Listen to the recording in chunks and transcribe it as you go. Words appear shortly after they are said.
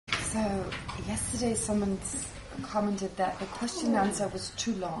So, yesterday someone commented that the question and answer was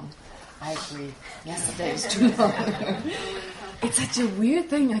too long. I agree. Yesterday was too long. It's such a weird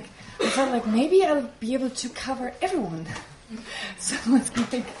thing. Like, I felt like maybe I'll be able to cover everyone. So it's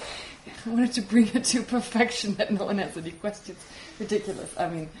like, I wanted to bring it to perfection that no one has any questions. Ridiculous. I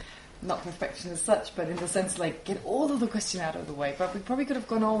mean, not perfection as such, but in the sense like get all of the question out of the way. But we probably could have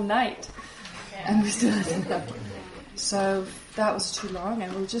gone all night, and we still hadn't enough. So that was too long,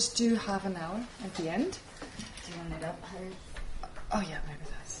 and we'll just do half an hour at the end. Do you want it up higher? Oh yeah, maybe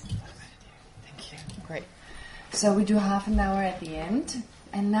that's not a bad idea. Thank you. Great. So we do half an hour at the end,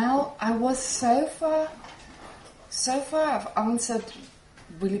 and now I was so far I've answered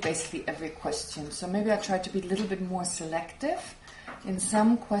really basically every question. So maybe I try to be a little bit more selective in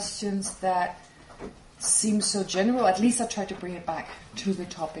some questions that seem so general. At least I try to bring it back to the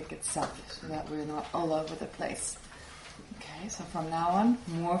topic itself so that we're not all over the place. Okay, so from now on,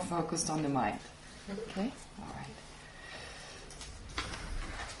 more focused on the mind. Okay, all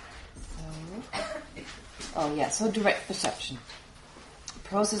right. So direct perception.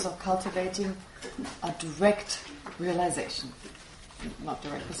 Process of cultivating a direct realization. Not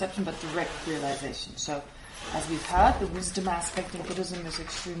direct perception, but direct realization. So, as we've heard, the wisdom aspect in Buddhism is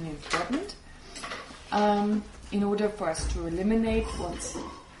extremely important. In order for us to eliminate what's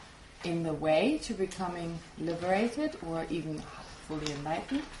in the way to becoming liberated or even fully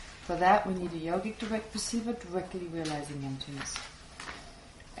enlightened, for that we need a yogic direct perceiver directly realizing emptiness.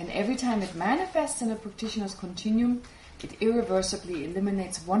 And every time it manifests in a practitioner's continuum, it irreversibly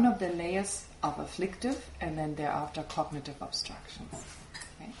eliminates one of the layers of afflictive and then thereafter cognitive obstructions.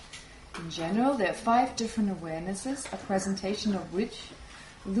 Okay? In general, there are 5 different awarenesses, a presentation of which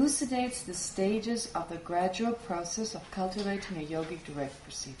elucidates the stages of the gradual process of cultivating a yogic direct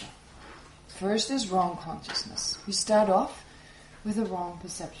perceiver. First is wrong consciousness. We start off with a wrong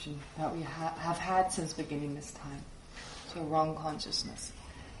perception that we have had since beginning this time. So wrong consciousness.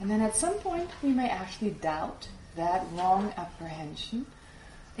 And then at some point we may actually doubt that wrong apprehension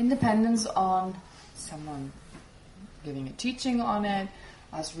in dependence on someone giving a teaching on it,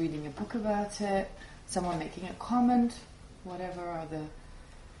 us reading a book about it, someone making a comment, whatever are the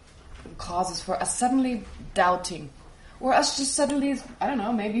causes for us suddenly doubting. Or us just suddenly, I don't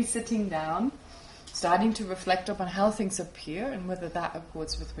know, maybe sitting down, starting to reflect upon how things appear and whether that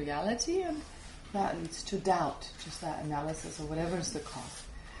accords with reality, and that leads to doubt, just that analysis or whatever is the cause.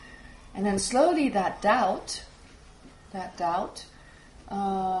 And then slowly that doubt,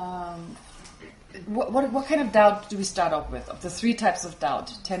 what kind of doubt do we start off with? Of the 3 types of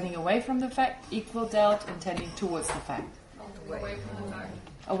doubt: tending away from the fact, equal doubt, and tending towards the fact. Away from the fact.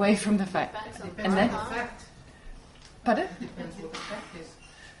 Away from the fact. And then? Pardon? Depends what the fact is.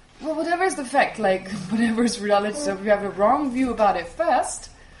 Well, whatever is the fact, like whatever is reality. So if we have a wrong view about it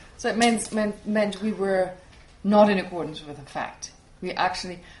first, so it meant we were not in accordance with the fact.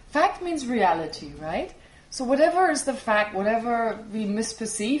 Fact means reality, right? So whatever is the fact, whatever we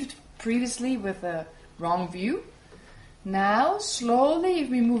misperceived previously with a wrong view, now slowly if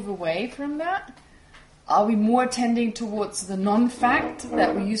we move away from that, are we more tending towards the non-fact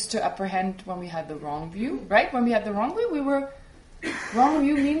that we used to apprehend when we had the wrong view, right? When we had the wrong view, wrong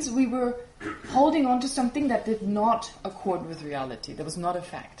view means we were holding on to something that did not accord with reality, that was not a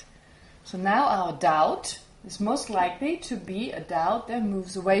fact. So now our doubt is most likely to be a doubt that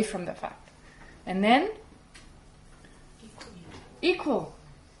moves away from the fact. And then equal.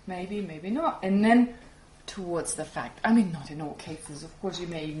 Maybe, maybe not. And then towards the fact. I mean, not in all cases. Of course, you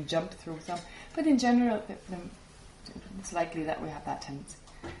may even jump through some. But in general, it's likely that we have that tendency.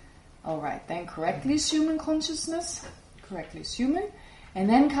 All right, then correctly assuming consciousness. Correctly assuming. And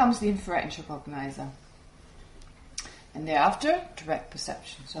then comes the inferential cognizer. And thereafter, direct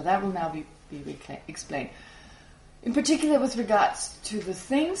perception. So that will now be explained. In particular with regards to the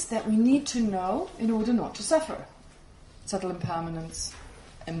things that we need to know in order not to suffer. Subtle impermanence,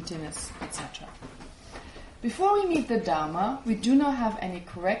 emptiness, etc. Before we meet the Dharma, we do not have any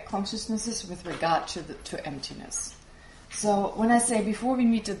correct consciousnesses with regard to emptiness. So when I say before we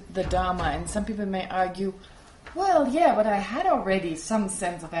meet the Dharma, and some people may argue, well, yeah, but I had already some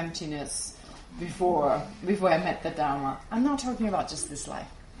sense of emptiness before I met the Dharma. I'm not talking about just this life.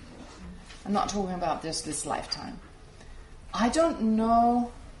 I'm not talking about just this lifetime. I don't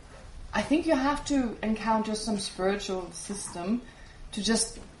know. I think you have to encounter some spiritual system to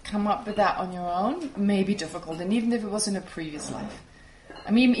just come up with that on your own. It may be difficult, and even if it was in a previous life.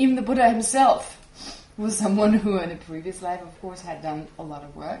 I mean, even the Buddha himself was someone who in a previous life, of course, had done a lot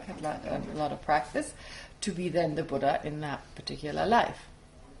of work, had a lot of practice, to be then the Buddha in that particular life.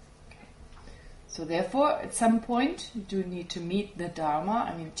 Okay. So therefore, at some point, you do need to meet the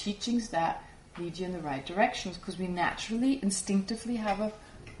Dharma, teachings that lead you in the right directions, because we naturally, instinctively have a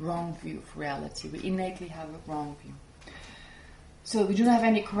wrong view of reality. We innately have a wrong view. So we do not have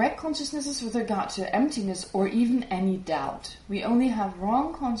any correct consciousnesses with regard to emptiness or even any doubt. We only have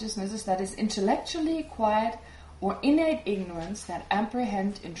wrong consciousnesses, that is intellectually acquired or innate ignorance that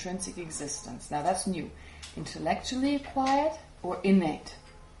apprehend intrinsic existence. Now that's new. Intellectually acquired or innate.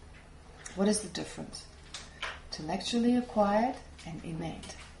 What is the difference? Intellectually acquired and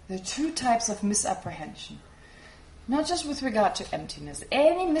innate. There are two types of misapprehension. Not just with regard to emptiness.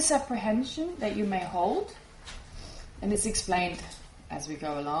 Any misapprehension that you may hold, and it's explained as we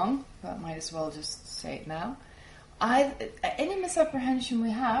go along, but I might as well just say it now. Any misapprehension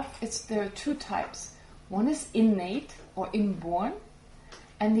we have, there are two types. One is innate or inborn,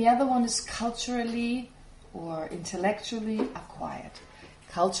 and the other one is culturally or intellectually acquired.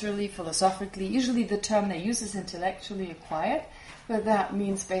 Culturally, philosophically, usually the term they use is intellectually acquired, but that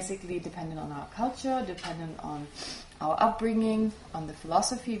means basically dependent on our culture, dependent on our upbringing, on the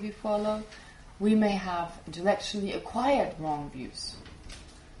philosophy we follow. We may have intellectually acquired wrong views.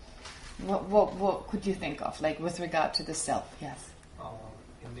 What could you think of, like with regard to the self? Yes.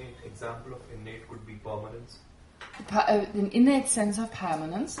 Innate example of innate could be permanence. An innate sense of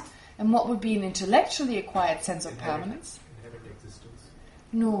permanence. And what would be an intellectually acquired sense of permanence? Inherent existence.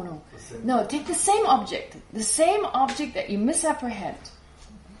 No, take the same object that you misapprehend.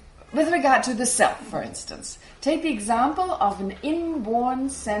 With regard to the self, for instance. Take the example of an inborn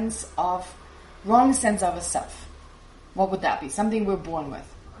wrong sense of a self. What would that be? Something we're born with.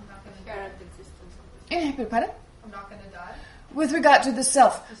 I'm not going to inherent existence. Pardon? I'm not going to die. With regard to the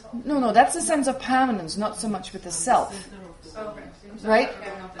self. No, that's a sense of permanence, not so much with the self. Okay. Right?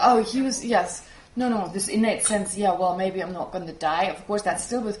 Oh, yes. No, this innate sense, maybe I'm not going to die. Of course, that's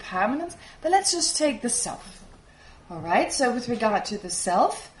still with permanence. But let's just take the self. Alright, so with regard to the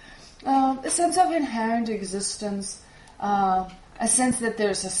self, a sense of inherent existence, a sense that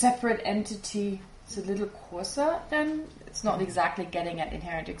there's a separate entity. It's a little coarser than, it's not exactly getting at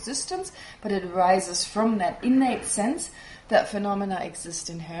inherent existence, but it arises from that innate sense that phenomena exist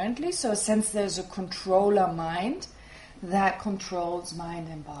inherently. So a sense there's a controller mind that controls mind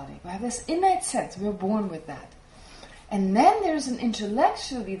and body. We have this innate sense, we're born with that. And then there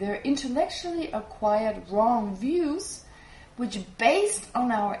are intellectually acquired wrong views, which based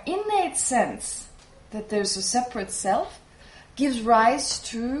on our innate sense that there's a separate self, gives rise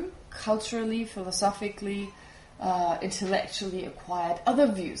to culturally, philosophically, intellectually acquired other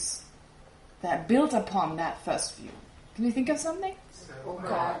views that build upon that first view. Can you think of something?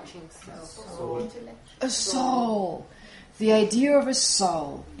 A soul. The idea of a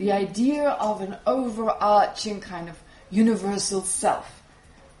soul. The idea of an overarching kind of universal self.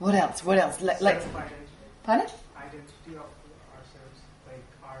 What else? Pardon? Identity of ourselves, like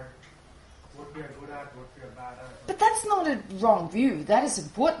what we are good at, what we are bad at. But that's not a wrong view. That is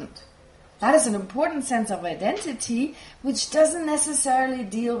important. That is an important sense of identity, which doesn't necessarily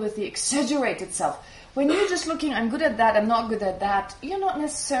deal with the exaggerated self. When you're just looking, I'm good at that, I'm not good at that, you're not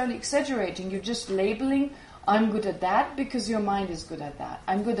necessarily exaggerating. You're just labeling, I'm good at that because your mind is good at that.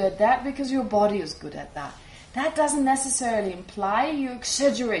 I'm good at that because your body is good at that. That doesn't necessarily imply you're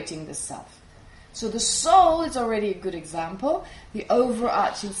exaggerating the self. So the soul is already a good example. The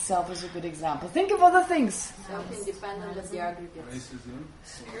overarching self is a good example. Think of other things. Self-independent of the aggregates.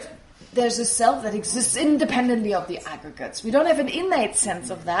 There's a self that exists independently of the aggregates. We don't have an innate sense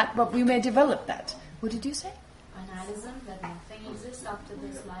of that, but we may develop that. What did you say? Nihilism, that nothing exists after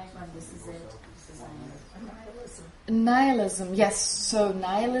this life and this is it. This is nihilism. Nihilism, yes. So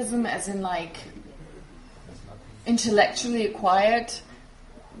nihilism as in like intellectually acquired.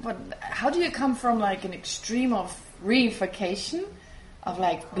 But how do you come from like an extreme of reification, of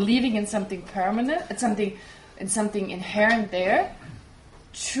like believing in something permanent, in something inherent there,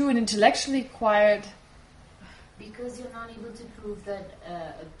 to an intellectually acquired? Because you're not able to prove that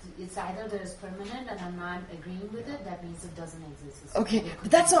it's either there's permanent and I'm not agreeing with it, that means it doesn't exist. Okay,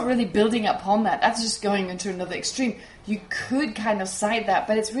 but that's not really building upon that. That's just going into another extreme. You could kind of cite that,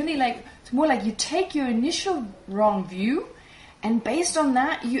 but it's really like, it's more like you take your initial wrong view, and based on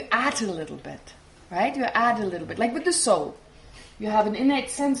that, you add a little bit, right? You add a little bit. Like with the soul. You have an innate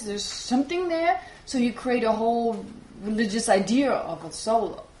sense there's something there, so you create a whole religious idea of a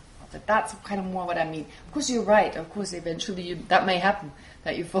soul. But that's kind of more what I mean. Of course, you're right. Of course, eventually that may happen,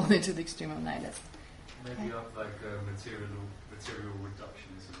 that you fall into the extreme of nihilism. Maybe you have like material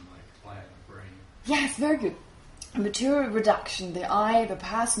reductionism, like plan, brain. Yes, very good. Material reduction, the I, the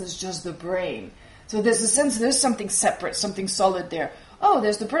person is just the brain. So there's a sense there's something separate, something solid there. Oh,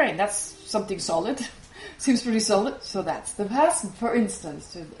 there's the brain. That's something solid. Seems pretty solid. So that's the person, for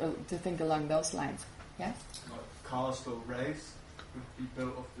instance, to think along those lines. Yeah? Like caste or race would be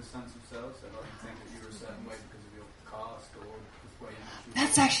built off the sense of self. So like you think that you're a certain way because of your caste or the way you...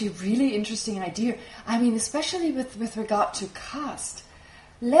 That's actually a really interesting idea. I mean, especially with regard to caste.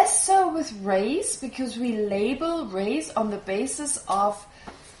 Less so with race, because we label race on the basis of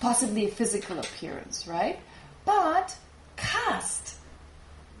possibly a physical appearance, right? But caste,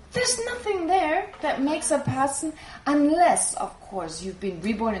 there's nothing there that makes a person, unless, of course, you've been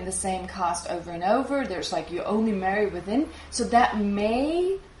reborn in the same caste over and over. There's like you only marry within, so that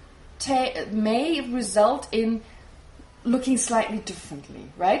may result in looking slightly differently,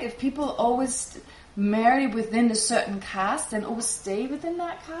 right? If people always marry within a certain caste and always stay within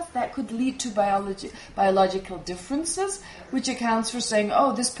that caste, that could lead to biological differences, which accounts for saying,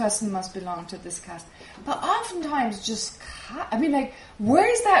 oh, this person must belong to this caste. But oftentimes just I mean, like, where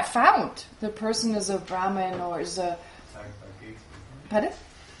is that found? The person is a Brahmin or is a... Pardon?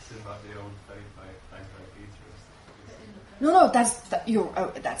 It's in like the old faith, like No,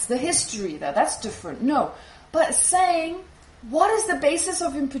 that's the history there. That's different. No. But saying, what is the basis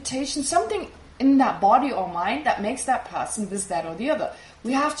of imputation? Something in that body or mind that makes that person this, that, or the other.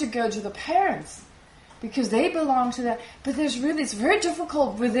 We have to go to the parents because they belong to that. But it's very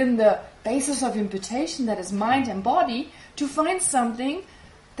difficult within the basis of imputation, that is mind and body, to find something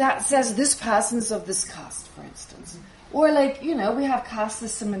that says this person is of this caste, for instance. Or like, we have caste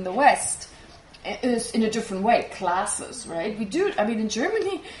system in the West. It's in a different way, classes, right? We do, I mean, in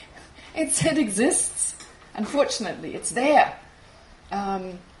Germany, it exists. Unfortunately, it's there.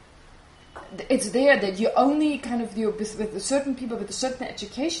 It's there that you only kind of, with certain people with a certain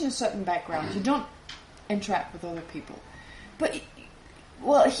education, a certain background, you don't interact with other people. But,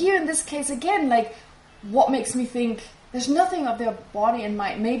 well, here in this case, again, like, what makes me think there's nothing of their body and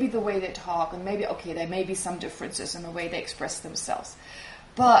mind, maybe the way they talk, and maybe, okay, there may be some differences in the way they express themselves.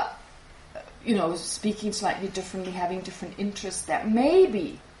 But, speaking slightly differently, having different interests, that may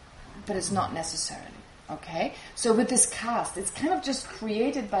be, but it's not necessarily. Okay? So with this caste, it's kind of just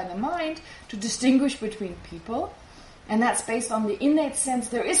created by the mind to distinguish between people, and that's based on the innate sense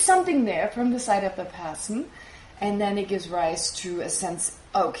there is something there from the side of the person, and then it gives rise to a sense,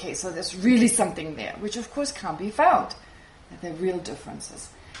 okay, so there's really something there, which of course can't be found. There are real differences.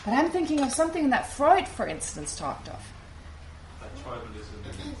 But I'm thinking of something that Freud, for instance, talked of. Like tribalism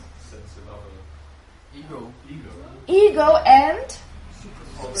in the sense of other... Ego. Ego and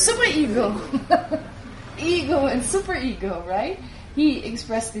superego. Ego and superego, right? He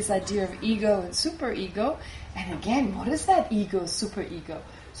expressed this idea of ego and superego. And again, what is that ego, superego?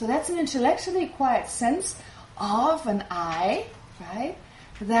 So that's an intellectually quiet sense of an I, right?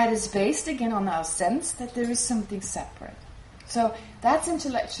 That is based again on our sense that there is something separate. So that's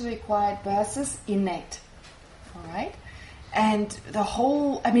intellectually quiet versus innate. All right? And the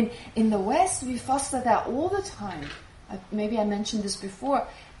whole, I mean, in the West, we foster that all the time. Maybe I mentioned this before,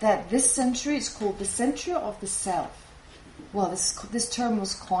 that this century is called the century of the self. Well, this term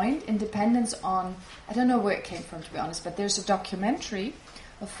was coined, independence on, I don't know where it came from, to be honest, but there's a documentary,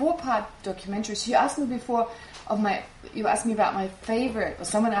 a 4-part documentary. So you asked me before you asked me about my favorite, or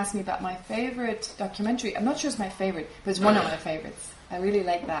someone asked me about my favorite documentary. I'm not sure it's my favorite, but it's one of my favorites. I really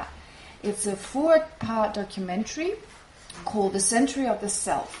like that. It's a 4-part documentary called The Century of the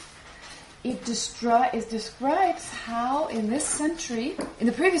Self. It describes how in this century, in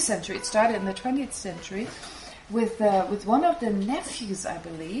the previous century, it started in the 20th century, with one of the nephews, I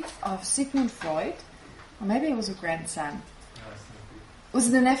believe, of Sigmund Freud, or maybe it was a grandson. Was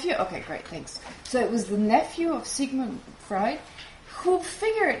it the nephew? Okay, great, thanks. So it was the nephew of Sigmund Freud who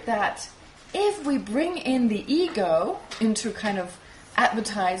figured that if we bring in the ego into kind of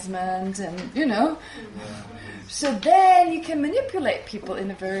advertisement and, so then you can manipulate people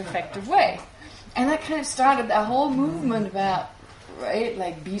in a very effective way. And that kind of started that whole movement about, right,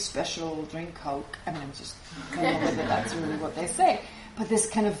 like be special, drink Coke. I mean, I'm just, I don't know whether that's really what they say. But this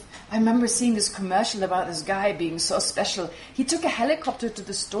kind of, I remember seeing this commercial about this guy being so special. He took a helicopter to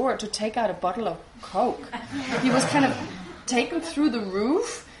the store to take out a bottle of Coke. He was kind of taken through the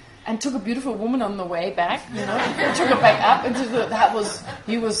roof and took a beautiful woman on the way back, took her back up into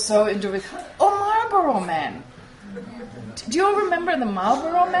he was so into it. Oh, Marlboro Man. Do you all remember the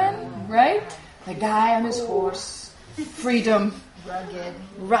Marlboro Man, right? The guy on his horse, freedom,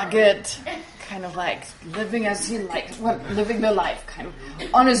 rugged, kind of like living as he liked, living the life, kind of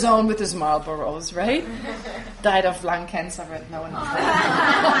on his own with his Marlboros, right? Died of lung cancer, but no one knows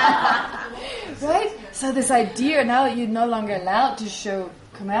that. Right? So this idea, now you're no longer allowed to show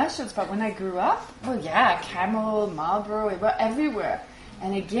commercials, but when I grew up, well, yeah, Camel, Marlboro, it were everywhere.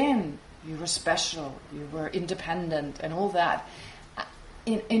 And again, you were special, you were independent, and all that.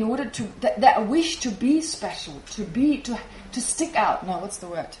 In order to that wish to be special, to stick out. No, what's the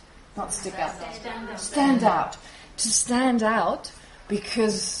word? Not stick out. Stand out. To stand out,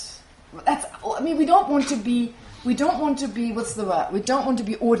 because that's. I mean, we don't want to be. What's the word? We don't want to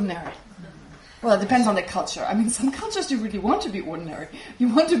be ordinary. Well, it depends on the culture. I mean, some cultures you really want to be ordinary. You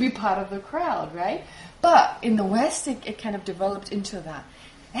want to be part of the crowd, right? But in the West, it kind of developed into that.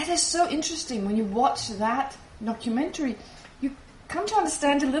 That is so interesting. When you watch that documentary, you come to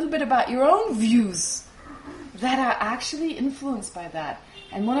understand a little bit about your own views that are actually influenced by that.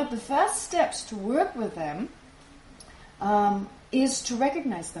 And one of the first steps to work with them is to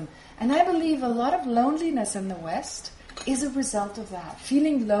recognize them. And I believe a lot of loneliness in the West is a result of that.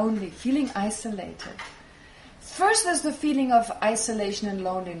 Feeling lonely, feeling isolated. First there's the feeling of isolation and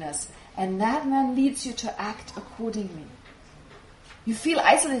loneliness, and that then leads you to act accordingly. You feel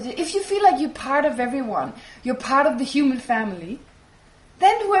isolated. If you feel like you're part of everyone, you're part of the human family,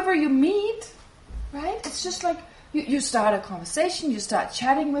 then whoever you meet, right, it's just like you start a conversation, you start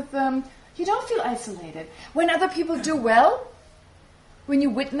chatting with them, you don't feel isolated. When other people do well, when you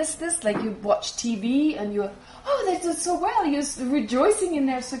witness this, like you watch TV and you're, oh, they did so well, you're rejoicing in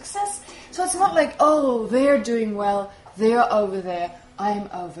their success. So it's not like, oh, they're doing well, they're over there, I'm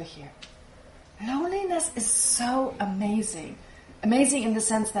over here. Loneliness is so amazing. Amazing in the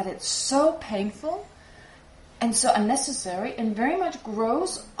sense that it's so painful and so unnecessary, and very much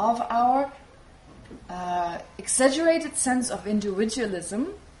grows of our exaggerated sense of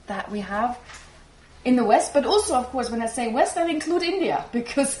individualism that we have in the West. But also, of course, when I say West, I include India,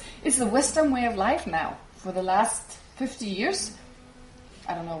 because it's the Western way of life now. For the last 50 years,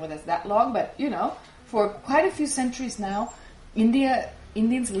 I don't know whether it's that long, but, for quite a few centuries now,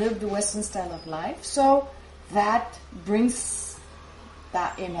 Indians live the Western style of life. So that brings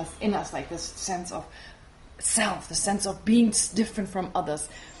that in us, like this sense of self, the sense of being different from others,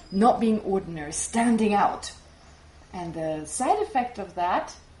 not being ordinary, standing out. And the side effect of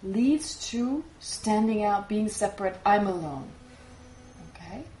that leads to standing out, being separate, I'm alone.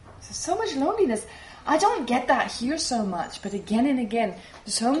 Okay? So much loneliness. I don't get that here so much, but again and again,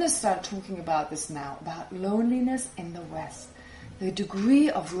 the Hominists start talking about this now, about loneliness in the West. The degree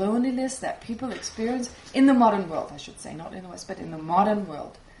of loneliness that people experience in the modern world, I should say, not in the West, but in the modern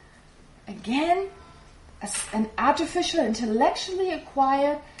world. Again, an artificial, intellectually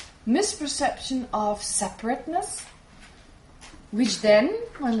acquired misperception of separateness, which then,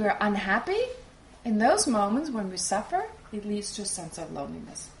 when we're unhappy, in those moments when we suffer, it leads to a sense of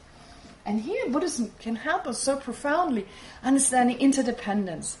loneliness. And here Buddhism can help us so profoundly understanding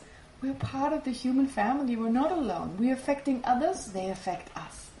interdependence. We're part of the human family, we're not alone. We're affecting others, they affect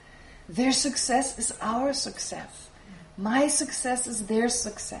us. Their success is our success. My success is their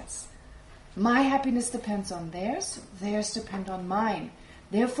success. My happiness depends on theirs, theirs depend on mine.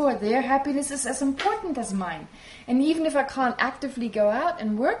 Therefore, their happiness is as important as mine. And even if I can't actively go out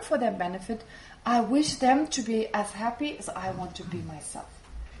and work for their benefit, I wish them to be as happy as I want to be myself.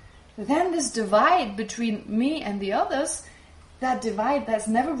 Then this divide between me and the others, that divide that's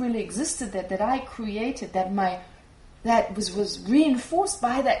never really existed, that I created, that was reinforced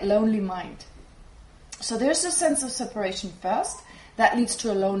by that lonely mind. So there's a sense of separation first. That leads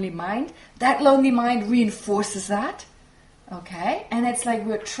to a lonely mind. That lonely mind reinforces that. Okay? And it's like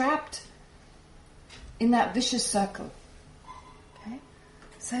we're trapped in that vicious circle. Okay?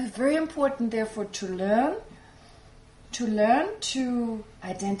 So it's very important, therefore, to learn to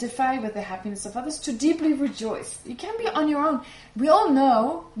identify with the happiness of others, to deeply rejoice. You can't be on your own. We all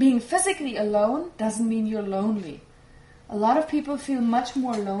know being physically alone doesn't mean you're lonely. A lot of people feel much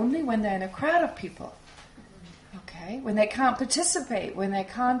more lonely when they're in a crowd of people. Okay? When they can't participate, when they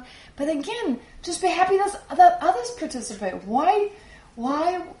can't... But again, just be happy that others participate. Why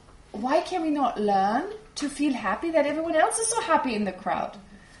can we not learn to feel happy that everyone else is so happy in the crowd?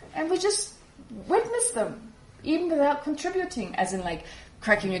 And we just witness them, even without contributing, as in like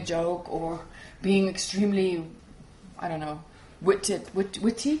cracking a joke or being extremely, I don't know, witty,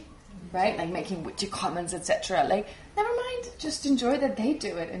 right? Like making witty comments, etc. Like, never mind, just enjoy that they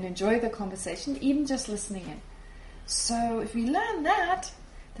do it and enjoy the conversation, even just listening in. So if we learn that,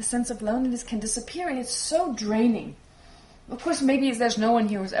 the sense of loneliness can disappear, and it's so draining. Of course, maybe there's no one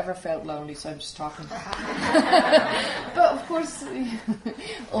here who's ever felt lonely, so I'm just talking. But of course,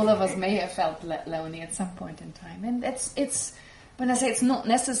 all of us may have felt lonely at some point in time. And it's when I say it's not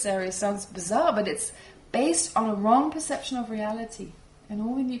necessary, it sounds bizarre, but it's based on a wrong perception of reality. And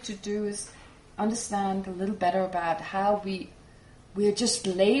all we need to do is understand a little better about how we We are just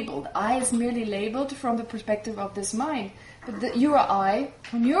labeled. I is merely labeled from the perspective of this mind. But you are I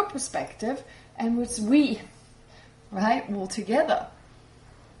from your perspective, and it's we, right? All together.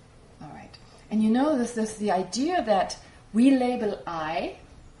 All right. And you know, this the idea that we label I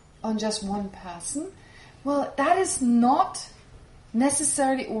on just one person. Well, that is not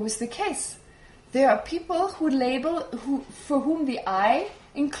necessarily always the case. There are people who label, for whom the I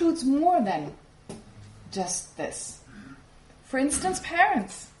includes more than just this. For instance,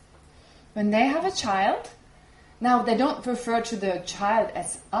 parents. When they have a child, now they don't refer to the child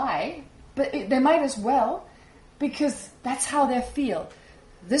as I, but they might as well, because that's how they feel.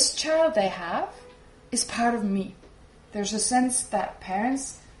 This child they have is part of me. There's a sense that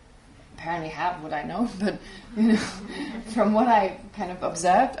parents apparently have, what I know, but from what I kind of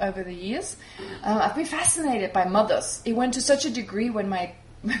observed over the years, I've been fascinated by mothers. It went to such a degree when my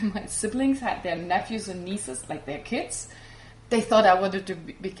siblings had their nephews and nieces, like their kids. They thought I wanted to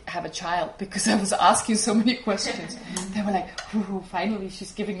have a child because I was asking so many questions. They were like, "Ooh, finally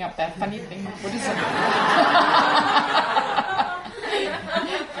she's giving up that funny thing. What is it?"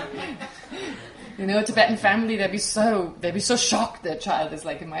 A Tibetan family, they'd be so shocked their child is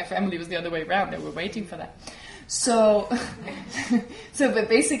like, in my family it was the other way around. They were waiting for that. So but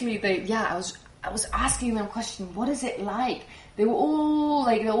basically I was asking them a question, what is it like? They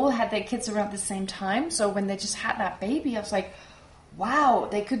all had their kids around the same time. So when they just had that baby, I was like, wow,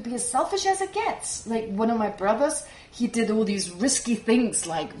 they could be as selfish as it gets. Like one of my brothers, he did all these risky things,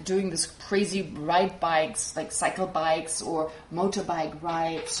 like doing this crazy ride bikes, like cycle bikes or motorbike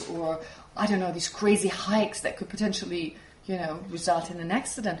rides, or I don't know, these crazy hikes that could potentially, result in an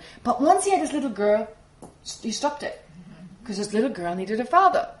accident. But once he had his little girl, he stopped it because his little girl needed a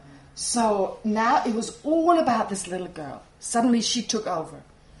father. So now it was all about this little girl. Suddenly she took over.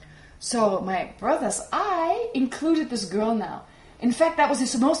 So my brother's I included this girl now. In fact, that was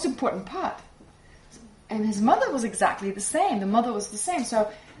his most important part. And his mother was exactly the same. The mother was the same.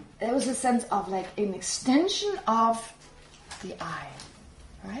 So there was a sense of like an extension of the I,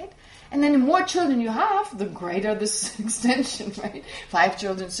 right? And then the more children you have, the greater this extension, right? 5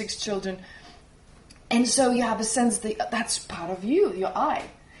 children, 6 children. And so you have a sense that that's part of you, your I.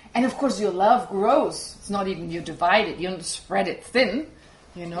 And of course your love grows. It's not even you divide it. You don't spread it thin,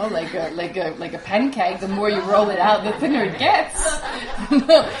 like a pancake. The more you roll it out, the thinner it gets.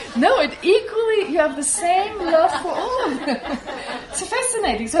 No, it equally, you have the same love for all of them. It's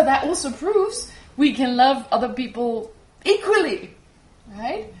fascinating. So that also proves we can love other people equally,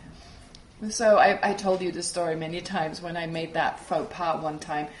 right? So I told you this story many times when I made that faux pas one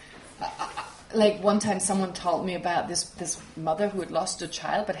time. One time someone told me about this mother who had lost a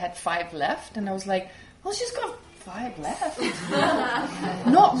child but had 5 left, and I was like, well, she's got 5 left.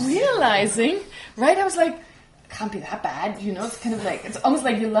 Not realizing, right? I was like, can't be that bad, it's kind of like, it's almost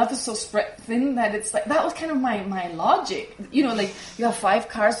like your love is so spread thin that it's like, that was kind of my logic. Like you have 5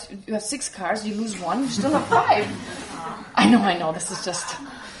 cars, you have 6 cars, you lose 1, you still have 5. I know, this is just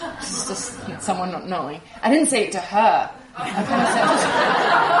someone not knowing. I didn't say it to her.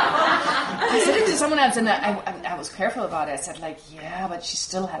 I said it to someone else, and I was careful about it. I said, yeah, but she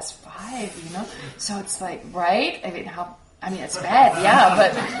still has 5, So it's like, right? It's bad, yeah,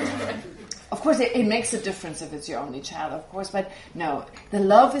 but of course it makes a difference if it's your only child, of course. But no, the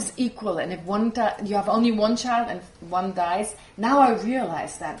love is equal, and if you have only one child and one dies, now I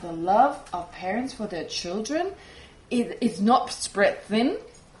realize that the love of parents for their children is not spread thin.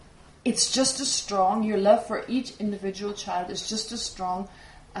 It's just as strong. Your love for each individual child is just as strong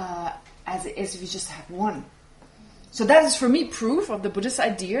as it is if you just have one. So that is for me proof of the Buddhist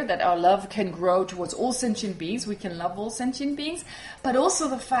idea that our love can grow towards all sentient beings. We can love all sentient beings, but also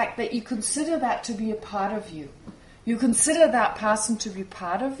the fact that you consider that to be a part of you. You consider that person to be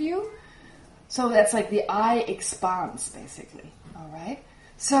part of you. So that's like the I expands, basically. All right?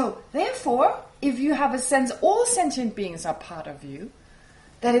 So therefore, if you have a sense all sentient beings are part of you,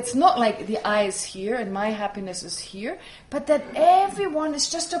 that it's not like the I is here and my happiness is here, but that everyone is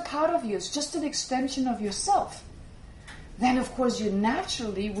just a part of you. It's just an extension of yourself. Then, of course, you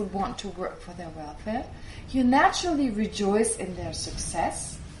naturally would want to work for their welfare. You naturally rejoice in their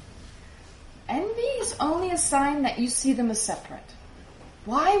success. Envy is only a sign that you see them as separate.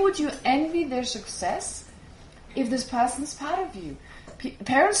 Why would you envy their success if this person is part of you?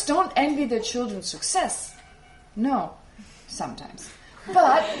 Parents don't envy their children's success. No, sometimes.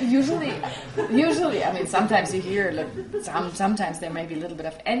 But usually, sometimes you hear, sometimes there may be a little bit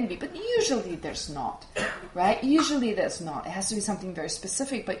of envy, but usually there's not, right? Usually there's not. It has to be something very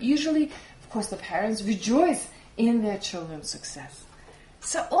specific, but usually, of course, the parents rejoice in their children's success.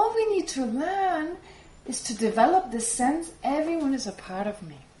 So all we need to learn is to develop this sense, everyone is a part of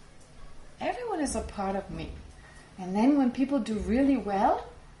me. Everyone is a part of me. And then when people do really well,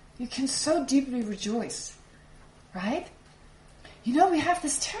 you can so deeply rejoice. Right? You know, we have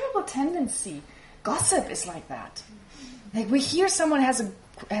this terrible tendency. Gossip is like that. Like we hear someone has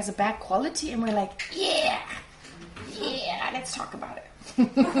a bad quality and we're like, yeah, let's talk about it.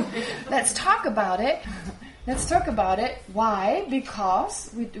 Let's talk about it. Let's talk about it. Why? Because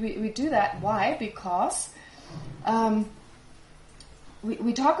we do that. Why? Because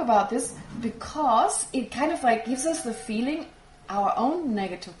we talk about this because it kind of like gives us the feeling our own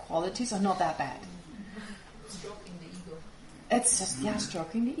negative qualities are not that bad. Stroking the ego. It's just,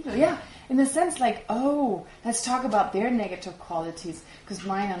 stroking the ego. Yeah, in the sense like, oh, let's talk about their negative qualities because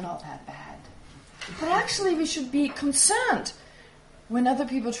mine are not that bad. But actually we should be concerned when other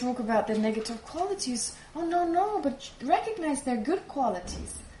people talk about their negative qualities. Oh, no, but recognize their good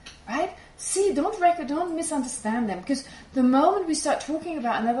qualities. Right? See, don't misunderstand them. Because the moment we start talking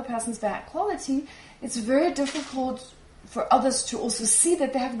about another person's bad quality, it's very difficult for others to also see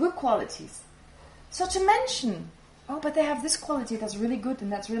that they have good qualities. So to mention, oh, but they have this quality that's really good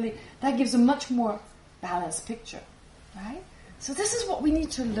and that gives a much more balanced picture. Right? So this is what we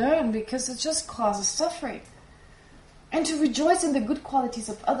need to learn because it just causes suffering. And to rejoice in the good qualities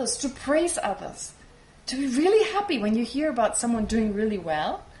of others, to praise others. To be really happy when you hear about someone doing really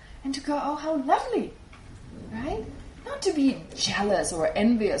well and to go, oh, how lovely. Right? Not to be jealous or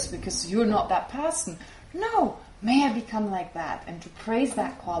envious because you're not that person. No, may I become like that and to praise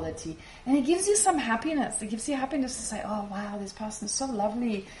that quality. And it gives you some happiness. It gives you happiness to say, oh, wow, this person is so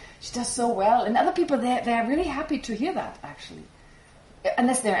lovely. She does so well. And other people, they're really happy to hear that, actually.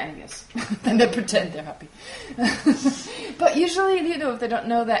 Unless they're envious. Then they pretend they're happy. But usually, if they don't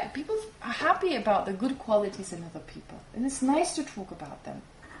know that, people are happy about the good qualities in other people. And it's nice to talk about them.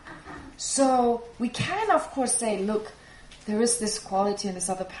 So we can, of course, say, look, there is this quality in this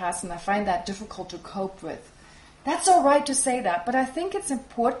other person. I find that difficult to cope with. That's all right to say that. But I think it's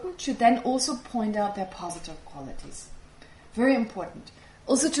important to then also point out their positive qualities. Very important.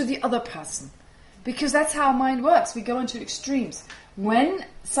 Also to the other person. Because that's how mind works. We go into extremes. When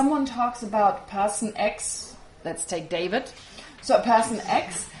someone talks about person X, let's take David, so person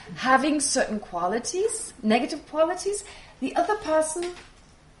X having certain qualities, negative qualities, the other person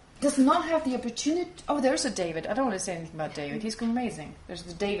does not have the opportunity. Oh, there's a David. I don't want to say anything about David. He's amazing. There's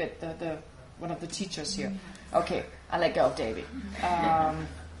the David, the one of the teachers here. Okay, I let go of David.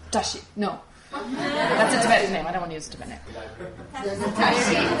 Dashi, no. That's a Tibetan name. I don't want to use a Tibetan name. There's a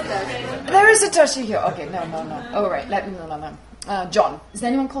Tashi. There is a Tashi here. Okay, no. Oh, right. No. John. Is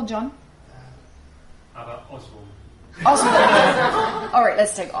anyone called John? How about Oswald? Oswald. All right,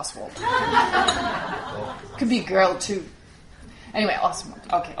 let's take Oswald. Could be a girl too. Anyway, Oswald.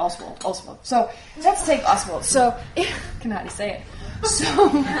 Okay, Oswald. So let's take Oswald. So can hardly say it. So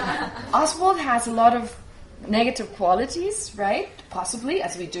Oswald has a lot of negative qualities, right? Possibly,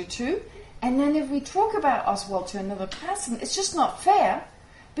 as we do too. And then if we talk about Oswald to another person, it's just not fair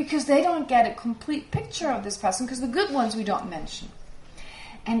because they don't get a complete picture of this person because the good ones we don't mention.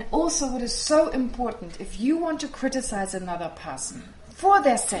 And also what is so important, if you want to criticize another person for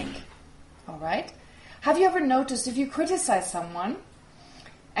their sake, all right? Have you ever noticed if you criticize someone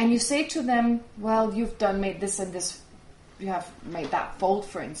and you say to them, well, you've made this and this, you have made that fault,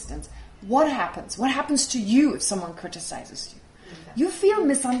 for instance, what happens? What happens to you if someone criticizes you? You feel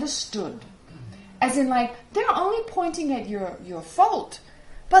misunderstood. As in like, they're only pointing at your fault,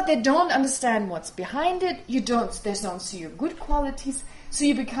 but they don't understand what's behind it. They don't see your good qualities, so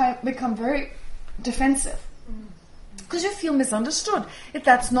you become very defensive. Because you feel misunderstood. If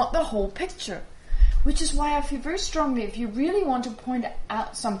that's not the whole picture. Which is why I feel very strongly, if you really want to point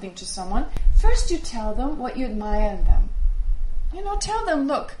out something to someone, first you tell them what you admire in them. Tell them,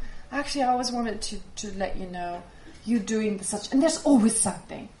 look, actually I always wanted to let you know you doing such, and there's always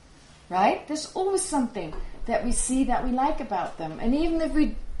something, right? There's always something that we see that we like about them. And even if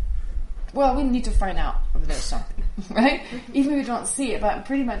we need to find out if there's something, right? Even if we don't see it, but I'm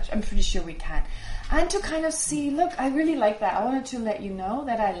pretty sure we can. And to kind of see, look, I really like that. I wanted to let you know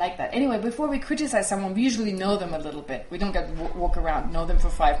that I like that. Anyway, before we criticize someone, we usually know them a little bit. We don't get to walk around, know them for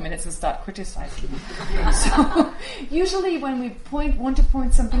 5 minutes and start criticizing. So usually when we want to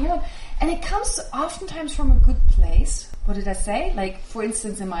point something out, and it comes oftentimes from a good place. What did I say? Like, for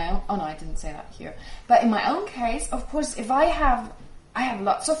instance, in my own... Oh, no, I didn't say that here. But in my own case, of course, if I have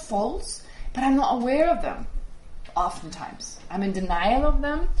lots of faults, but I'm not aware of them, oftentimes. I'm in denial of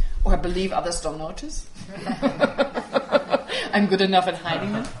them, or I believe others don't notice. I'm good enough at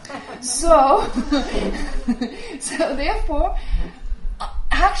hiding them. So therefore,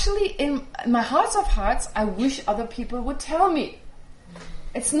 actually, in my hearts of hearts, I wish other people would tell me.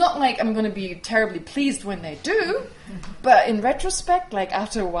 It's not like I'm going to be terribly pleased when they do, but in retrospect, like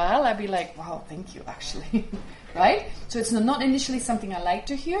after a while, I'd be like, wow, thank you, actually. Right? So it's not initially something I like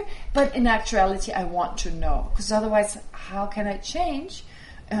to hear, but in actuality, I want to know. Because otherwise, how can I change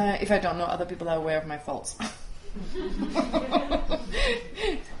if I don't know other people are aware of my faults?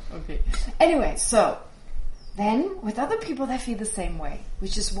 Okay. Anyway, so then with other people, they feel the same way,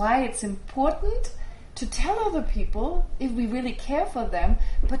 which is why it's important to tell other people, if we really care for them,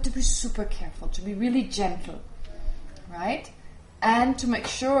 but to be super careful, to be really gentle, right? And to make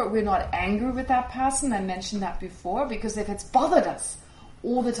sure we're not angry with that person. I mentioned that before, because if it's bothered us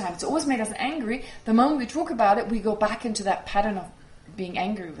all the time, it's always made us angry, the moment we talk about it, we go back into that pattern of being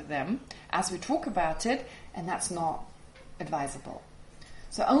angry with them as we talk about it, and that's not advisable.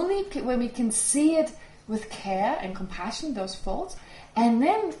 So only when we can see it with care and compassion, those faults, and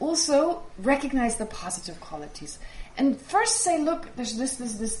then also recognize the positive qualities. And first say, look, there's this,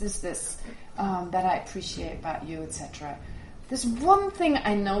 that I appreciate about you, etc. There's one thing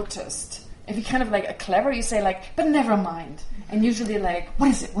I noticed. If you kind of like are clever, you say like, but never mind. And usually like,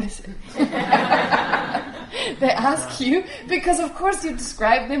 what is it? They ask you, because of course you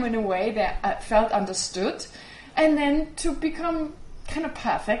describe them in a way that felt understood. And then to become kind of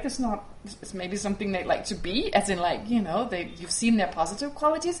perfect, it's maybe something they'd like to be, as in like, you've seen their positive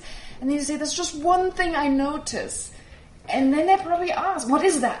qualities. And then you say, there's just one thing I notice. And then they probably ask, what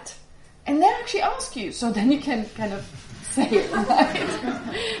is that? And they actually ask you. So then you can kind of say it,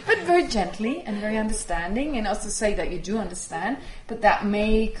 right? But very gently and very understanding, and also say that you do understand, but that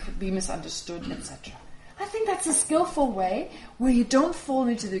may be misunderstood, etc. I think that's a skillful way where you don't fall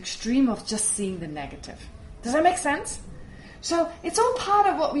into the extreme of just seeing the negative. Does that make sense? So it's all part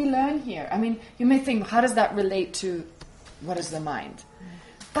of what we learn here. I mean, you may think, how does that relate to what is the mind?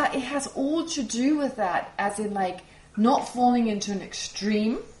 But it has all to do with that, as in like not falling into an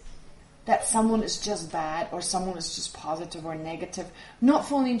extreme, that someone is just bad or someone is just positive or negative, not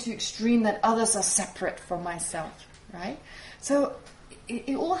falling into extreme that others are separate from myself, right? So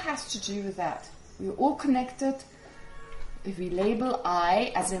it all has to do with that. We're all connected. If we label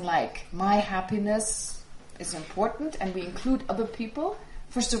I, as in like my happiness is important, and we include other people,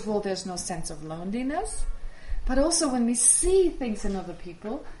 first of all, there's no sense of loneliness. But also when we see things in other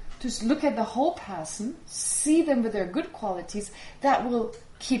people, just look at the whole person, see them with their good qualities, that will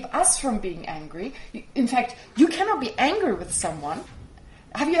keep us from being angry. In fact, you cannot be angry with someone.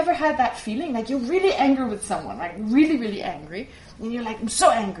 Have you ever had that feeling? Like you're really angry with someone, like really, really angry, and you're like, I'm so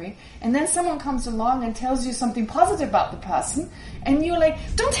angry. And then someone comes along and tells you something positive about the person, and you're like,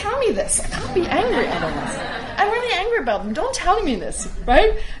 don't tell me this. I can't be angry otherwise. I'm really angry about them. Don't tell me this,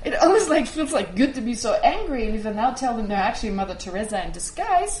 right? It almost like feels like good to be so angry, and if I now tell them they're actually Mother Teresa in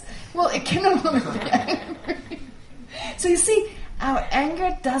disguise, well, it cannot only be angry. So you see, our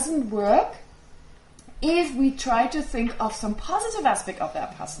anger doesn't work if we try to think of some positive aspect of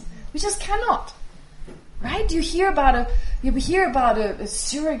that person. We just cannot. Right? You hear about a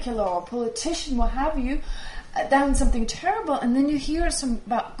serial killer or a politician, what have you, done something terrible, and then you hear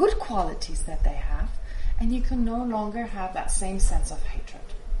about good qualities that they have, and you can no longer have that same sense of hatred.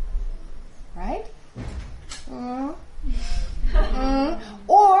 Right?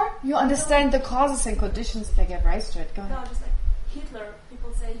 Or you understand the causes and conditions that give rise to it. Go ahead. No, just like Hitler,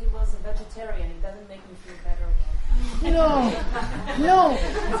 people say he was a vegetarian. It doesn't make me feel better about it. No.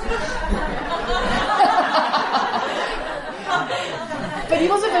 But he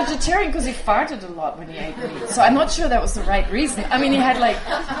was a vegetarian because he farted a lot when he ate meat. So I'm not sure that was the right reason. I mean, he had like...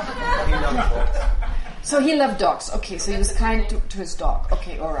 So he loved dogs. Okay, so he was kind to his dog.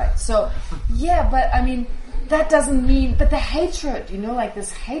 Okay, all right. So, yeah, but I mean... That doesn't mean, but the hatred, like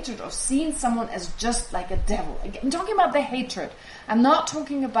this hatred of seeing someone as just like a devil. I'm talking about the hatred. I'm not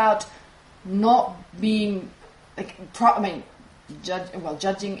talking about not being,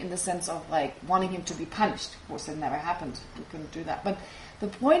 judging in the sense of like wanting him to be punished. Of course, it never happened. We couldn't do that. But the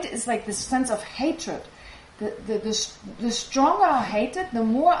point is like this sense of hatred. The stronger our hatred, the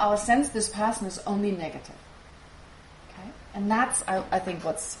more our sense this person is only negative. Okay, and that's I think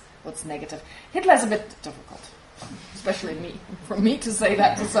what's negative. Hitler's a bit difficult, especially for me to say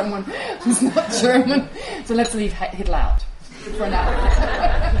that to someone who's not German. So let's leave Hitler out for now.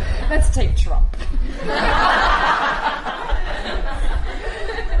 Let's take Trump. I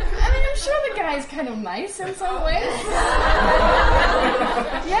mean, I'm sure the guy is kind of nice in some ways.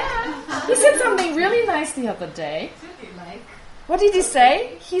 Yeah, he said something really nice the other day. What did he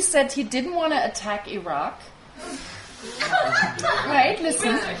say? He said he didn't want to attack Iraq. Right,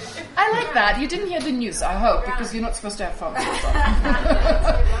 listen. I like that. You didn't hear the news, I hope, because you're not supposed to have phones.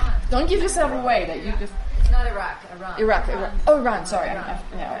 Don't give yourself away that you just... It's not Iraq, Iran. Iran. Oh, Iran, sorry.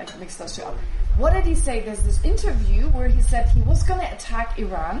 I mixed those two up. What did he say? There's this interview where he said he was going to attack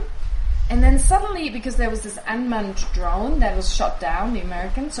Iran, and then suddenly, because there was this unmanned drone that was shot down, the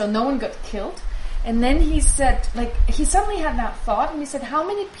American, so no one got killed, and then he said, he suddenly had that thought, and he said, how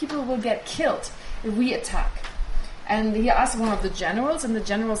many people will get killed if we attack? And he asked one of the generals, and the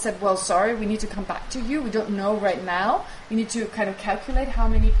general said, well, sorry, we need to come back to you. We don't know right now. We need to kind of calculate how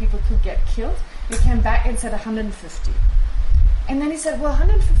many people could get killed. He came back and said 150. And then he said, well,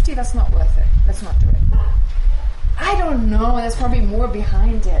 150, that's not worth it. Let's not do it. I don't know. There's probably more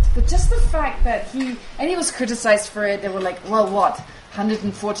behind it. But just the fact that he was criticized for it. They were like, well, what?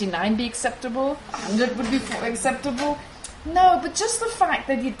 149 be acceptable? 100 would be acceptable? No, but just the fact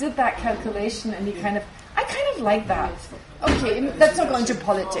that he did that calculation and I kind of like that. Okay, let's not go into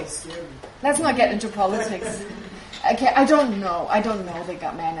politics. Let's not get into politics. Okay, I don't know the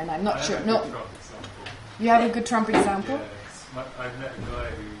gut man, and I'm not sure. No, you have a good Trump example? Yeah, I've met a guy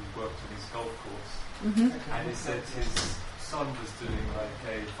who worked on his golf course, and he said his son was doing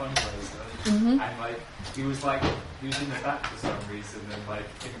a fundraiser, and he was in the back for some reason, and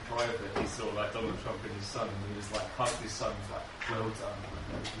in private he saw Donald Trump and his son, and he was hugged his son, well done,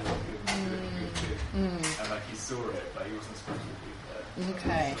 really good. And he saw it, but he wasn't supposed to be there.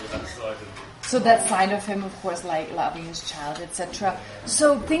 Okay. So that side So that side of of it. him, of course, loving his child, etc.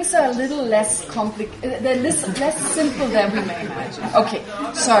 So things are a little less complicated, they're less simple than we may imagine. Okay,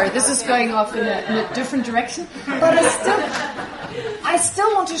 sorry, this is going off in a different direction, but I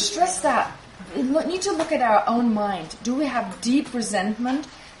still want to stress that. We need to look at our own mind. Do we have deep resentment,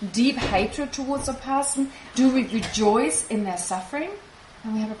 deep hatred towards a person? Do we rejoice in their suffering?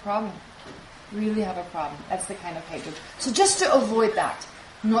 And we have a problem. Really have a problem. That's the kind of hatred. So just to avoid that,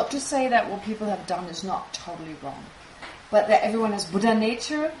 not to say that what people have done is not totally wrong, but that everyone has Buddha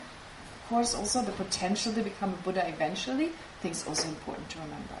nature, of course, also the potential to become a Buddha eventually, I think is also important to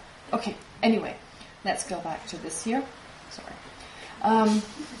remember. Okay, anyway, let's go back to this here. Sorry.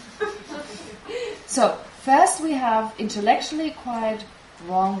 So, first we have intellectually acquired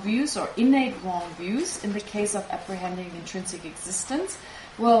wrong views or innate wrong views in the case of apprehending intrinsic existence.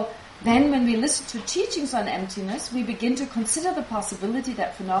 Well, then when we listen to teachings on emptiness, we begin to consider the possibility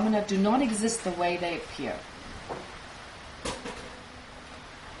that phenomena do not exist the way they appear.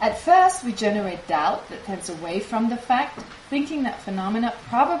 At first, we generate doubt that tends away from the fact, thinking that phenomena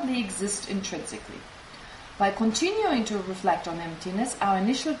probably exist intrinsically. By continuing to reflect on emptiness, our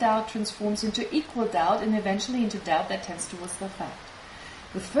initial doubt transforms into equal doubt and eventually into doubt that tends towards the fact.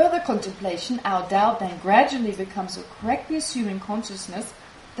 With further contemplation, our doubt then gradually becomes a correctly assuming consciousness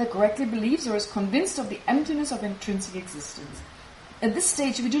that correctly believes or is convinced of the emptiness of intrinsic existence. At this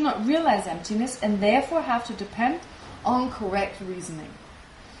stage, we do not realize emptiness and therefore have to depend on correct reasoning.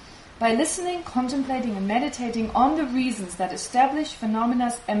 By listening, contemplating and meditating on the reasons that establish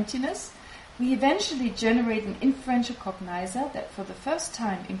phenomena's emptiness, we eventually generate an inferential cognizer that for the first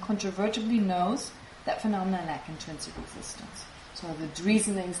time incontrovertibly knows that phenomena lack intrinsic existence. So the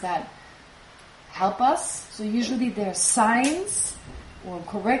reasonings that help us, so usually they're signs or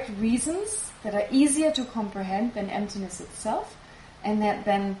correct reasons that are easier to comprehend than emptiness itself, and that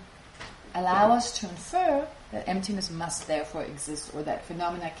then allow us to infer that emptiness must therefore exist or that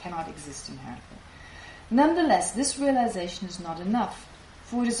phenomena cannot exist inherently. Nonetheless, this realization is not enough,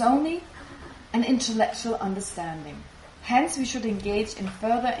 for it is only an intellectual understanding. Hence, we should engage in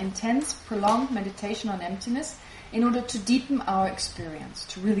further intense, prolonged meditation on emptiness in order to deepen our experience,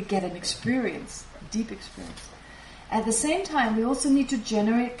 to really get an experience, a deep experience. At the same time, we also need to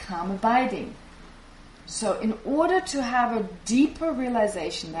generate calm abiding. So in order to have a deeper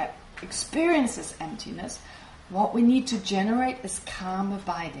realization that experiences emptiness, what we need to generate is calm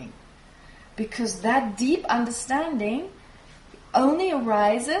abiding. Because that deep understanding only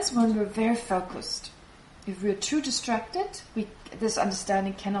arises when we're very focused. If we're too distracted, this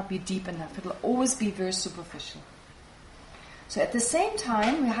understanding cannot be deep enough. It'll always be very superficial. So at the same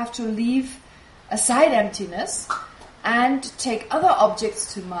time, we have to leave aside emptiness and take other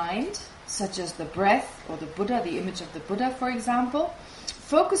objects to mind, such as the breath or the Buddha, the image of the Buddha, for example,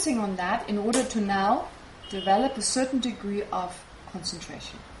 focusing on that in order to now develop a certain degree of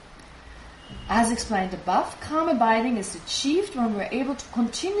concentration. As explained above, calm abiding is achieved when we're able to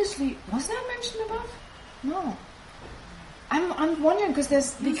continuously... Was that mentioned above? No. I'm wondering because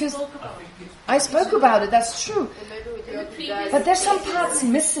I spoke about it. That's true. But there's some parts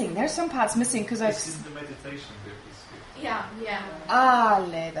missing. There's some parts missing because This is the meditation bit. Yeah.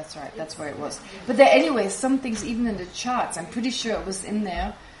 That's right. That's where it was. But there, anyway, some things even in the charts. I'm pretty sure it was in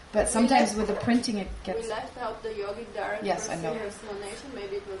there But sometimes with the printing it gets... We left out the yogic direct explanation.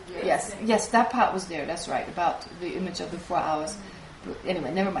 Maybe it was there. Yes, that part was there, that's right, about the image of the 4 hours. But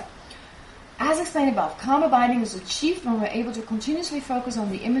anyway, never mind. As explained above, calm abiding is achieved when we're able to continuously focus on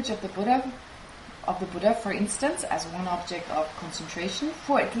the image of the Buddha, for instance, as one object of concentration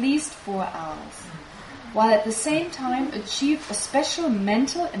for at least 4 hours, while at the same time achieve a special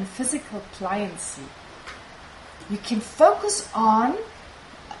mental and physical pliancy. You can focus on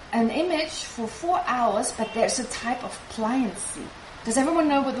an image for 4 hours, but there's a type of pliancy. Does everyone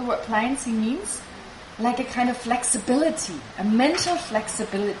know what the word pliancy means? Like a kind of flexibility, a mental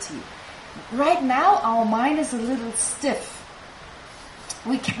flexibility. Right now, our mind is a little stiff.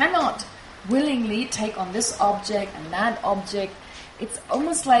 We cannot willingly take on this object and that object. It's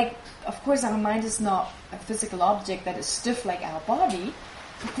almost like, of course, our mind is not a physical object that is stiff like our body,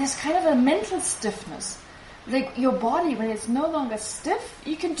 but there's kind of a mental stiffness. Like your body, when it's no longer stiff,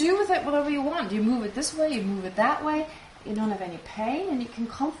 you can do with it whatever you want. You move it this way, you move it that way, you don't have any pain, and you can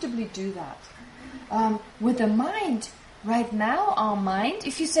comfortably do that. With the mind, right now, our mind,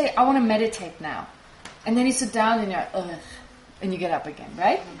 if you say, I want to meditate now, and then you sit down and you're, ugh, and you get up again,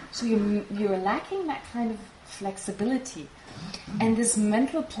 right? So you're lacking that kind of flexibility. And this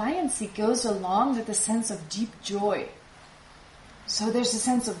mental pliancy goes along with a sense of deep joy. So there's a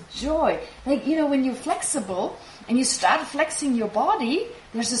sense of joy. Like, when you're flexible and you start flexing your body,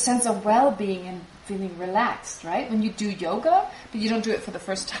 there's a sense of well-being and feeling relaxed, right? When you do yoga, but you don't do it for the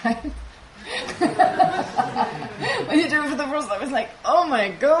first time. When you do it for the first time, it's like, oh my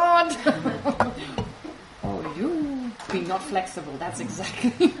God. Oh, you being not flexible. That's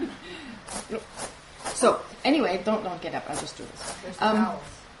exactly. So, anyway, don't get up. I'll just do this. There's towels.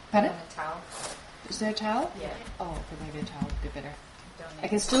 Pardon? A towel. Is there a towel? Yeah. Oh, okay, maybe a towel would be better. I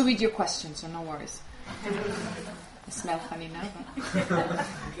can still read your questions, so no worries. I smell funny now, but...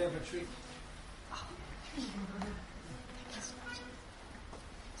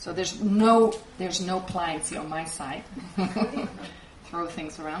 So there's no pliancy on my side. Throw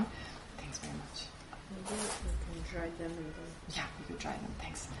things around. Thanks very much. Maybe we can dry them. Yeah, we could dry them.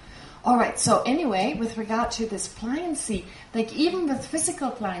 Thanks. All right. So anyway, with regard to this pliancy, like even with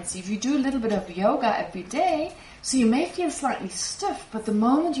physical pliancy, if you do a little bit of yoga every day, so you may feel slightly stiff, but the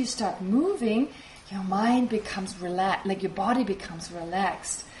moment you start moving, your mind becomes relaxed, like your body becomes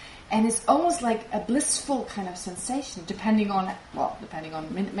relaxed. And it's almost like a blissful kind of sensation, depending on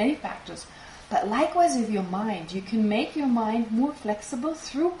many factors. But likewise with your mind, you can make your mind more flexible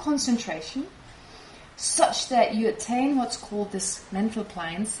through concentration, such that you attain what's called this mental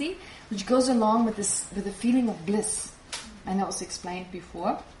pliancy, which goes along with the feeling of bliss. I know it was explained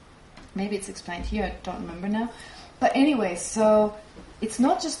before. Maybe it's explained here, I don't remember now. But anyway, so it's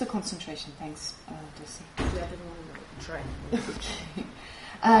not just the concentration. Thanks, Lucy. Yeah, I didn't want to try.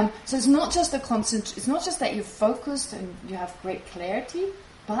 Okay. So it's not just it's not just that you're focused and you have great clarity,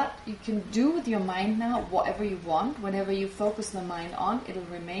 but you can do with your mind now whatever you want. Whenever you focus the mind on, it'll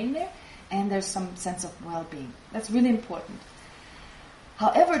remain there, and there's some sense of well-being. That's really important.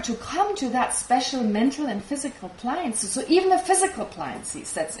 However, to come to that special mental and physical pliancy, so even the physical pliancy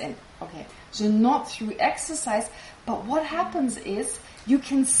sets in. Okay, so not through exercise, but what happens is you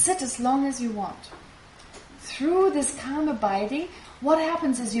can sit as long as you want. Through this calm abiding, what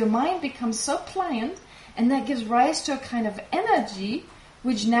happens is your mind becomes so pliant, and that gives rise to a kind of energy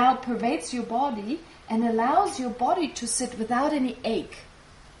which now pervades your body and allows your body to sit without any ache,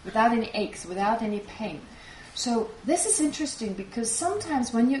 without any aches, without any pain. So this is interesting because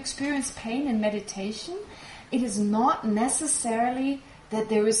sometimes when you experience pain in meditation, it is not necessarily that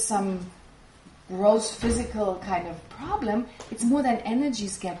there is some gross physical kind of problem. It's more that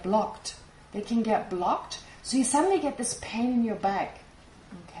energies get blocked. They can get blocked, so you suddenly get this pain in your back.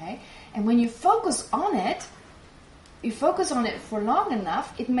 Okay? And when you focus on it for long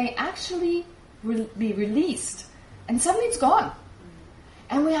enough, it may actually be released. And suddenly it's gone.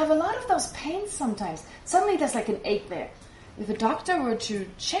 And we have a lot of those pains sometimes. Suddenly there's like an ache there. If a doctor were to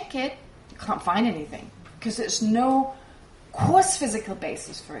check it, you can't find anything. Because there's no coarse physical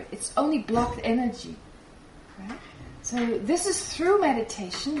basis for it. It's only blocked energy. Right? So this is through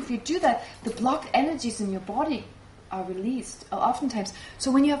meditation. If you do that, the blocked energies in your body are released, oftentimes.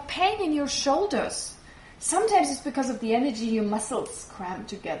 So when you have pain in your shoulders, sometimes it's because of the energy your muscles cramp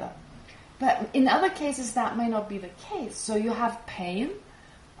together. But in other cases, that may not be the case. So you have pain,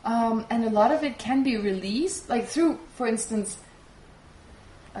 and a lot of it can be released, like through, for instance,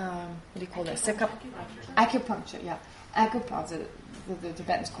 what do you call that? Acupuncture, yeah. Acupuncture, the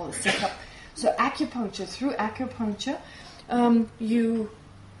Tibetans call it sikap. So acupuncture, through acupuncture, you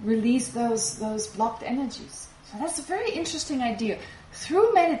release those blocked energies. So that's a very interesting idea.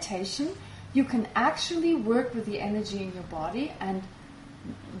 Through meditation, you can actually work with the energy in your body and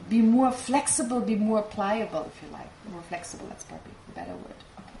be more flexible, be more pliable, if you like. More flexible, that's probably a better word.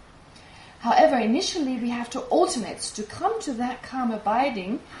 Okay. However, initially we have to alternate. To come to that calm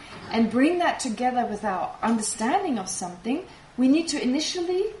abiding and bring that together with our understanding of something, we need to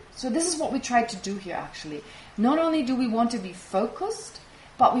initially, so this is what we try to do here actually. Not only do we want to be focused,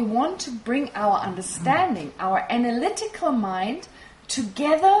 but we want to bring our understanding, our analytical mind,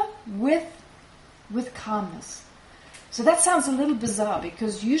 together with calmness. So that sounds a little bizarre,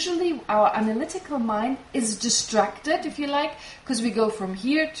 because usually our analytical mind is distracted, if you like, because we go from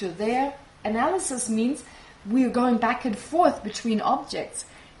here to there. Analysis means we're going back and forth between objects,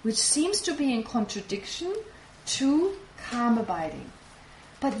 which seems to be in contradiction to calm abiding.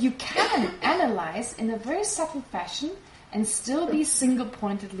 But you can analyze in a very subtle fashion and still be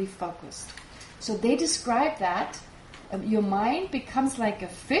single-pointedly focused. So they describe that your mind becomes like a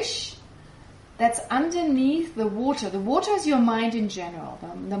fish that's underneath the water. The water is your mind in general.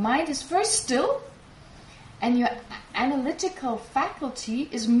 The mind is first still, and your analytical faculty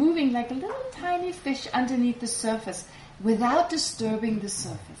is moving like a little tiny fish underneath the surface without disturbing the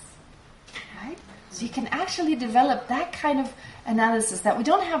surface. Right? So you can actually develop that kind of analysis that we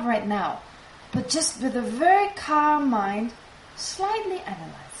don't have right now, but just with a very calm mind, slightly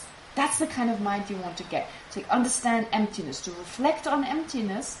analyze. That's the kind of mind you want to get. To understand emptiness, to reflect on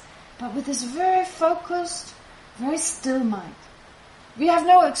emptiness, but with this very focused, very still mind. We have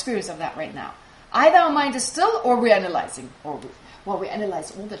no experience of that right now. Either our mind is still or we're analyzing. We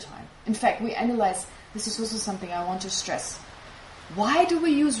analyze all the time. In fact, we analyze, this is also something I want to stress. Why do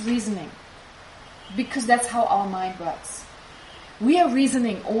we use reasoning? Because that's how our mind works. We are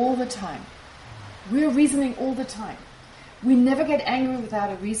reasoning all the time. We are reasoning all the time. We never get angry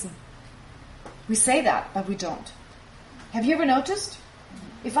without a reason. We say that, but we don't. Have you ever noticed?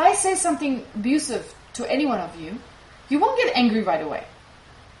 If I say something abusive to any one of you, you won't get angry right away.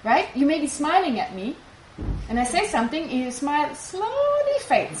 Right? You may be smiling at me, and I say something, and your smile slowly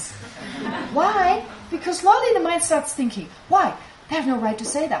fades. Why? Because slowly the mind starts thinking, why? I have no right to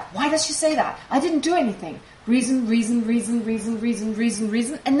say that. Why does she say that? I didn't do anything. Reason,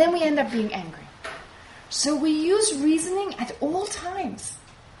 and then we end up being angry. So we use reasoning at all times.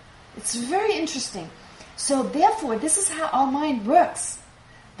 It's very interesting. So therefore, this is how our mind works.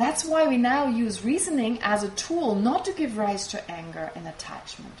 That's why we now use reasoning as a tool not to give rise to anger and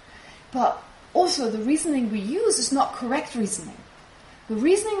attachment. But also the reasoning we use is not correct reasoning. The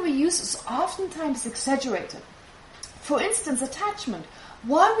reasoning we use is oftentimes exaggerated. For instance, attachment.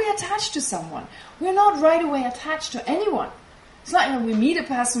 Why are we attached to someone? We're not right away attached to anyone. It's not when we meet a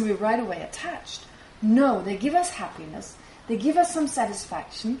person we're right away attached. No, they give us happiness. They give us some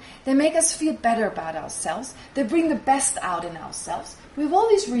satisfaction. They make us feel better about ourselves. They bring the best out in ourselves. We have all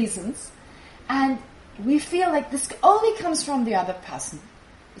these reasons, and we feel like this only comes from the other person.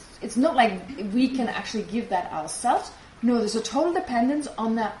 It's not like we can actually give that ourselves. No, there's a total dependence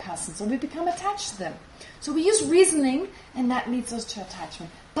on that person, so we become attached to them. So we use reasoning, and that leads us to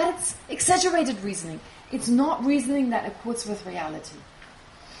attachment. But it's exaggerated reasoning. It's not reasoning that accords with reality.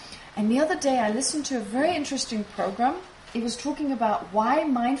 And the other day I listened to a very interesting program. It was talking about why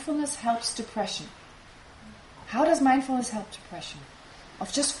mindfulness helps depression. How does mindfulness help depression?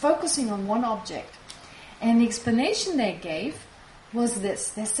 Of just focusing on one object. And the explanation they gave was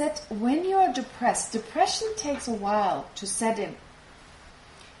this. They said, when you are depressed, depression takes a while to set in.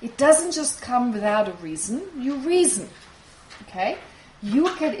 It doesn't just come without a reason. You reason. Okay?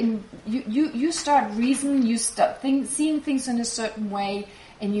 You start reasoning, you start seeing things in a certain way,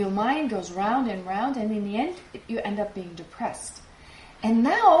 and your mind goes round and round, and in the end, you end up being depressed. And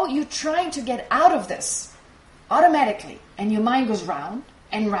now you're trying to get out of this automatically, and your mind goes round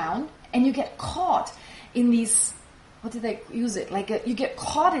and round, and you get caught in these, what do they use it? You get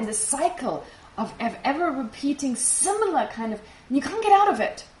caught in this cycle of ever repeating similar kind of, and you can't get out of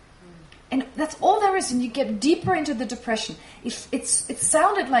it. And that's all there is, and you get deeper into the depression. It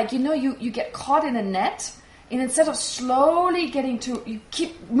sounded like, you get caught in a net, and instead of slowly getting to, you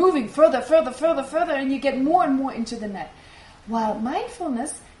keep moving further, and you get more and more into the net. While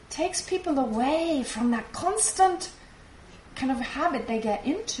mindfulness takes people away from that constant kind of habit they get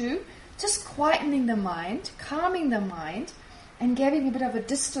into, just quietening the mind, calming the mind, and giving a bit of a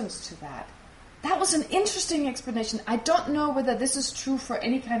distance to that. That was an interesting explanation. I don't know whether this is true for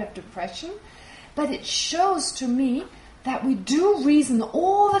any kind of depression, but it shows to me that we do reason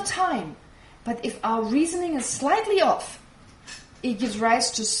all the time. But if our reasoning is slightly off, it gives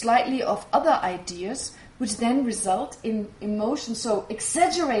rise to slightly off other ideas, which then result in emotion. So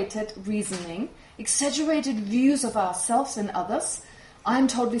exaggerated reasoning, exaggerated views of ourselves and others, I'm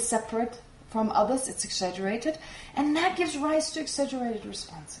totally separate from others, it's exaggerated, and that gives rise to exaggerated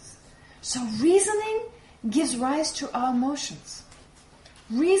responses. So reasoning gives rise to our emotions.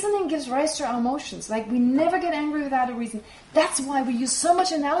 Reasoning gives rise to our emotions. Like, we never get angry without a reason. That's why we use so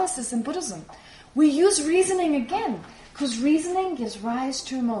much analysis in Buddhism. We use reasoning again, because reasoning gives rise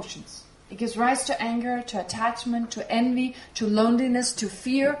to emotions. It gives rise to anger, to attachment, to envy, to loneliness, to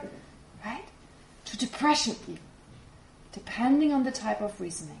fear, right? To depression even, depending on the type of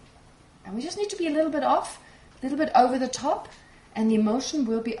reasoning. And we just need to be a little bit off, a little bit over the top, and the emotion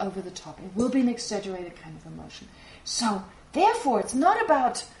will be over the top. It will be an exaggerated kind of emotion. So, therefore, it's not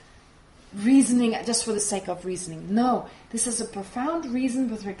about reasoning just for the sake of reasoning. No, this is a profound reason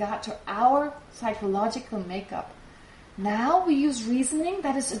with regard to our psychological makeup. Now we use reasoning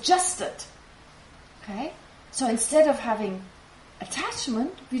that is adjusted. Okay? So instead of having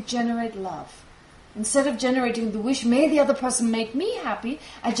attachment, we generate love. Instead of generating the wish, may the other person make me happy,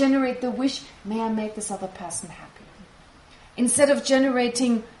 I generate the wish, may I make this other person happy. Instead of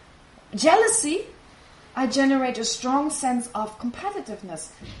generating jealousy, I generate a strong sense of competitiveness.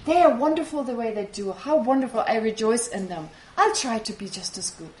 They are wonderful the way they do. How wonderful, I rejoice in them. I'll try to be just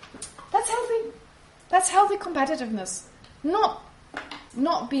as good. That's healthy. That's healthy competitiveness.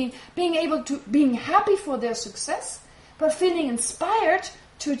 Not being able to, being happy for their success, but feeling inspired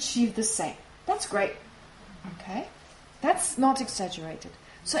to achieve the same. That's great. Okay? That's not exaggerated.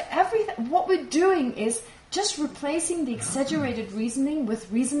 So what we're doing is just replacing the exaggerated reasoning with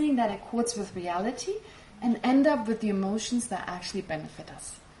reasoning that accords with reality, and end up with the emotions that actually benefit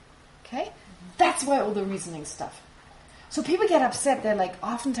us. Okay? That's why all the reasoning stuff. So people get upset. They're like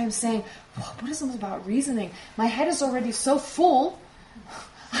oftentimes saying, well, Buddhism is about reasoning. My head is already so full,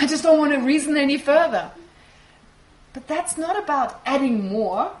 I just don't want to reason any further. But that's not about adding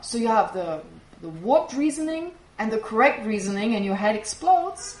more. So you have the warped reasoning and the correct reasoning and your head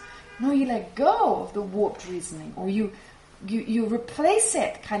explodes. No, you let go of the warped reasoning. Or you replace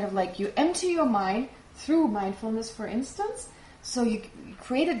it, kind of like you empty your mind through mindfulness, for instance. So you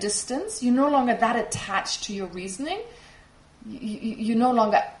create a distance. You're no longer that attached to your reasoning.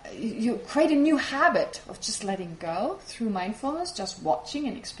 You create a new habit of just letting go through mindfulness, just watching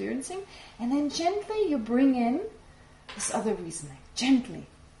and experiencing. And then gently you bring in this other reasoning. Gently.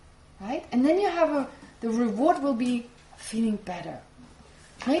 Right? And then you have the reward will be feeling better.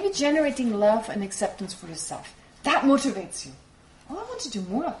 Maybe generating love and acceptance for yourself. That motivates you. Oh, I want to do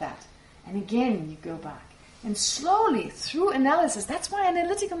more of that. And again, you go back. And slowly, through analysis, that's why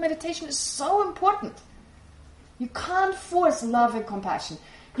analytical meditation is so important. You can't force love and compassion.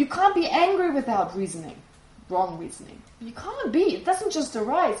 You can't be angry without reasoning. Wrong reasoning. You can't be. It doesn't just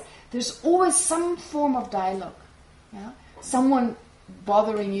arise. There's always some form of dialogue. Yeah? Someone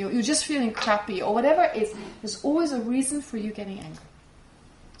bothering you, you're just feeling crappy, or whatever it is, there's always a reason for you getting angry.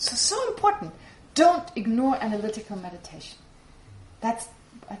 So important. Don't ignore analytical meditation.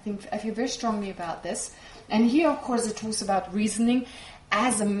 I feel very strongly about this. And here, of course, it talks about reasoning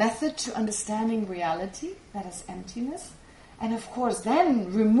as a method to understanding reality, that is emptiness. And of course,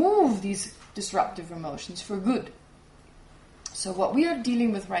 then remove these disruptive emotions for good. So what we are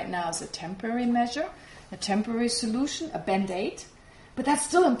dealing with right now is a temporary measure, a temporary solution, a band-aid. But that's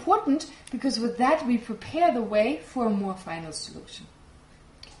still important, because with that we prepare the way for a more final solution.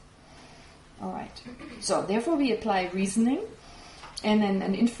 All right. So therefore we apply reasoning, and then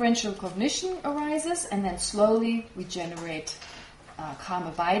an inferential cognition arises, and then slowly we generate calm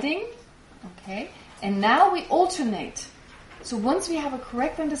abiding. Okay. And now we alternate. So once we have a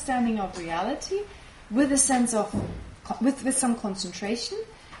correct understanding of reality, with a sense of, with some concentration,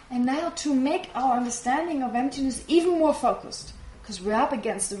 and now to make our understanding of emptiness even more focused, because we're up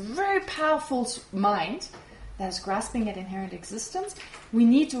against a very powerful mind that is grasping at inherent existence, we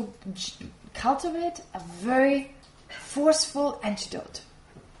need to cultivate a very forceful antidote.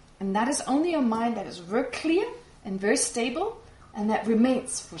 And that is only a mind that is very clear and very stable, and that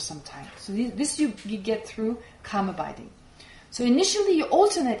remains for some time. So this you get through calm abiding. So initially you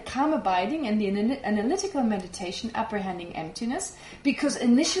alternate calm abiding and the analytical meditation apprehending emptiness, because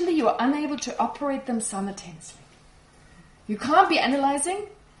initially you are unable to operate them simultaneously. You can't be analyzing.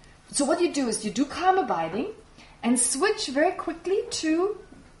 So what you do is you do calm abiding and switch very quickly to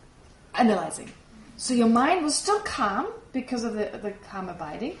analyzing. So your mind was still calm because of the calm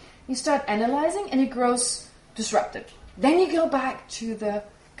abiding. You start analyzing and it grows disrupted. Then you go back to the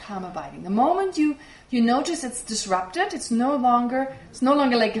calm abiding. The moment you notice it's disrupted, it's no longer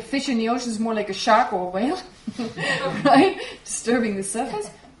like a fish in the ocean, it's more like a shark or a whale, right? Disturbing the surface.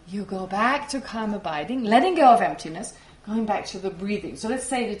 You go back to calm abiding, letting go of emptiness, going back to the breathing. So let's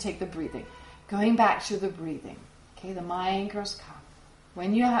say you take the breathing. Going back to the breathing. Okay, the mind grows calm.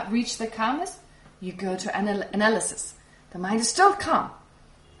 When you have reached the calmness, you go to analysis. The mind is still calm,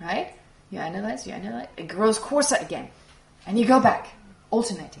 right? You analyze, it grows coarser again. And you go back,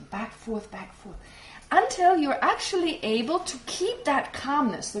 alternating, back, forth, until you're actually able to keep that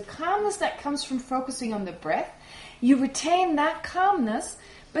calmness, the calmness that comes from focusing on the breath. You retain that calmness,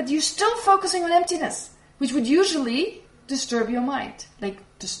 but you're still focusing on emptiness, which would usually disturb your mind.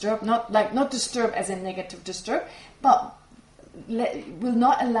 Not disturb as a negative disturb, but will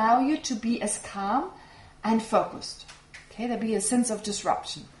not allow you to be as calm and focused. Okay, there'll be a sense of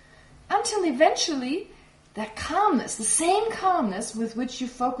disruption. Until eventually, that calmness, the same calmness with which you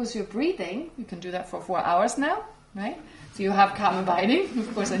focus your breathing, you can do that for 4 hours now, right? So you have calm abiding,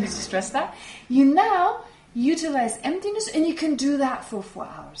 of course I need to stress that. You now utilize emptiness and you can do that for 4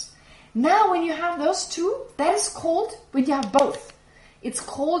 hours. Now when you have those two, that is called, when you have both, it's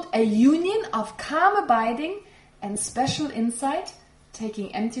called a union of calm abiding and special insight,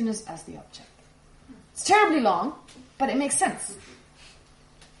 taking emptiness as the object. It's terribly long, but it makes sense.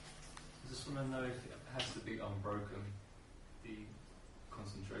 I just want to know if it has to be unbroken, the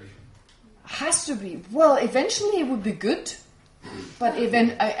concentration. Has to be. Well, eventually it would be good, but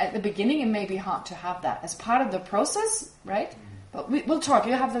at the beginning it may be hard to have that as part of the process, right? But we'll talk.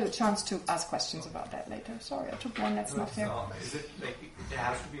 You have the chance to ask questions about that later. Sorry, I took one that's not fair. Is it like it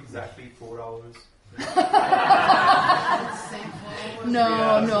has to be exactly 4 hours?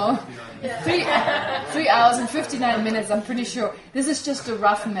 No. 3 hours and 59 minutes, I'm pretty sure. This is just a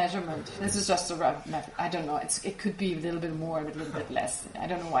rough measurement. I don't know. It could be a little bit more, a little bit less. I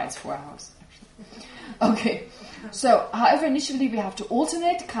don't know why it's 4 hours, actually. Okay. So, however, initially we have to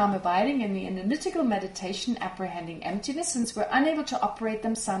alternate calm abiding and the analytical meditation apprehending emptiness, since we're unable to operate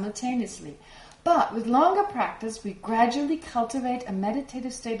them simultaneously. But with longer practice, we gradually cultivate a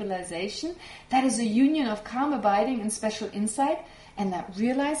meditative stabilization that is a union of calm abiding and special insight, and that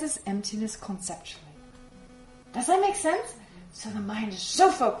realizes emptiness conceptually. Does that make sense? So the mind is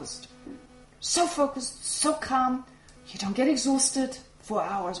so focused, so calm. You don't get exhausted. 4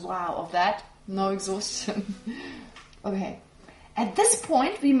 hours, wow, of that. No exhaustion. Okay. At this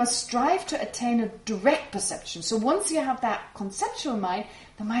point, we must strive to attain a direct perception. So once you have that conceptual mind,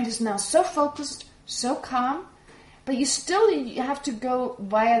 the mind is now so focused, so calm, but you have to go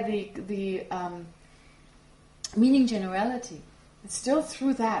via the meaning generality. It's still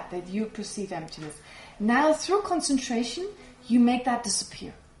through that you perceive emptiness. Now, through concentration, you make that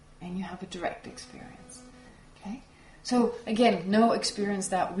disappear, and you have a direct experience. Okay? So, again, no experience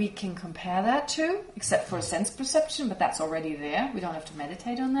that we can compare that to, except for a sense perception, but that's already there. We don't have to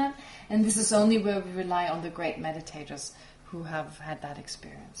meditate on that. And this is only where we rely on the great meditators who have had that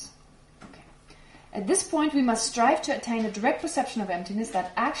experience. Okay. At this point, we must strive to attain a direct perception of emptiness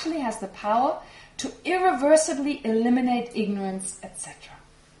that actually has the power to irreversibly eliminate ignorance, etc.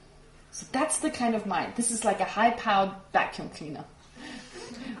 So that's the kind of mind. This is like a high-powered vacuum cleaner.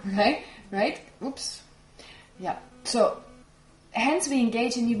 Right? Oops. Yeah. So, hence we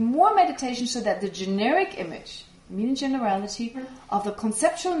engage in even more meditation so that the generic image, meaning generality, of the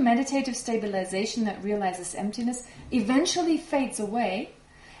conceptual meditative stabilization that realizes emptiness eventually fades away,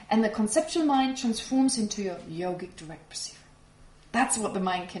 and the conceptual mind transforms into your yogic direct perceiver. That's what the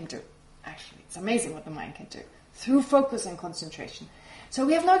mind can do, actually. It's amazing what the mind can do, through focus and concentration. So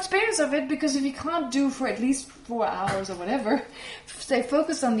we have no experience of it, because if you can't do for at least 4 hours or whatever, stay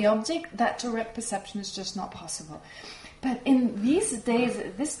focused on the object, that direct perception is just not possible. But in these days,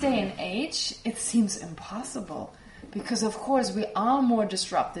 this day and age, it seems impossible, because of course we are more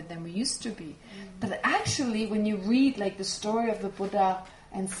disrupted than we used to be. But actually, when you read like the story of the Buddha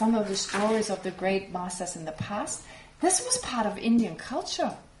and some of the stories of the great masters in the past, this was part of Indian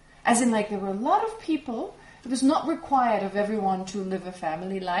culture. As in, like, there were a lot of people. It was not required of everyone to live a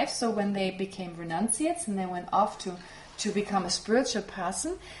family life. So when they became renunciates and they went off to become a spiritual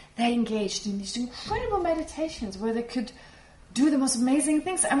person, they engaged in these incredible meditations where they could do the most amazing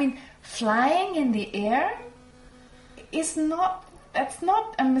things. I mean, flying in the air it's not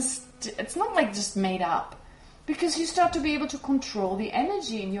like just made up. Because you start to be able to control the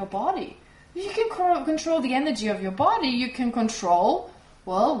energy in your body. If you can control the energy of your body, you can control,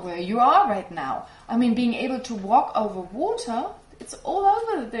 well, where you are right now. I mean, being able to walk over water, it's all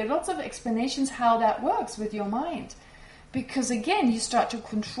over. There are lots of explanations how that works with your mind. Because again, you start to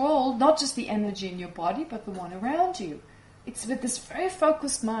control not just the energy in your body, but the one around you. It's with this very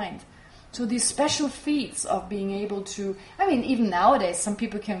focused mind. So these special feats of being able to, I mean, even nowadays, some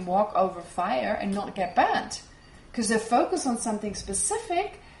people can walk over fire and not get burnt. Because they're focused on something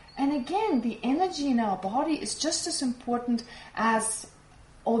specific. And again, the energy in our body is just as important as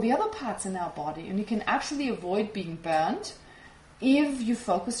all the other parts in our body. And you can actually avoid being burnt if you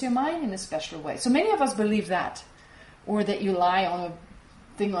focus your mind in a special way. So many of us believe that. Or that you lie on a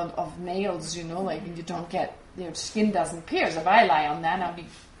thing of nails, like you don't get, your skin doesn't pierce. If I lie on that, I'll be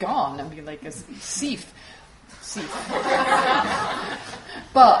gone. I'll be like a thief.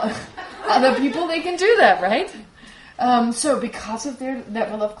 But other people, they can do that, right? So because of their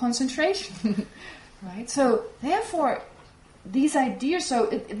level of concentration, right? So therefore, these ideas,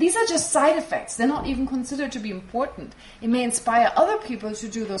 these are just side effects. They're not even considered to be important. It may inspire other people to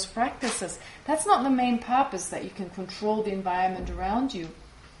do those practices. That's not the main purpose, that you can control the environment around you.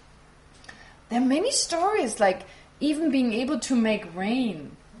 There are many stories, like even being able to make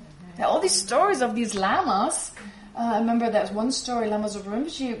rain. There are all these stories of these lamas. I remember that one story, Lama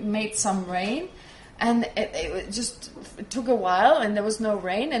Zopa made some rain, and it took a while, and there was no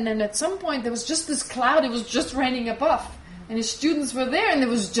rain, and then at some point there was just this cloud, it was just raining above. And his students were there, and there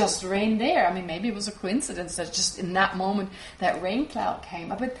was just rain there. I mean, maybe it was a coincidence that just in that moment that rain cloud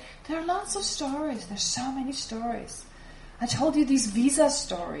came up. But there are lots of stories. There's so many stories. I told you these visa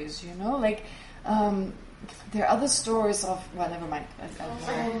stories, like there are other stories of, well, never mind.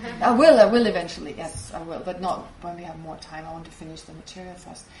 I will eventually, yes, I will, but not when we have more time. I want to finish the material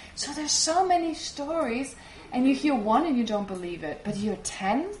first. So there's so many stories, and you hear one and you don't believe it, but you hear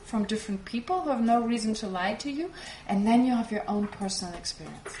 10 from different people who have no reason to lie to you, and then you have your own personal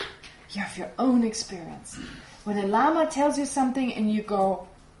experience. You have your own experience. When a Lama tells you something and you go,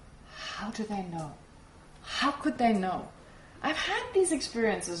 how do they know? How could they know? I've had these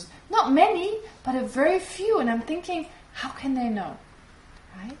experiences, not many, but a very few, and I'm thinking, how can they know?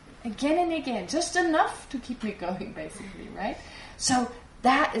 Right? Again and again, just enough to keep me going, basically, right? So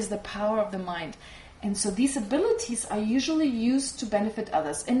that is the power of the mind. And so these abilities are usually used to benefit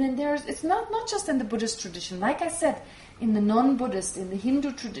others. And then it's not just in the Buddhist tradition. Like I said, in the non-Buddhist, in the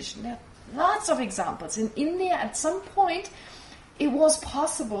Hindu tradition, there are lots of examples. In India, at some point, it was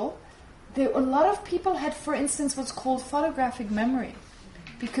possible. A lot of people had, for instance, what's called photographic memory.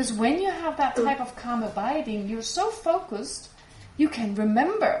 Because when you have that type of calm abiding, you're so focused, you can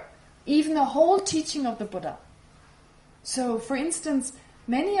remember even the whole teaching of the Buddha. So, for instance,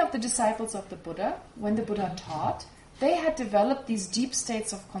 many of the disciples of the Buddha, when the Buddha taught, they had developed these deep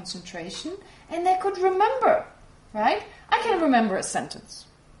states of concentration, and they could remember, right? I can remember a sentence.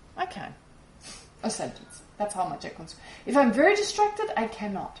 I can. A sentence. That's how much I can. If I'm very distracted, I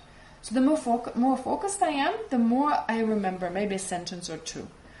cannot. So the more focused I am, the more I remember, maybe a sentence or two.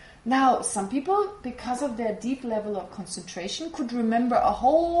 Now, some people, because of their deep level of concentration, could remember a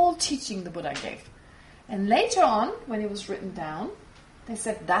whole teaching the Buddha gave. And later on, when it was written down, they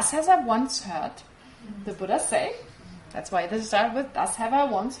said, "Thus has I once heard," the Buddha say. That's why they start with, "Thus have I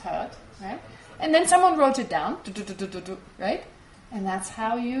once heard," right? And then someone wrote it down, right? And that's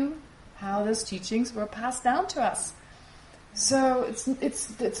how those teachings were passed down to us. So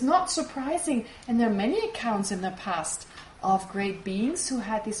it's not surprising, and there are many accounts in the past of great beings who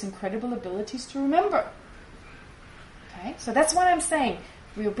had these incredible abilities to remember. Okay, so that's what I'm saying.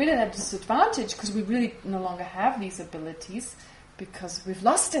 We're a bit at a disadvantage because we really no longer have these abilities because we've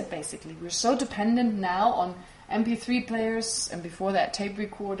lost it. Basically, we're so dependent now on MP3 players and before that tape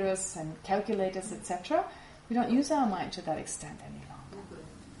recorders and calculators, etc. We don't use our mind to that extent any longer.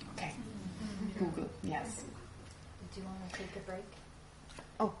 Okay, Google, yes. Do you want to take a break?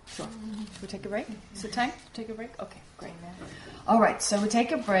 Oh, sure. Should we take a break? Is it time to take a break? Okay, great. All right, so we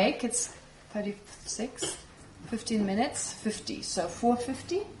take a break. It's 36, 15 minutes, 50. So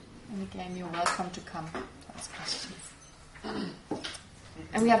 4:50. And again, you're welcome to come to ask questions.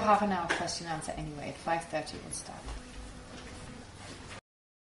 And we have half an hour question and answer anyway. At 5:30 we'll start.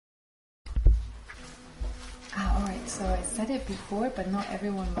 All right, so I said it before, but not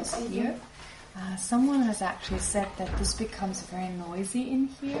everyone was here. Someone has actually said that this becomes very noisy in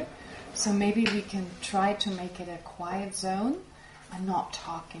here, so maybe we can try to make it a quiet zone and not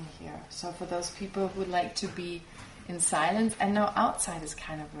talk in here. So for those people who would like to be in silence, and now outside is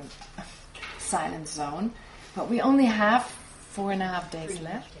kind of a silent zone, but we only have 4.5 days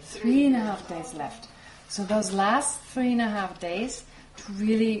left. 3.5 days left. So those last 3.5 days to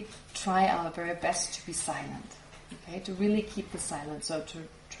really try our very best to be silent. Okay, to really keep the silence. So to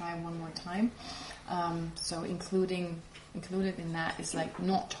try one more time. So included in that is like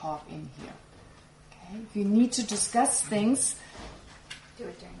not talk in here. Okay, if you need to discuss things, Do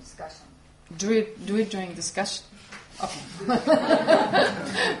it during discussion. Do it during discussion. Okay.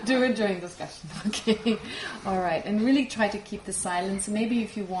 Do it during discussion. Okay. All right. And really try to keep the silence. Maybe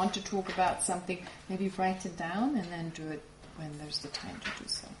if you want to talk about something, maybe write it down and then do it when there's the time to do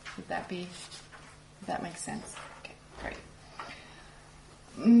so. Would that make sense? Okay, great.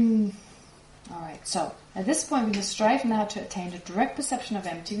 Alright, so at this point we must strive now to attain the direct perception of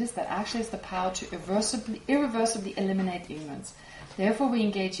emptiness that actually has the power to irreversibly eliminate ignorance. Therefore we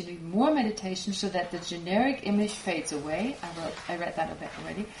engage in even more meditation so that the generic image fades away. I read that a bit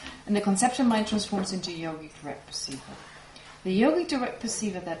already. And the conceptual mind transforms into yogic direct perceiver. The yogic direct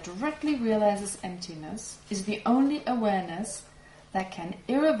perceiver that directly realizes emptiness is the only awareness that can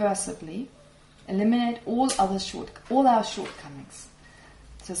irreversibly eliminate all our shortcomings.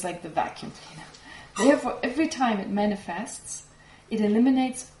 So it's like the vacuum cleaner. Therefore, every time it manifests, it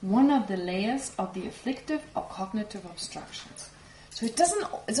eliminates one of the layers of the afflictive or cognitive obstructions. So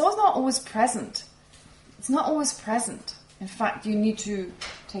it's also not always present. It's not always present. In fact, you need to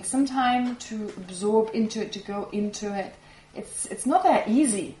take some time to absorb into it, to go into it. It's not that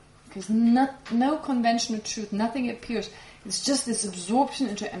easy, because no conventional truth, nothing appears. It's just this absorption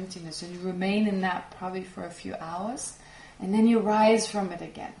into emptiness, and you remain in that probably for a few hours, and then you rise from it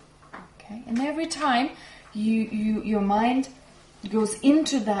again. Okay, and every time your mind goes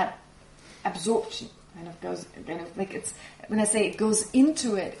into that absorption, when I say it goes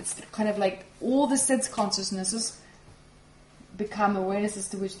into it, it's kind of like all the sense consciousnesses become awarenesses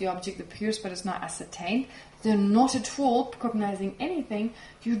to which the object appears but is not ascertained. They're not at all cognizing anything.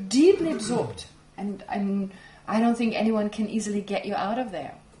 You're deeply absorbed, and I don't think anyone can easily get you out of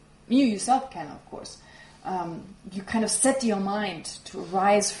there. You yourself can, of course. You kind of set your mind to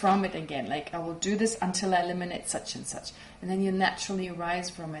rise from it again, like I will do this until I eliminate such and such, and then you naturally rise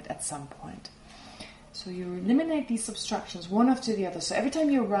from it at some point. So you eliminate these obstructions one after the other. So every time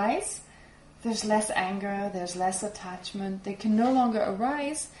you rise, there's less anger, there's less attachment. They can no longer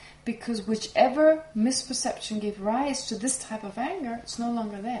arise because whichever misperception gave rise to this type of anger, it's no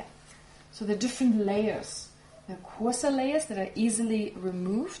longer there. So there are different layers. There are coarser layers that are easily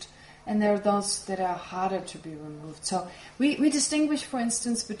removed, and there are those that are harder to be removed. So we distinguish, for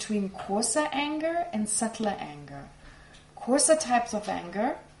instance, between coarser anger and subtler anger. Coarser types of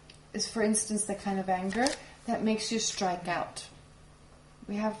anger is, for instance, the kind of anger that makes you strike out.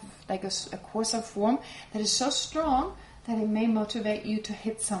 We have like a coarser form that is so strong that it may motivate you to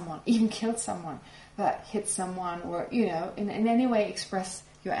hit someone, even kill someone, but hit someone, or in any way express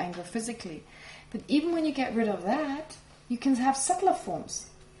your anger physically. But even when you get rid of that, you can have subtler forms,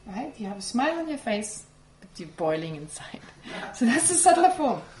 right? You have a smile on your face, but you're boiling inside. So that's the subtler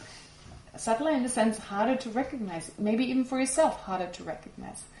form. Subtler in the sense harder to recognize, maybe even for yourself harder to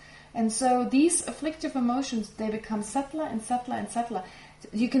recognize. And so these afflictive emotions, they become subtler and subtler and subtler.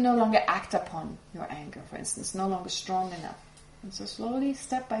 You can no longer act upon your anger, for instance, no longer strong enough. And so slowly,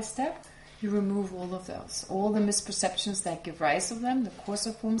 step by step, you remove all of those, all the misperceptions that give rise to them, the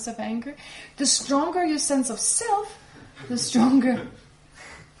coarser forms of anger. The stronger your sense of self, the stronger...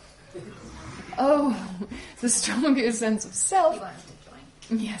 the stronger your sense of self...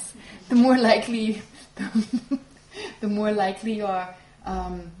 Yes, the more likely you are...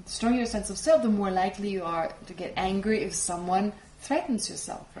 the stronger your sense of self, the more likely you are to get angry if someone threatens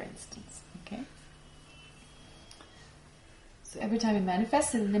yourself, for instance. Okay? So every time it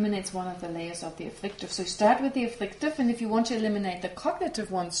manifests, it eliminates one of the layers of the afflictive. So you start with the afflictive, and if you want to eliminate the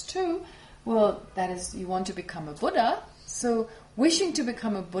cognitive ones too, well, that is, you want to become a Buddha. So wishing to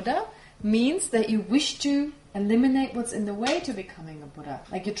become a Buddha means that you wish to eliminate what's in the way to becoming a Buddha.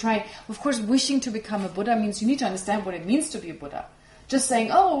 Like you try, of course, wishing to become a Buddha means you need to understand what it means to be a Buddha. Just saying,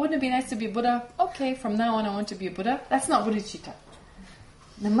 oh, wouldn't it be nice to be a Buddha? Okay, from now on I want to be a Buddha. That's not bodhicitta.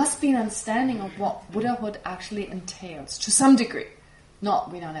 There must be an understanding of what Buddhahood actually entails, to some degree.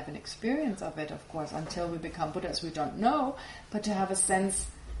 We don't have an experience of it, of course, until we become Buddhas, we don't know, but to have a sense,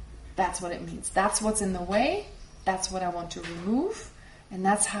 that's what it means. That's what's in the way, that's what I want to remove, and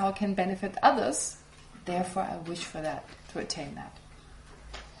that's how I can benefit others. Therefore, I wish for that, to attain that.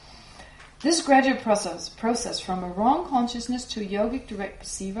 This gradual process from a wrong consciousness to a yogic direct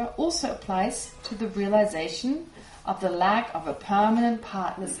perceiver also applies to the realization of the lack of a permanent,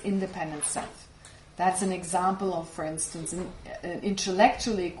 partless, independent self. That's an example of, for instance, an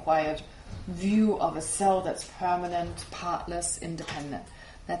intellectually acquired view of a self that's permanent, partless, independent.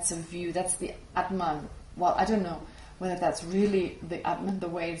 That's a view, that's the Atman. Well, I don't know whether that's really the Atman, the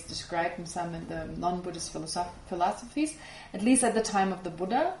way it's described in some of the non-Buddhist philosophies. At least at the time of the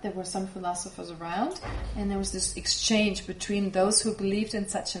Buddha, there were some philosophers around, and there was this exchange between those who believed in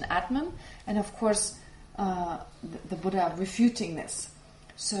such an Atman, and of course, the Buddha refuting this.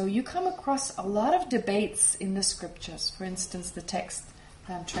 So you come across a lot of debates in the scriptures. For instance, the text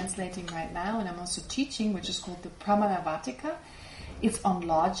that I'm translating right now, and I'm also teaching, which is called the Pramanavartika. It's on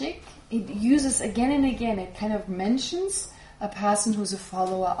logic. It uses again and again, it kind of mentions a person who's a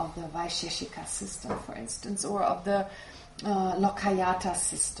follower of the Vaisheshika system, for instance, or of the Lokayata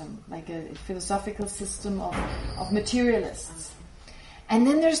system, like a philosophical system of materialists. And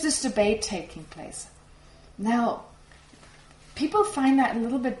then there's this debate taking place. Now, people find that a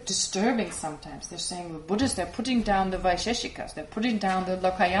little bit disturbing sometimes. They're saying, the Buddhists, they're putting down the Vaisheshikas, they're putting down the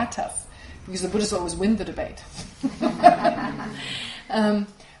Lokayatas, because the Buddhists always win the debate.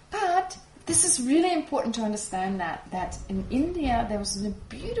 But this is really important to understand that in India there was a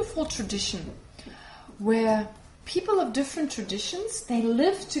beautiful tradition where people of different traditions, they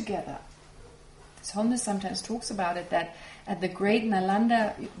live together. His Holiness sometimes talks about it, that at the great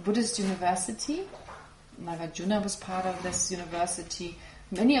Nalanda Buddhist University, Nagarjuna was part of this university.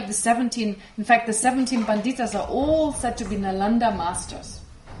 Many of the 17 Panditas are all said to be Nalanda masters.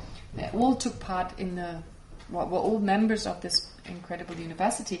 They all took part were all members of this incredible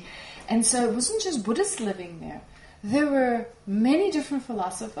university. And so it wasn't just Buddhists living there. There were many different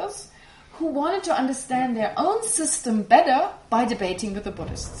philosophers who wanted to understand their own system better by debating with the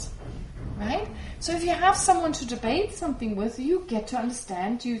Buddhists. Right? So if you have someone to debate something with, you get to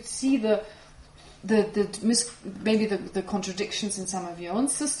understand, you see maybe the contradictions in some of your own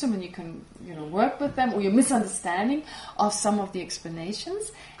system, and you can work with them, or your misunderstanding of some of the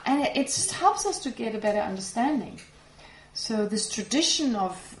explanations, and it just helps us to get a better understanding. So this tradition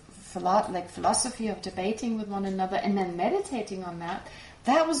of philosophy of debating with one another and then meditating on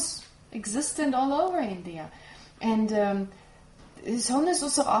that was existent all over India. And His Holiness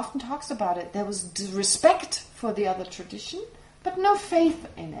also often talks about it. There was respect for the other tradition, but no faith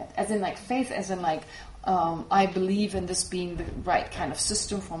in it. I believe in this being the right kind of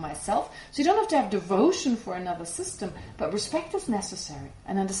system for myself. So you don't have to have devotion for another system, but respect is necessary.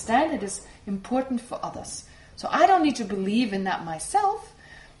 And understand it is important for others. So I don't need to believe in that myself,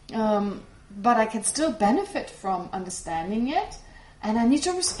 but I can still benefit from understanding it, and I need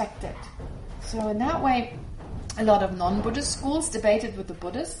to respect it. So in that way, a lot of non-Buddhist schools debated with the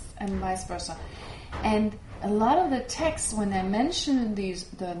Buddhists and vice versa. And a lot of the texts, when they mention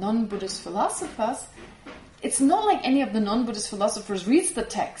the non-Buddhist philosophers, it's not like any of the non-Buddhist philosophers reads the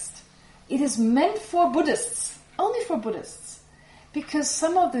text. It is meant for Buddhists, only for Buddhists. Because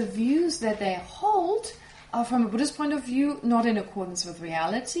some of the views that they hold are, from a Buddhist point of view, not in accordance with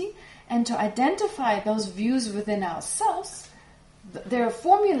reality. And to identify those views within ourselves, they're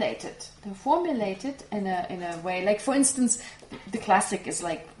formulated in a way. Like, for instance, the classic is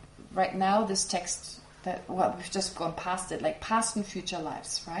like, right now, this text we've just gone past it, like past and future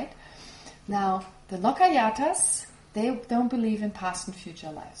lives, right? Now, the Lokayatas, they don't believe in past and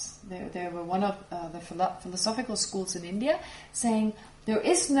future lives. They were one of the philosophical schools in India saying there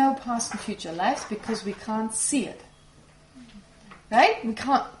is no past and future lives because we can't see it. Right?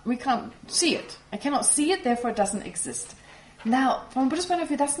 We can't see it. I cannot see it, therefore it doesn't exist. Now, from a Buddhist point of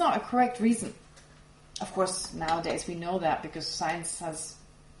view, that's not a correct reason. Of course, nowadays we know that because science has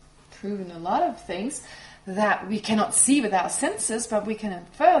proven a lot of things that we cannot see with our senses, but we can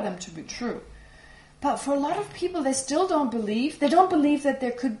infer them to be true. But for a lot of people, they still don't believe. They don't believe that there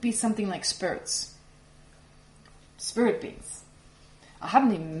could be something like spirits. Spirit beings. I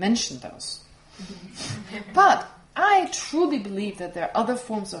haven't even mentioned those. But I truly believe that there are other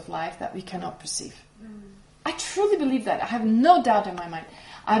forms of life that we cannot perceive. I truly believe that. I have no doubt in my mind.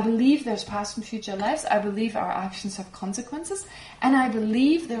 I believe there's past and future lives. I believe our actions have consequences. And I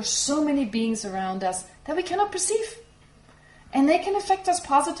believe there are so many beings around us that we cannot perceive. And they can affect us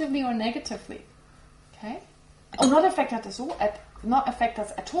positively or negatively. Okay? Or not affect us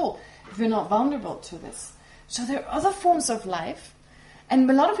at all if we're not vulnerable to this. So there are other forms of life. And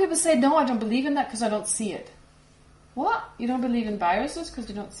a lot of people say, no, I don't believe in that because I don't see it. What? You don't believe in viruses because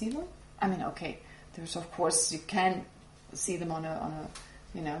you don't see them? I mean, okay. There's, of course, you can see them on a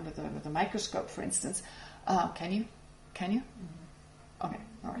with a microscope, for instance. Can you? Mm-hmm. Okay,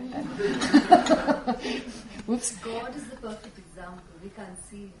 all right then. Whoops. God is the perfect example. We can't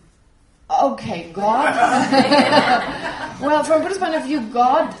see him. Okay, God. Well, from a Buddhist point of view,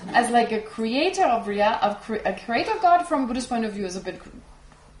 God as like a creator a creator God from a Buddhist point of view is a bit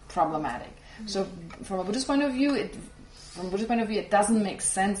problematic. Mm-hmm. So, from a Buddhist point of view, it doesn't make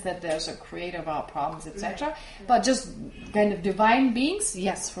sense that there's a creator of our problems, etc. Right. But just kind of divine beings,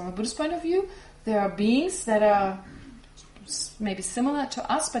 yes, from a Buddhist point of view, there are beings that are maybe similar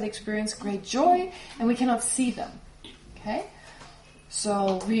to us but experience great joy, and we cannot see them. Okay?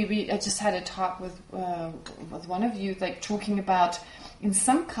 So I just had a talk with one of you, like talking about, in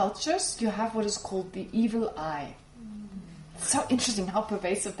some cultures, you have what is called the evil eye. Mm-hmm. So interesting how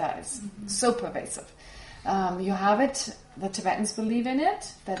pervasive that is. Mm-hmm. So pervasive. You have it, the Tibetans believe in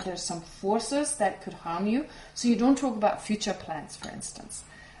it, that there's some forces that could harm you. So you don't talk about future plans, for instance.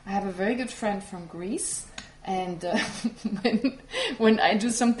 I have a very good friend from Greece And when I do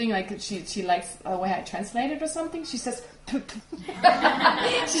something like she likes the way I translate it or something, she says, "Tut,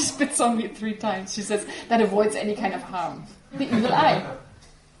 tut." She spits on me 3 times. She says that avoids any kind of harm. The evil eye.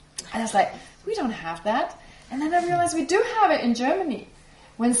 And I was like, we don't have that. And then I realized we do have it in Germany.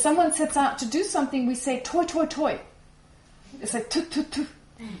 When someone sets out to do something, we say toi, toi, toi. It's like tut, tut, tut.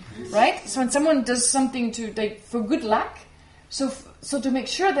 Right? So when someone does something for good luck, so to make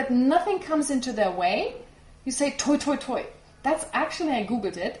sure that nothing comes into their way, you say toi, toi, toi. That's actually, I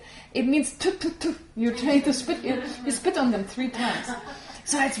googled it. It means tut, tut, tut. You're trying to spit. You spit on them 3 times.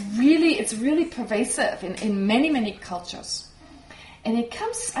 So it's really pervasive in many, many cultures. And it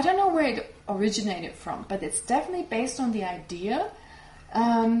comes, I don't know where it originated from, but it's definitely based on the idea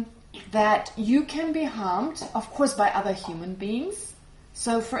that you can be harmed, of course, by other human beings.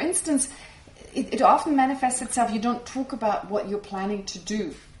 So, for instance, it often manifests itself, you don't talk about what you're planning to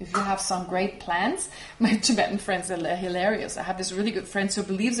do. If you have some great plans, my Tibetan friends are hilarious. I have this really good friend who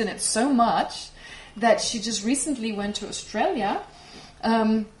believes in it so much that she just recently went to Australia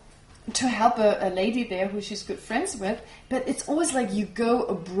to help a lady there who she's good friends with, but it's always like you go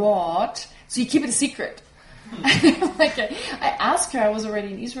abroad, so you keep it a secret. Like I asked her, I was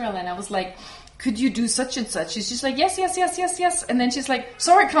already in Israel, and I was like, could you do such and such? She's just like, yes. And then she's like,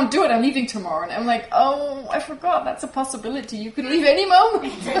 sorry, I can't do it. I'm leaving tomorrow. And I'm like, oh, I forgot. That's a possibility. You could leave any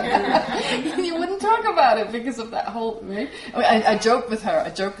moment. And you wouldn't talk about it because of that whole... Right? I joke with her.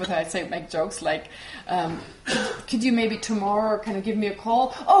 I make jokes like, could you maybe tomorrow kind of give me a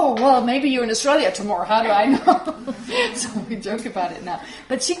call? Oh, well, maybe you're in Australia tomorrow. How do I know? So we joke about it now.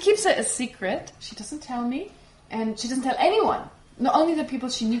 But she keeps it a secret. She doesn't tell me. And she doesn't tell anyone. Not only the people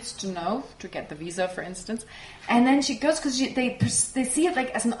she needs to know to get the visa, for instance, and then she goes because they see it like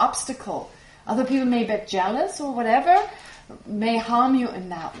as an obstacle. Other people may get jealous or whatever, may harm you in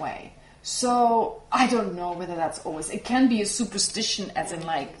that way. So I don't know whether that's always. It can be a superstition, as in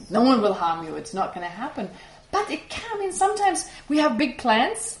like no one will harm you. It's not going to happen. But it can. I mean, sometimes we have big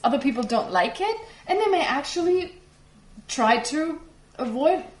plans. Other people don't like it, and they may actually try to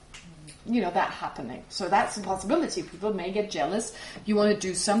avoid that happening. So that's a possibility. People may get jealous. You want to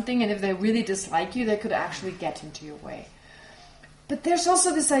do something, and if they really dislike you, they could actually get into your way. But there's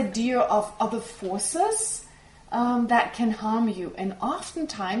also this idea of other forces that can harm you. And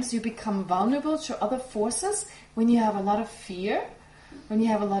oftentimes you become vulnerable to other forces when you have a lot of fear, when you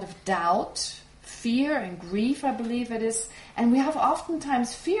have a lot of doubt, fear and grief, I believe it is. And we have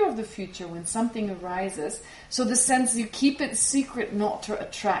oftentimes fear of the future when something arises. So the sense you keep it secret not to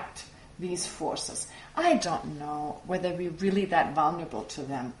attract these forces. I don't know whether we're really that vulnerable to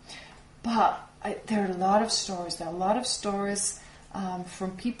them, but there are a lot of stories. There are a lot of stories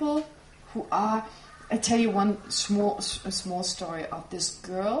from people who are. I tell you one small story of this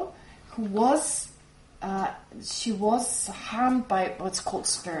girl who was. She was harmed by what's called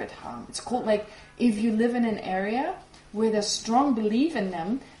spirit harm. It's called like if you live in an area where there's strong belief in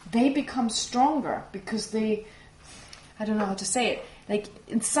them, they become stronger because they. I don't know how to say it. Like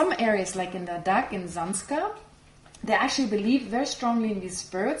in some areas, like in Ladakh, in Zanskar, they actually believe very strongly in these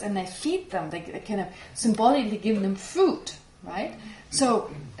spirits and they feed them. They kind of symbolically give them food, right?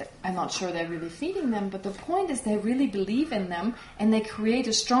 So I'm not sure they're really feeding them, but the point is they really believe in them and they create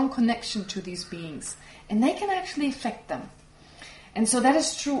a strong connection to these beings. And they can actually affect them. And so that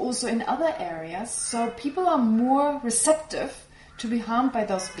is true also in other areas. So people are more receptive to be harmed by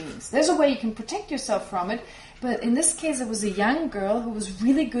those beings. There's a way you can protect yourself from it. But in this case, it was a young girl who was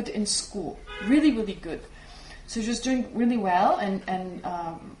really good in school. Really, really good. So she was doing really well and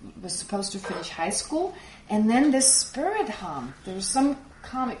was supposed to finish high school. And then this spirit harm. There was some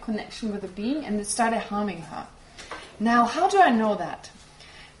karmic connection with a being and it started harming her. Now, how do I know that?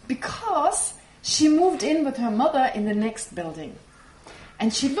 Because she moved in with her mother in the next building.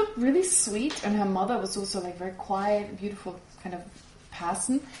 And she looked really sweet. And her mother was also like very quiet, beautiful kind of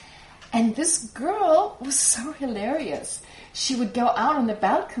person. And this girl was so hilarious. She would go out on the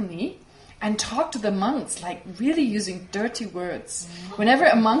balcony and talk to the monks, like really using dirty words. Whenever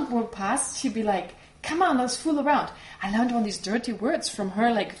a monk walked past, she'd be like, come on, let's fool around. I learned all these dirty words from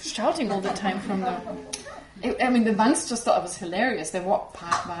her, like shouting all the time from the... the monks just thought it was hilarious. They walked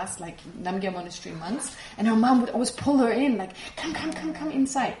past, like Namgyal monastery monks, and her mom would always pull her in, like, come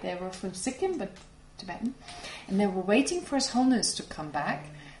inside. They were from Sikkim, but Tibetan. And they were waiting for His Holiness to come back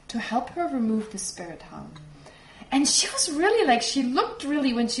to help her remove the spirit harm. And she was really she looked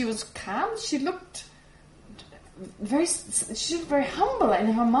really, when she was calm, she looked she was very humble,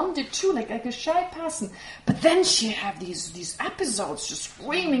 and her mom did too, like a shy person. But then she'd have these episodes, just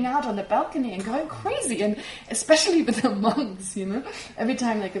screaming out on the balcony and going crazy, and especially with the monks, Every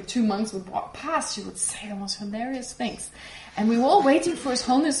time like 2 monks would walk past, she would say the most hilarious things. And we were all waiting for His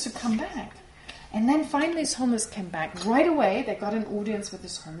Holiness to come back. And then finally His Holiness came back. Right away, they got an audience with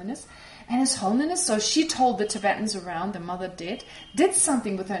His Holiness. And His Holiness, so she told the Tibetans around, the mother did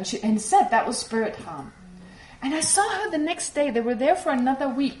something with her, and said that was spirit harm. And I saw her the next day. They were there for another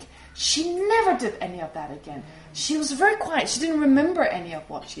week. She never did any of that again. She was very quiet. She didn't remember any of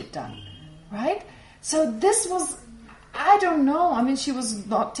what she had done. Right? So this was, I don't know. I mean, she was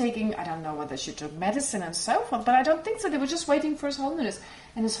not taking, I don't know whether she took medicine and so forth, but I don't think so. They were just waiting for His Holiness.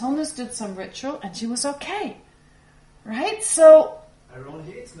 And His Holiness did some ritual, and she was okay. Right? So... Around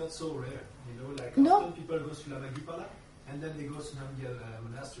here, it's not so rare. No. Often people go to Lavagipala, and then they go to Namgyal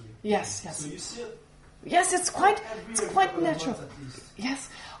Monastery. Yes. So you see it. Yes, it's quite natural. Yes.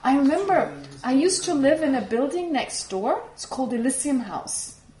 I remember I used to live in a building next door. It's called Elysium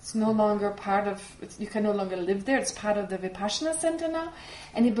House. It's no longer you can no longer live there. It's part of the Vipassana Center now.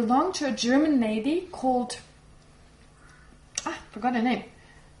 And it belonged to a German lady called, forgot her name.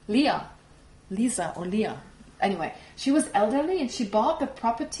 Lisa. Anyway, she was elderly, and she bought the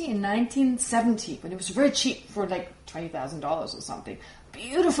property in 1970 when it was very cheap for like $20,000 or something.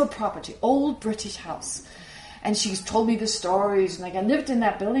 Beautiful property, old British house. And she told me the stories. Like, I lived in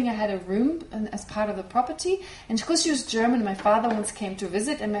that building. I had a room as part of the property. And because she was German, my father once came to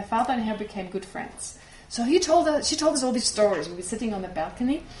visit, and my father and her became good friends. So she told us all these stories. We'd be sitting on the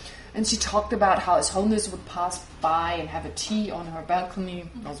balcony, and she talked about how His Holiness would pass by and have a tea on her balcony.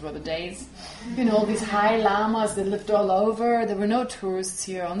 Those were the days. All these high lamas that lived all over. There were no tourists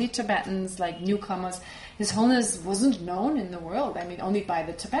here, only Tibetans, like newcomers. His Holiness wasn't known in the world. I mean, only by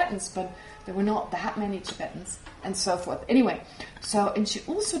the Tibetans, but there were not that many Tibetans, and so forth. Anyway, and she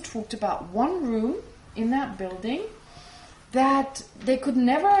also talked about one room in that building that they could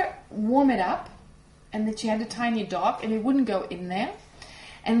never warm it up, and that she had a tiny dog, and it wouldn't go in there.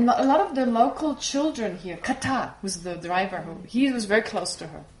 And a lot of the local children here, Kata was the driver, he was very close to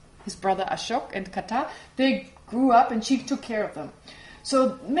her. His brother Ashok and Kata, they grew up, and she took care of them.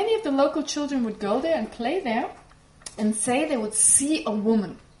 So many of the local children would go there and play there and say they would see a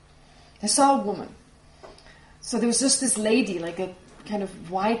woman. They saw a woman. So there was just this lady, like a kind of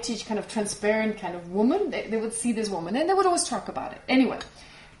whitish, kind of transparent kind of woman. They would see this woman, and they would always talk about it. Anyway,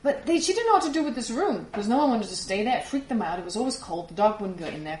 but she didn't know what to do with this room, because no one wanted to stay there. It freaked them out. It was always cold. The dog wouldn't go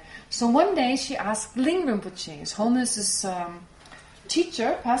in there. So one day she asked Ling Rinpoche, His Holiness's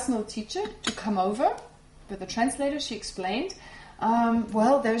personal teacher, to come over. With a translator, she explained,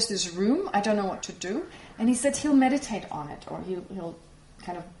 there's this room. I don't know what to do. And he said he'll meditate on it, or he'll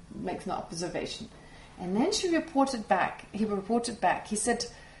kind of make an observation. And then he reported back. He said,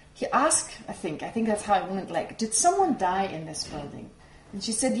 he asked, I think that's how it went, like, did someone die in this building? And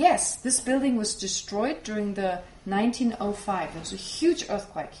she said, yes, this building was destroyed during the 1905. There was a huge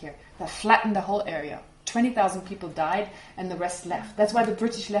earthquake here that flattened the whole area. 20,000 people died, and the rest left. That's why the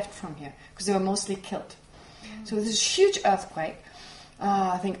British left from here, because they were mostly killed. So there's this huge earthquake,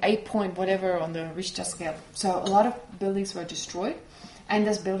 I think 8 point whatever on the Richter scale. So a lot of buildings were destroyed, and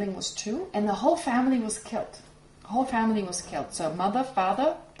this building was too, and the whole family was killed. So mother,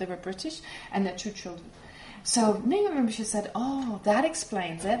 father, they were British, and their 2 children. So Ning Rinpoche said, that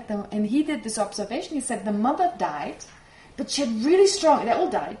explains it. And he did this observation. He said the mother died, but she had really strong, they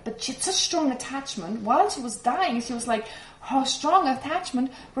all died, but she had such strong attachment. While she was dying, she was like, her strong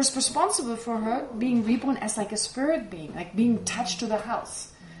attachment was responsible for her being reborn as like a spirit being, like being attached to the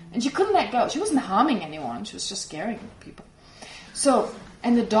house. And she couldn't let go. She wasn't harming anyone. She was just scaring people. So,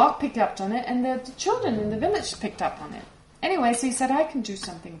 and the dog picked up on it, and the children in the village picked up on it. Anyway, so he said, I can do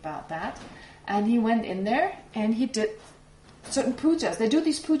something about that. And he went in there, and he did certain pujas. They do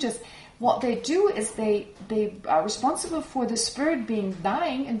these pujas. What they do is they are responsible for the spirit being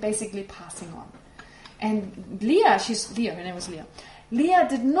dying and basically passing on. And Leah, her name was Leah. Leah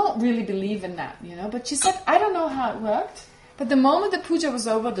did not really believe in that, but she said, I don't know how it worked, but the moment the puja was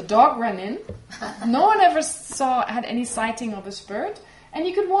over, the dog ran in. No one ever had any sighting of a spirit, and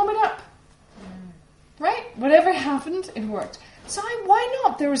you could warm it up. Right? Whatever happened, it worked. So why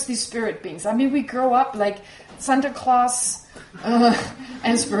not? There was these spirit beings. I mean, we grow up like Santa Claus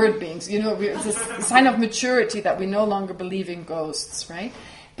and spirit beings. It's a sign of maturity that we no longer believe in ghosts, right?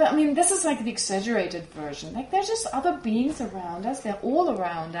 But I mean, this is like the exaggerated version. Like, there's just other beings around us. They're all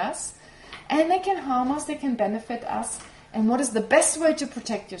around us. And they can harm us. They can benefit us. And what is the best way to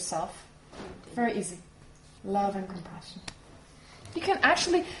protect yourself? Very easy. Love and compassion. You can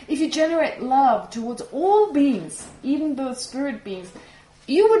actually, if you generate love towards all beings, even those spirit beings,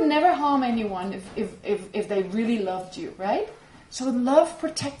 you would never harm anyone if they really loved you, right? So love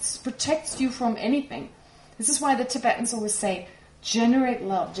protects you from anything. This is why the Tibetans always say, generate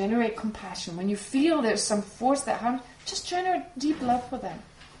love, generate compassion. When you feel there's some force that harms, just generate deep love for them.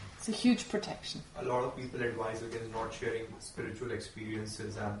 It's a huge protection. A lot of people advise against not sharing spiritual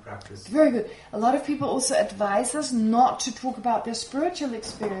experiences and practice. Very good. A lot of people also advise us not to talk about their spiritual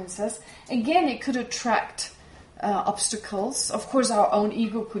experiences. Again, it could attract obstacles. Of course, our own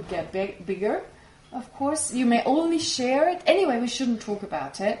ego could get bigger. Of course, you may only share it. Anyway, we shouldn't talk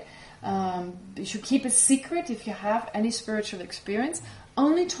about it. You should keep it secret if you have any spiritual experience.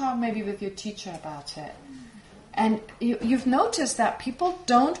 Only talk maybe with your teacher about it. And you've noticed that people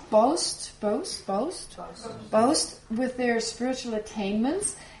don't boast with their spiritual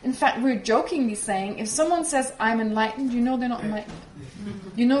attainments. In fact, we're jokingly saying, if someone says, I'm enlightened, you know they're not enlightened.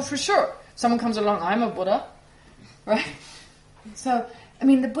 You know for sure. Someone comes along, I'm a Buddha. Right? So, I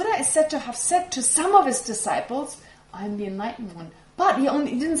mean, the Buddha is said to have said to some of his disciples, I'm the enlightened one. But he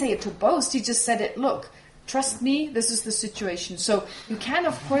didn't say it to boast, he just said it, look, trust me, this is the situation. So you can,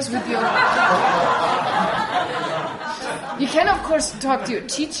 of course, with your... you can, of course, talk to your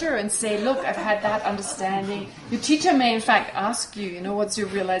teacher and say, look, I've had that understanding. Your teacher may, in fact, ask you, what's your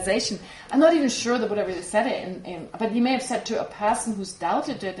realization? I'm not even sure that Buddha really said it, but he may have said to a person who's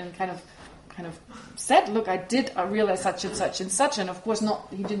doubted it and kind of said, look, I realize such and such and such. And, of course,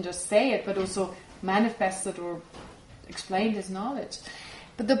 he didn't just say it, but also manifested or explained his knowledge.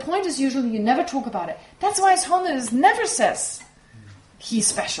 But the point is usually you never talk about it. That's why His Holiness never says he's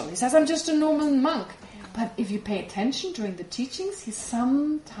special. He says, I'm just a normal monk. But if you pay attention during the teachings, he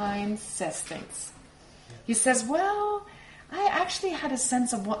sometimes says things. He says, well, I actually had a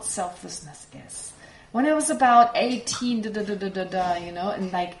sense of what selflessness is. When I was about 18,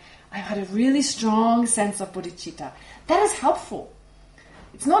 and like I had a really strong sense of bodhicitta. That is helpful.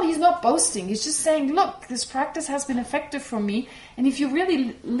 He's not boasting. He's just saying, look, this practice has been effective for me. And if you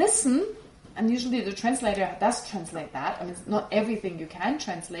really listen, and usually the translator does translate that. I mean, it's not everything you can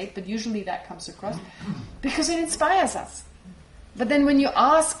translate, but usually that comes across. Because it inspires us. But then when you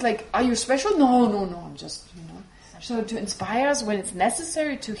ask, like, are you special? No, I'm just, So to inspire us when it's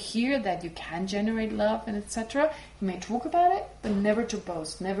necessary to hear that you can generate love and etc., you may talk about it, but never to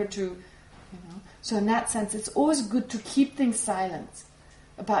boast, never to, So in that sense, it's always good to keep things silent.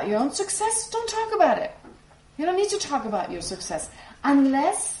 About your own success, don't talk about it. You don't need to talk about your success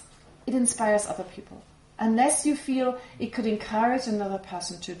unless it inspires other people. Unless you feel it could encourage another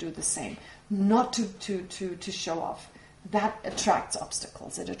person to do the same. Not to show off. That attracts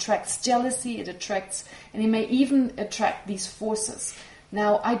obstacles. It attracts jealousy, and it may even attract these forces.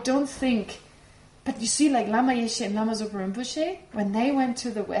 Now, I don't think, but you see, like Lama Yeshe and Lama Zopa Rinpoche, when they went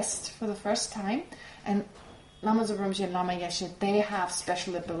to the West for the first time, and Lama Zopa Rinpoche and Lama Yeshe, they have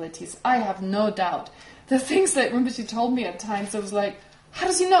special abilities. I have no doubt. The things that Rinpoche told me at times, I was like, how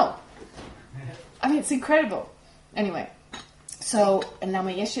does he know? I mean, it's incredible. Anyway, and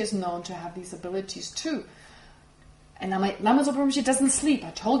Lama Yeshe is known to have these abilities too. And Lama Zopa Rinpoche doesn't sleep. I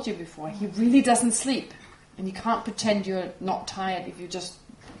told you before, he really doesn't sleep. And you can't pretend you're not tired if you just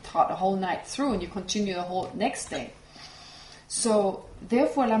taught the whole night through and you continue the whole next day. So,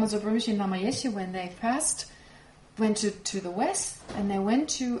 therefore, Lama Zopa Rinpoche and Lama Yeshe, when they first went to the West, and they went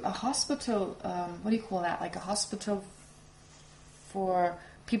to a hospital, what do you call that? Like a hospital for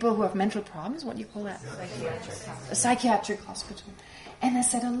people who have mental problems? What do you call that? A psychiatric hospital. And they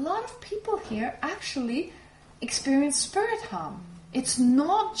said a lot of people here actually experience spirit harm. It's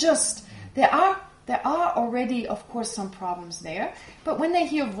not just, there are already, of course, some problems there, but when they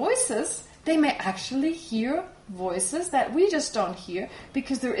hear voices, they may actually hear voices that we just don't hear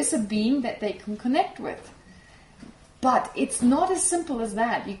because there is a being that they can connect with. But it's not as simple as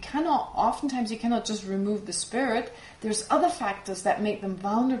that. Oftentimes you cannot just remove the spirit. There's other factors that make them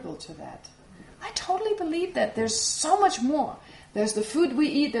vulnerable to that. I totally believe that there's so much more. There's the food we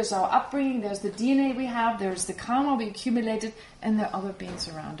eat, there's our upbringing, there's the DNA we have, there's the karma we accumulated, and there are other beings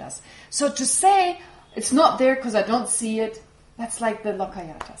around us. So to say, it's not there because I don't see it, that's like the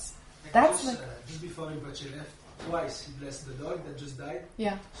Lokayatas. That's just before Rinpoche left, twice he blessed the dog that just died.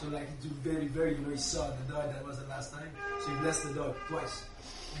 Yeah. So like very, very, he saw the dog, that was the last time. So he blessed the dog twice.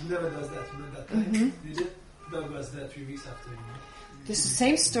 He never does that, that time. Did it? The dog was dead 3 weeks after. There's the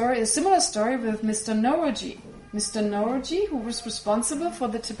same story, a similar story with Mr. Noroji. Mr. Noroji, who was responsible for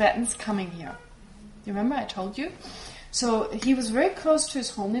the Tibetans coming here. You remember I told you? So he was very close to His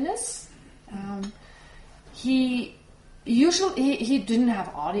Holiness. He Usually he didn't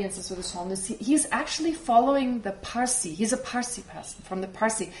have audiences with his holiness. He's actually following the Parsi. He's a Parsi person, from the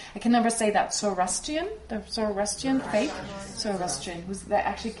Parsi. I can never say that. Zoroastrian, the Zoroastrian faith. Zoroastrian, they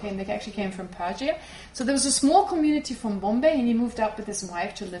actually came from Persia. So there was a small community from Bombay, and he moved up with his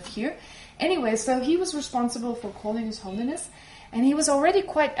wife to live here. Anyway, so he was responsible for calling his holiness, and he was already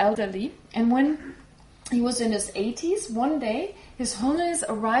quite elderly. And when he was in his 80s, one day his holiness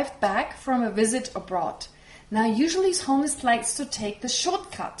arrived back from a visit abroad. Now, usually His Holiness likes to take the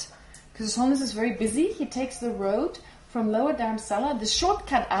shortcut, because His Holiness is very busy. He takes the road from Lower Dharamsala, the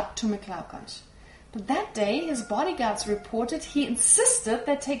shortcut up to McLeodganj. But that day, his bodyguards reported he insisted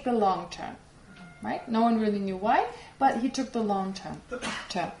they take the long turn. Right? No one really knew why, but he took the long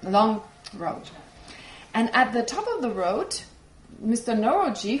road. And at the top of the road, Mr.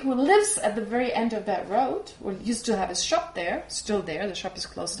 Noroji, who lives at the very end of that road, or used to have his shop there, still there, the shop is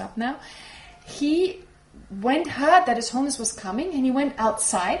closed up now, he heard that His Holiness was coming, and he went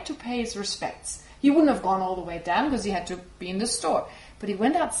outside to pay his respects. He wouldn't have gone all the way down because he had to be in the store. But he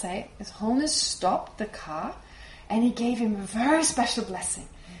went outside, His Holiness stopped the car, and he gave him a very special blessing.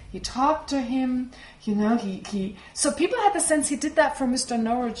 He talked to him, so people had the sense he did that for Mr.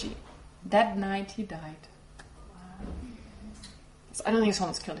 Noroji. That night he died. So I don't think His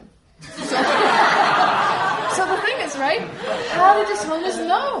Holiness killed him. So the thing is, right, how did His Holiness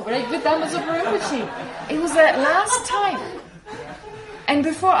know? Right, with Dhammasopa Rinpoche. It was that last time. And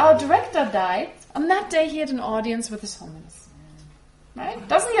before our director died, on that day he had an audience with His Holiness. Right?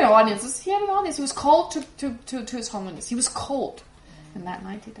 Doesn't get audiences, he had an audience. He was called to His Holiness. He was called. And that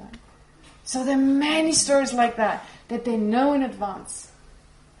night he died. So there are many stories like that they know in advance.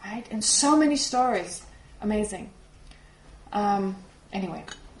 Right? And so many stories. Amazing. Anyway,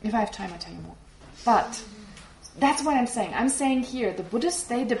 if I have time I'll tell you more. But that's what I'm saying. I'm saying here, the Buddhists,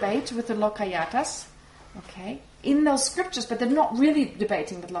 they debate with the Lokayatas, okay, in those scriptures, but they're not really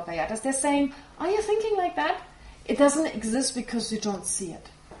debating with Lokayatas. They're saying, are you thinking like that? It doesn't exist because you don't see it.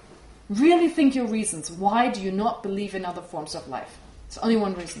 Really think your reasons. Why do you not believe in other forms of life? It's only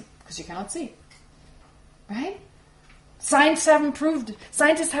one reason, because you cannot see. Right? Scientists haven't proven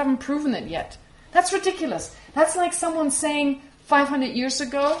it yet. That's ridiculous. That's like someone saying 500 years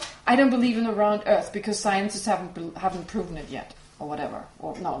ago, I don't believe in a round earth because scientists haven't proven it yet, or whatever.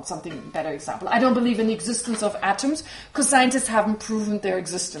 Or no, something better example. I don't believe in the existence of atoms because scientists haven't proven their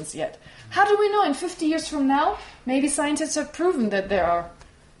existence yet. How do we know? In 50 years from now, maybe scientists have proven that there are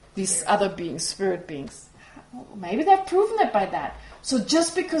these other beings, spirit beings. Maybe they've proven it by that. So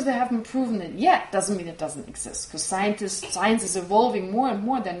just because they haven't proven it yet doesn't mean it doesn't exist. Because science is evolving more and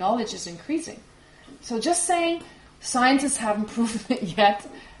more, their knowledge is increasing. So just saying scientists haven't proven it yet,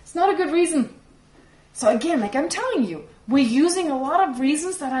 it's not a good reason. So again, like I'm telling you, we're using a lot of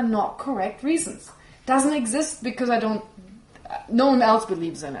reasons that are not correct reasons. It doesn't exist because no one else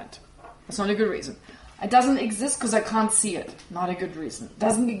believes in it. That's not a good reason. It doesn't exist because I can't see it. Not a good reason. It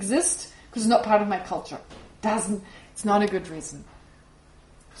doesn't exist because it's not part of my culture. It's not a good reason.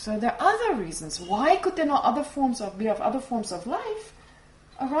 So there are other reasons. Why could there not be other forms of life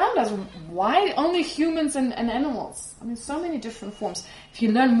around us? Why only humans and animals? I mean, so many different forms. If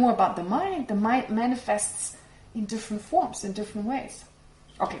you learn more about the mind manifests in different forms, in different ways.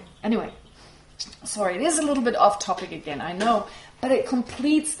 Okay, anyway. Sorry, it is a little bit off topic again, I know, but it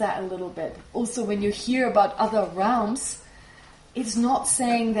completes that a little bit. Also, when you hear about other realms, it's not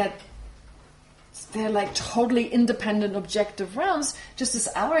saying that they're like totally independent, objective realms. Just as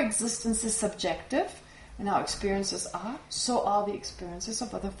our existence is subjective, and our experiences are, so are the experiences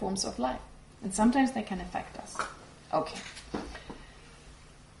of other forms of life. And sometimes they can affect us. Okay.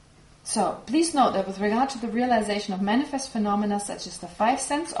 So, please note that with regard to the realization of manifest phenomena such as the 5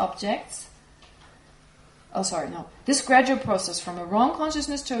 sense objects, this gradual process from a wrong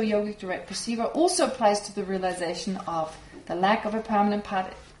consciousness to a yogic direct perceiver also applies to the realization of the lack of a permanent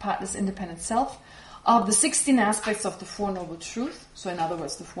partless independent self, of the 16 aspects of the Four Noble Truths, so in other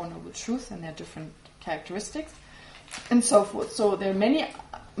words, the Four Noble Truths and their different characteristics, and so forth. So there are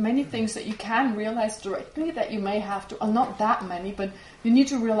many things that you can realize directly that you may have to, or not that many, but you need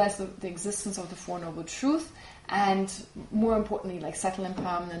to realize the existence of the Four Noble Truths, and more importantly, like subtle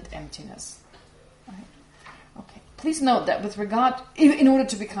impermanent emptiness. Right? Okay. Please note that with regard, in order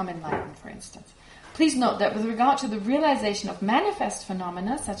to become enlightened, for instance, please note that with regard to the realization of manifest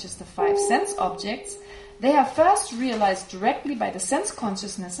phenomena, such as the 5 sense objects, they are first realized directly by the sense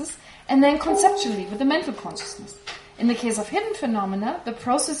consciousnesses and then conceptually with the mental consciousness. In the case of hidden phenomena, the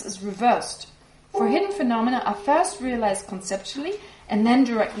process is reversed. For hidden phenomena are first realized conceptually and then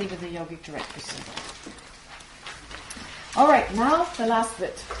directly with the yogic direct perceiver. Alright, now the last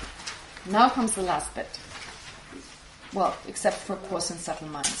bit. Now comes the last bit. Well, except for coarse and subtle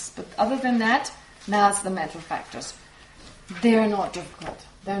minds. But other than that, now it's the mental factors. They're not difficult.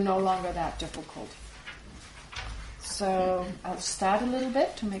 They're no longer that difficult. So I'll start a little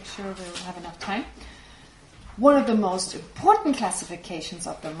bit to make sure we'll have enough time. One of the most important classifications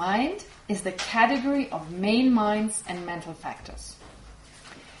of the mind is the category of main minds and mental factors.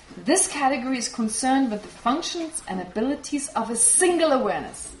 This category is concerned with the functions and abilities of a single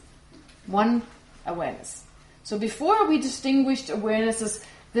awareness. One awareness. So before we distinguished awarenesses,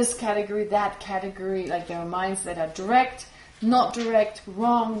 this category, that category, like there are minds that are direct, not direct,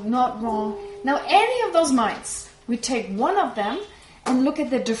 wrong, not wrong. Now any of those minds, we take one of them and look at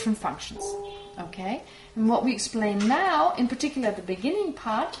their different functions. Okay? And what we explain now, in particular the beginning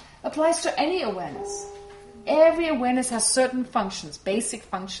part, applies to any awareness. Every awareness has certain functions, basic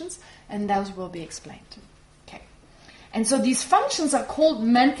functions, and those will be explained. Okay. And so these functions are called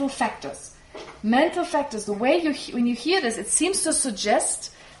mental factors. Mental factors, the way when you hear this, it seems to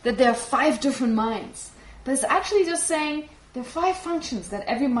suggest that there are 5 different minds. But it's actually just saying there are 5 functions that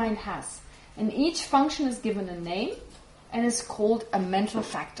every mind has. And each function is given a name and is called a mental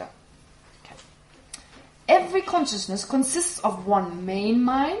factor. Okay. Every consciousness consists of one main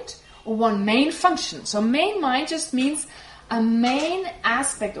mind or one main function. So main mind just means a main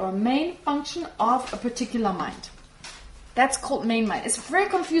aspect or a main function of a particular mind. That's called main mind. It's very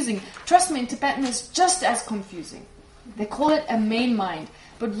confusing. Trust me, in Tibetan it's just as confusing. They call it a main mind.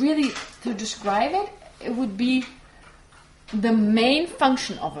 But really, to describe it, it would be the main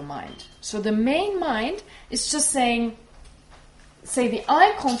function of a mind. So the main mind is just saying, say the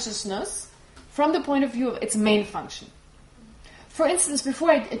I consciousness from the point of view of its main function. For instance,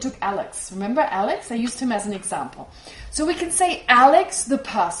 before I took Alex, remember Alex? I used him as an example. So we can say Alex the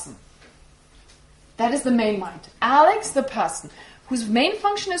person. That is the main mind. Alex the person, whose main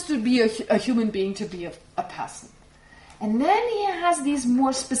function is to be a human being, to be a person. And then he has these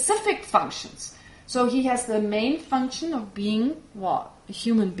more specific functions. So he has the main function of being what? A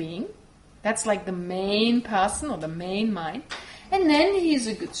human being. That's like the main person or the main mind. And then he's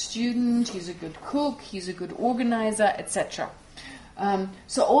a good student, he's a good cook, he's a good organizer, etc.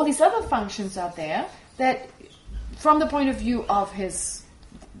 So all these other functions are there that, from the point of view of his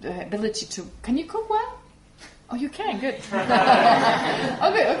ability to... Can you cook well? Oh, you can. Good.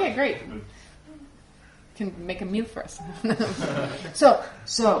 Okay, great. Can make a meal for us.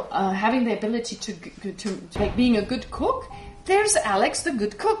 So having the ability to like being a good cook, there's Alex the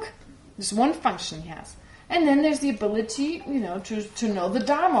good cook. There's one function he has. And then there's the ability, to know the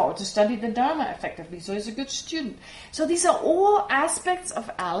Dharma or to study the Dharma effectively. So he's a good student. So these are all aspects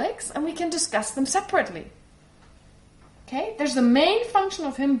of Alex, and we can discuss them separately. Okay? There's the main function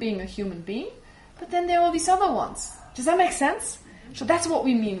of him being a human being, but then there are all these other ones. Does that make sense? So that's what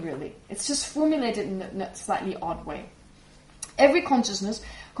we mean, really. It's just formulated in a slightly odd way. Every consciousness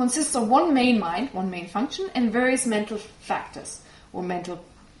consists of one main mind, one main function, and various mental factors, or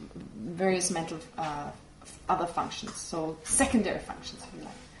various mental other functions, so secondary functions, if you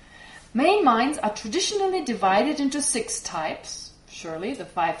like. Main minds are traditionally divided into 6 types. Surely, the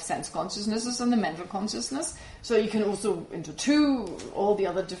 5 sense consciousnesses and the mental consciousness. So you can also into 2, all the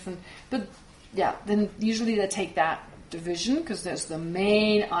other different... But yeah, then usually they take that division because there's the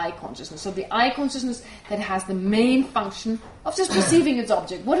main I consciousness. So the I consciousness that has the main function of just perceiving its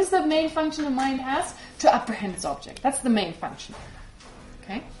object. What is the main function the mind has? To apprehend its object. That's the main function.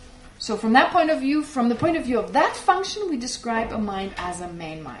 Okay? So from that point of view, from the point of view of that function, we describe a mind as a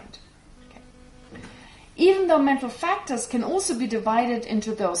main mind. Okay. Even though mental factors can also be divided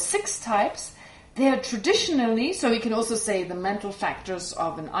into those 6 types, they are traditionally, so we can also say the mental factors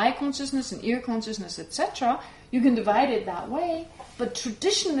of an eye consciousness, an ear consciousness, etc. You can divide it that way, but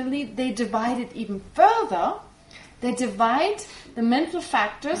traditionally they divide it even further. They divide the mental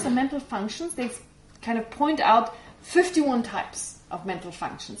factors, the mental functions, they kind of point out 51 types of mental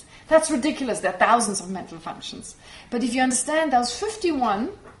functions. That's ridiculous. There are thousands of mental functions. But if you understand those 51,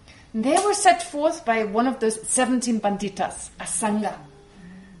 they were set forth by one of those 17 banditas, Asanga.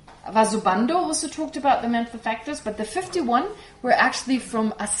 Vasubandhu also talked about the mental factors, but the 51 were actually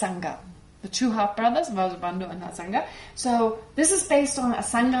from Asanga. The 2 half-brothers, Vasubandhu and Asanga. So this is based on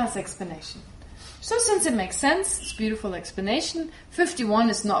Asanga's explanation. So since it makes sense, it's a beautiful explanation. 51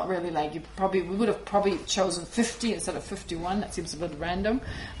 is not really like we would have probably chosen 50 instead of 51. That seems a bit random.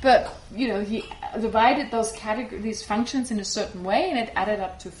 But, he divided these functions in a certain way and it added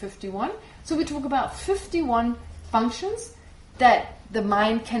up to 51. So we talk about 51 functions that the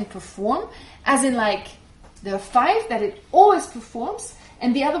mind can perform, as in like there are 5 that it always performs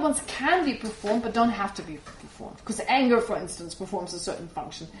And the other ones can be performed, but don't have to be performed. Because anger, for instance, performs a certain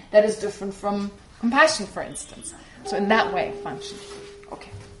function that is different from compassion, for instance. So in that way, function. Okay.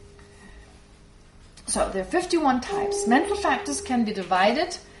 So there are 51 types. Mental factors can be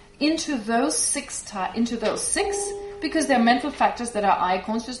divided into those six because they're mental factors that are eye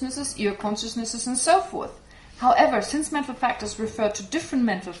consciousnesses, ear consciousnesses, and so forth. However, since mental factors refer to different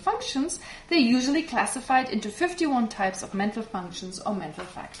mental functions, they're usually classified into 51 types of mental functions or mental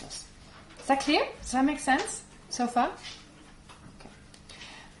factors. Is that clear? Does that make sense so far? Okay.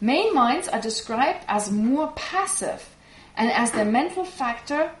 Main minds are described as more passive, and as their mental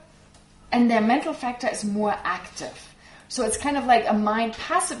factor is more active. So it's kind of like a mind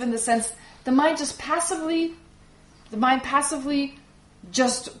passive in the sense the mind passively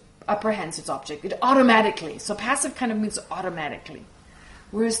just apprehends its object. It automatically. So passive kind of means automatically.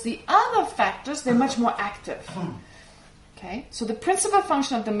 Whereas the other factors, they're much more active. Okay? So the principal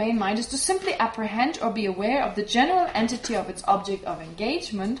function of the main mind is to simply apprehend or be aware of the general entity of its object of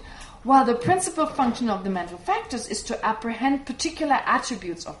engagement, while the principal function of the mental factors is to apprehend particular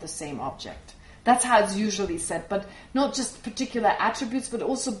attributes of the same object. That's how it's usually said, but not just particular attributes, but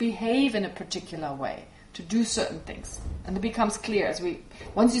also behave in a particular way, to do certain things. And it becomes clear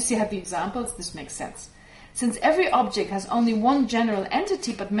once you have the examples, this makes sense. Since every object has only one general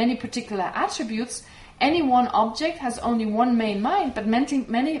entity, but many particular attributes, any one object has only one main mind, but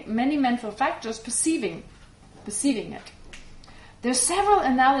many mental factors perceiving it. There are several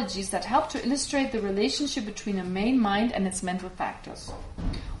analogies that help to illustrate the relationship between a main mind and its mental factors.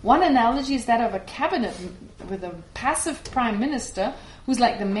 One analogy is that of a cabinet with a passive prime minister who's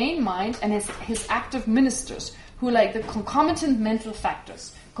like the main mind, and his active ministers who are like the concomitant mental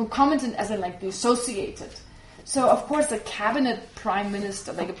factors. Concomitant as in like the associated. So of course a cabinet prime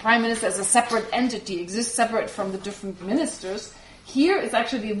minister, like a prime minister as a separate entity, exists separate from the different ministers. Here it's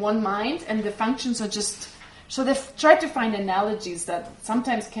actually one mind, and the functions are just... So they've tried to find analogies that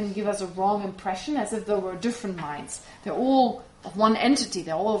sometimes can give us a wrong impression, as if there were different minds. They're all of one entity,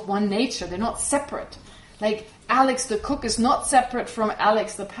 they're all of one nature, they're not separate. Like Alex the cook is not separate from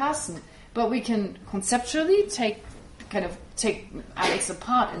Alex the person, but we can conceptually take Alex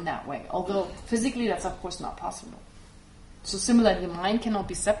apart in that way, although physically that's of course not possible. So similarly, the mind cannot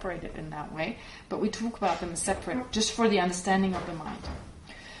be separated in that way, but we talk about them as separate just for the understanding of the mind.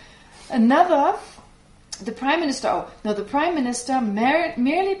 The Prime Minister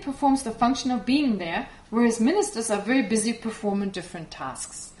merely performs the function of being there, whereas ministers are very busy performing different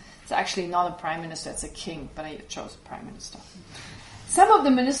tasks. It's actually not a Prime Minister, it's a king, but I chose a Prime Minister. Some of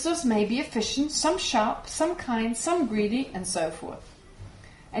the ministers may be efficient, some sharp, some kind, some greedy, and so forth.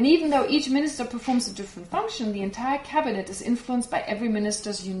 And even though each minister performs a different function, the entire cabinet is influenced by every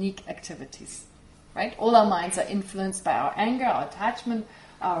minister's unique activities. Right? All our minds are influenced by our anger, our attachment,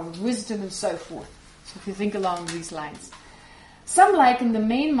 our wisdom, and so forth. So if you think along these lines. Some liken the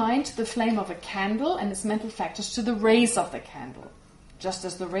main mind to the flame of a candle and its mental factors to the rays of the candle. Just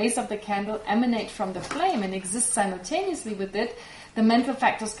as the rays of the candle emanate from the flame and exist simultaneously with it, the mental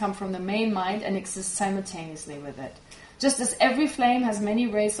factors come from the main mind and exist simultaneously with it. Just as every flame has many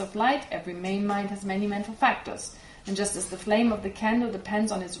rays of light, every main mind has many mental factors. And just as the flame of the candle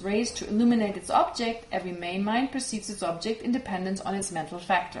depends on its rays to illuminate its object, every main mind perceives its object in dependence on its mental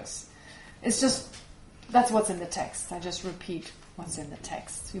factors. That's what's in the text. I just repeat what's in the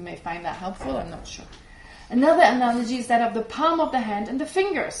text. You may find that helpful, I'm not sure. Another analogy is that of the palm of the hand and the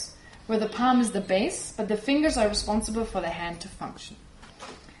fingers, where the palm is the base, but the fingers are responsible for the hand to function.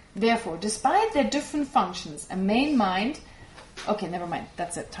 Therefore, despite their different functions, a main mind... Okay, never mind.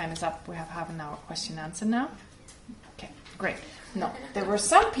 That's it. Time is up. We have half an hour question and answer now. Okay, great. No, there were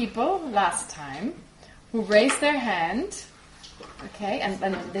some people last time who raised their hand. Okay, and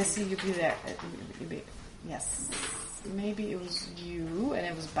they see you be there. Yes, maybe it was you, and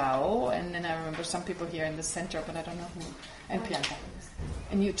it was Bao, and then I remember some people here in the center, but I don't know who. And Pianta.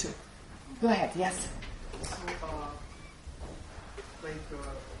 And you too. Go ahead, yes. So,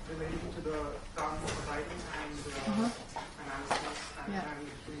 relating to the dharma of abiding and analysis and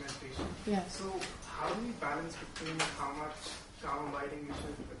implementation. Yeah. So, how do we balance between how much dharma abiding we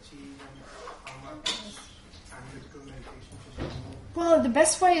should achieve and how much analytical meditation should we do? Well, the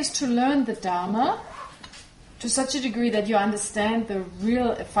best way is to learn the Dharma to such a degree that you understand the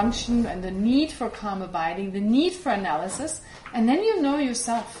real function and the need for calm abiding, the need for analysis, and then you know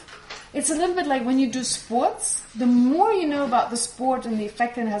yourself. It's a little bit like when you do sports. The more you know about the sport and the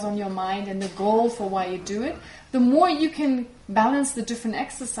effect it has on your mind and the goal for why you do it, the more you can balance the different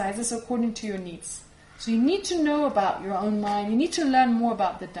exercises according to your needs. So you need to know about your own mind. You need to learn more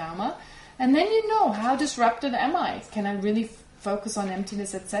about the Dharma. And then you know, how disrupted am I? Can I really focus on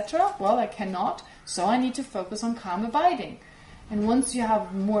emptiness, etc.? Well, I cannot, so I need to focus on calm abiding. And once you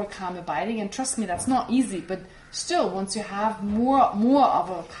have more calm abiding, and trust me, that's not easy, but still, once you have more of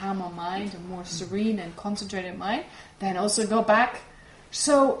a calmer mind, a more serene and concentrated mind, then also go back.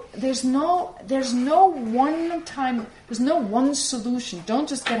 So there's no one solution. Don't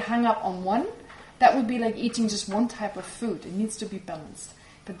just get hung up on one. That would be like eating just one type of food. It needs to be balanced.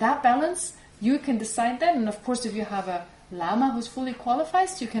 But that balance, you can decide that. And of course, if you have a Lama who's fully qualified,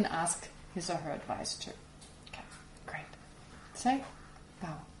 you can ask his or her advice too. Okay, great. Say,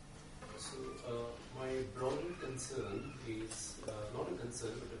 wow. So my broader concern is, not a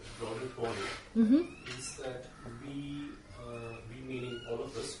concern, but a broader point, is that we meaning all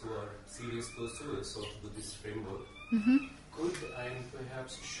of us who are serious pursuers of Buddhist framework, could and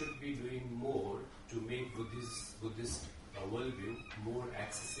perhaps should be doing more to make Buddhist worldview more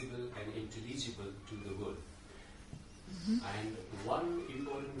accessible and intelligible to the world. And one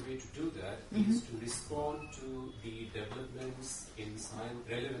important way to do that is to respond to the developments in science,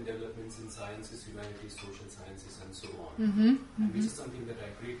 relevant developments in sciences, humanities, social sciences, and so on. And which is something that I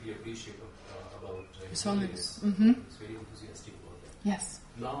greatly appreciate about His Holiness. It's very enthusiastic about that. Yes.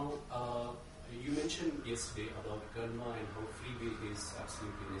 Now, you mentioned yesterday about karma and how free will is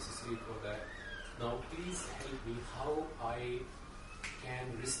absolutely necessary for that. Now, please help me how I can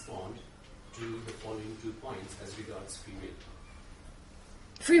respond to the following 2 points as regards free will.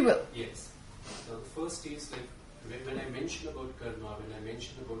 Free will? Yes. Now, the first is that when I mention about karma, when I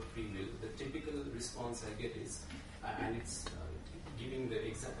mention about free will, the typical response I get is, and it's giving the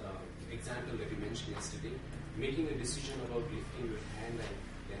example that you mentioned yesterday, making a decision about lifting your hand and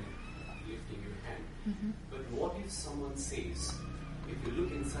then lifting your hand. But what if someone says, if you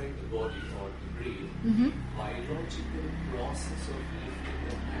look inside the body or the brain, biological process of lifting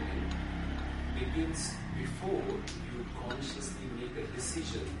the hand begins before you consciously make a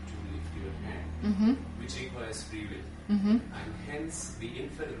decision to lift your hand, which requires free will. And hence the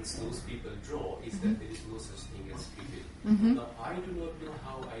inference those people draw is that there is no such thing as free will. Now, I do not know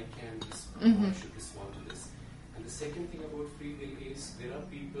how I can respond, I should respond to this. And the second thing about free will is there are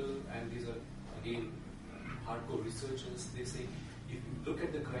people, and these are again hardcore researchers, they say if you look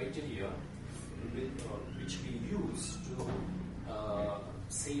at the criteria which we use to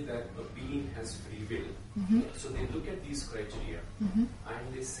say that a being has free will, so they look at these criteria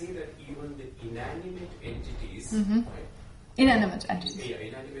and they say that even the inanimate entities, right, inanimate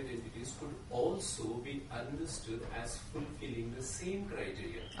entities could also be understood as fulfilling the same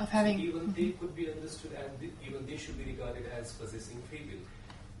criteria. Of having, so even they could be understood as, even they should be regarded as possessing free will.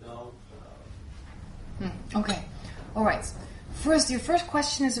 Now, okay, all right. First, your first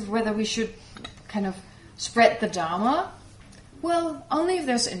question is whether we should kind of spread the Dharma. Well, only if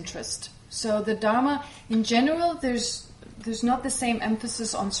there's interest. So the Dharma, in general, there's not the same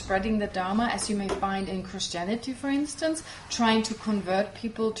emphasis on spreading the Dharma as you may find in Christianity, for instance, trying to convert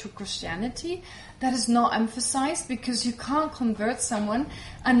people to Christianity. That is not emphasized because you can't convert someone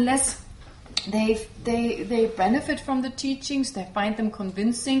unless they benefit from the teachings, they find them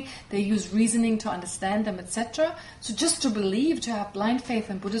convincing, they use reasoning to understand them, etc. So just to believe, to have blind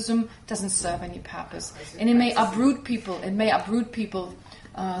faith in Buddhism doesn't serve any purpose. And it may uproot people,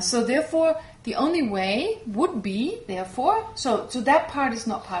 so therefore, the only way would be, so that part is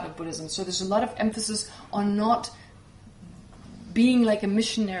not part of Buddhism. So there's a lot of emphasis on not being like a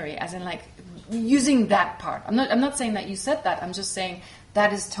missionary, as in like using that part. I'm not saying that you said that, I'm just saying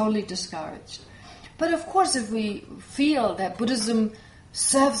that is totally discouraged. But of course, if we feel that Buddhism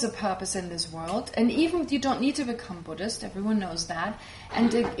serves a purpose in this world, and even you don't need to become Buddhist, everyone knows that,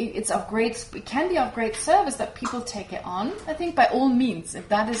 and it can be of great service that people take it on. I think by all means, if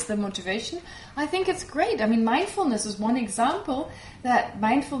that is the motivation, I think it's great. I mean, mindfulness is one example that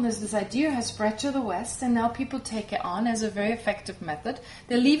mindfulness, this idea, has spread to the West, and now people take it on as a very effective method.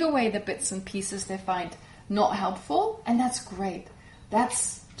 They leave away the bits and pieces they find not helpful, and that's great.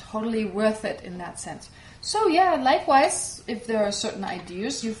 That's totally worth it in that sense. So yeah, likewise, if there are certain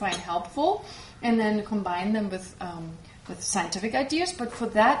ideas you find helpful, and then combine them with scientific ideas, but for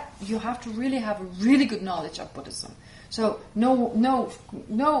that you have to really have a really good knowledge of Buddhism. So no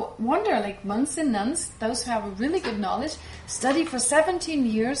wonder, like monks and nuns, those who have a really good knowledge, study for 17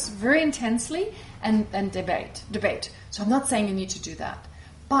 years very intensely and debate. So I'm not saying you need to do that,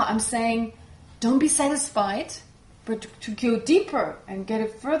 but I'm saying don't be satisfied, but to go deeper and get a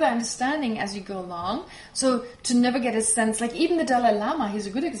further understanding as you go along. So to never get a sense, like even the Dalai Lama, he's a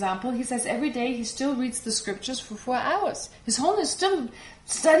good example. He says every day he still reads the scriptures for 4 hours. His Holiness still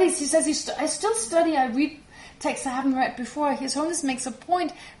studies. He says, I still study, I read texts I haven't read before. His Holiness makes a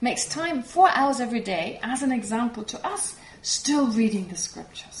point, makes time, 4 hours every day as an example to us. still reading the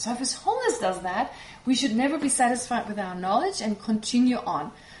scripture. So if His Holiness does that, we should never be satisfied with our knowledge and continue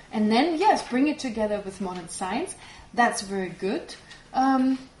on. And then, yes, bring it together with modern science. That's very good.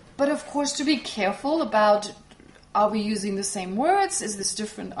 But of course, to be careful about, are we using the same words? Is this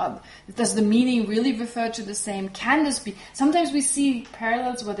different? Does the meaning really refer to the same? Can this be? Sometimes we see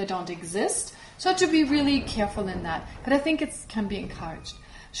parallels where they don't exist. So to be really careful in that. But I think it can be encouraged.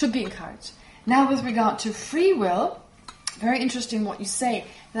 Should be encouraged. Now with regard to free will, very interesting what you say,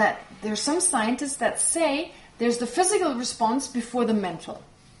 that there's some scientists that say there's the physical response before the mental.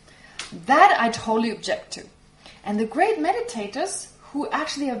 That I totally object to. And the great meditators, who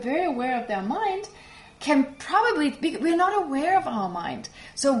actually are very aware of their mind, can probably we're not aware of our mind.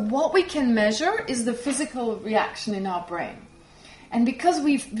 So what we can measure is the physical reaction in our brain. And because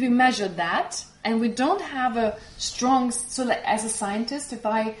we measure that, and we don't have a strong, so like as a scientist, if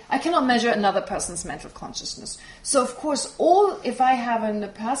I cannot measure another person's mental consciousness. So of course, if I have a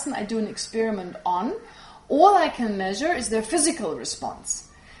person I do an experiment on, all I can measure is their physical response,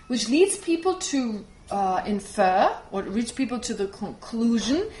 which leads people to infer, or reach people to the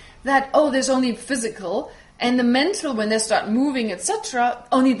conclusion that, there's only physical, and the mental, when they start moving, etc.,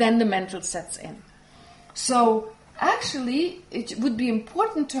 only then the mental sets in. So actually, it would be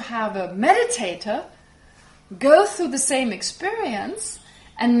important to have a meditator go through the same experience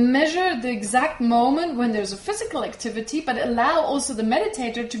and measure the exact moment when there's a physical activity, but allow also the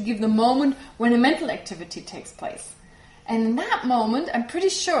meditator to give the moment when a mental activity takes place. And in that moment, I'm pretty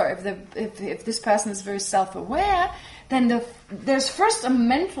sure if this person is very self-aware, then there's first a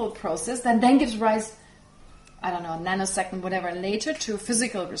mental process that then gives rise, a nanosecond, whatever, later to a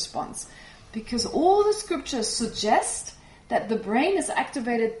physical response. Because all the scriptures suggest that the brain is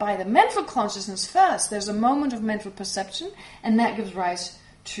activated by the mental consciousness first. There's a moment of mental perception, and that gives rise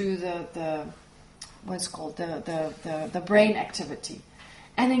to the brain activity.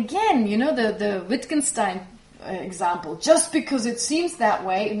 And again, the Wittgenstein example, just because it seems that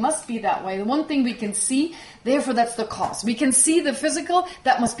way, it must be that way. The one thing we can see, therefore that's the cause. We can see the physical,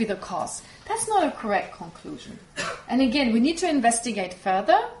 that must be the cause. That's not a correct conclusion. And again, we need to investigate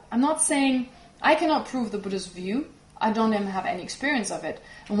further. I'm not saying I cannot prove the Buddhist view. I don't even have any experience of it.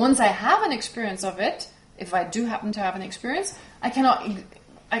 And once I have an experience of it, if I do happen to have an experience, I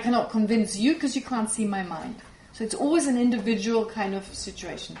cannot convince you because you can't see my mind. So it's always an individual kind of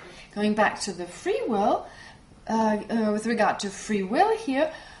situation. Going back to the free will, with regard to free will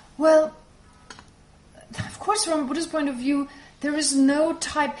here, well, of course, from a Buddhist point of view, there is no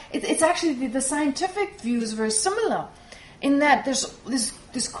type. It's actually the scientific view is very similar, in that there's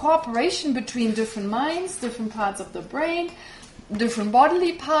this cooperation between different minds, different parts of the brain, different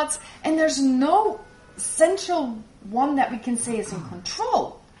bodily parts, and there's no central one that we can say is in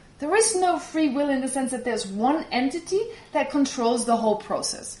control. There is no free will in the sense that there's one entity that controls the whole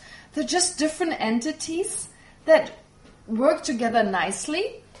process. They're just different entities that work together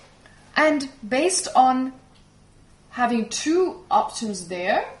nicely, and based on having two options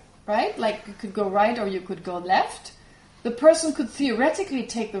there, right? Like you could go right or you could go left. The person could theoretically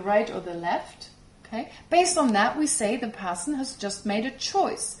take the right or the left. Okay? Based on that, we say the person has just made a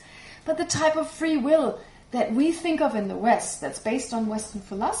choice. But the type of free will that we think of in the West, that's based on Western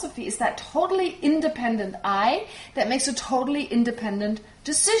philosophy, is that totally independent I that makes a totally independent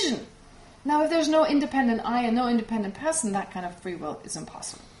decision. Now, if there's no independent I and no independent person, that kind of free will is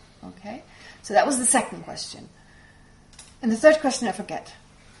impossible. Okay? So that was the second question. And the third question I forget.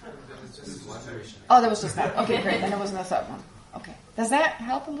 There was just that. Okay, great. Then there was no third one. Okay. Does that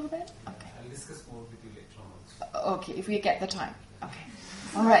help a little bit? Okay. I'll discuss more with you later on. Okay, if we get the time. Okay.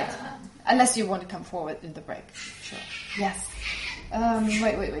 All right. Unless you want to come forward in the break. Sure. Yes.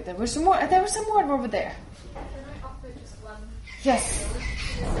 Wait. There was some more over there. Can I offer just one? Yes.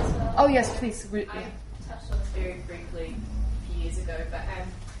 Well? Oh, yes, please. I touched on this very briefly a few years ago, but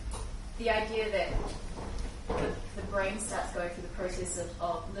the idea that the brain starts going through the process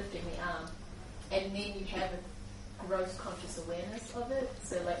of lifting the arm, and then you have a gross conscious awareness of it.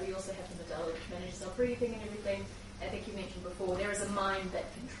 So like we also have the modality which manages our breathing and everything. I think you mentioned before, there is a mind that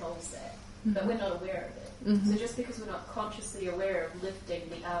controls that, but we're not aware of it. Mm-hmm. So just because we're not consciously aware of lifting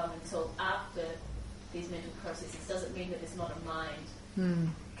the arm until after these mental processes doesn't mean that there's not a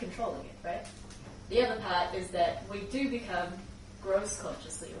mind controlling it, right? The other part is that we do become gross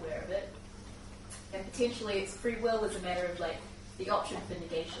consciously aware of it, and potentially its free will is a matter of like the option for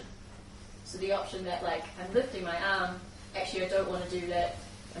negation. So the option that like I'm lifting my arm, actually I don't want to do that,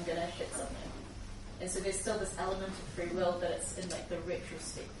 I'm going to hit something. And so there's still this element of free will, but it's in like the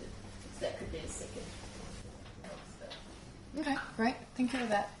retrospective. So that could be a second. Okay, great. Thank you for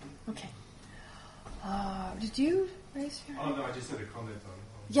that. Okay. Did you raise your Oh, hand? no, I just had a comment on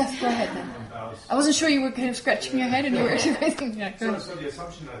Yes, go ahead then. on Bao's. I wasn't sure you were kind of scratching your head and you were raising. Yeah, go ahead. So the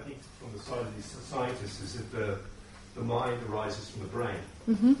assumption, I think, from the side of these scientists is that the mind arises from the brain,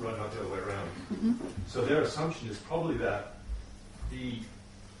 right, not the other way around. So their assumption is probably that the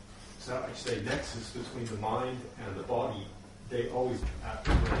nexus between the mind and the body, they always at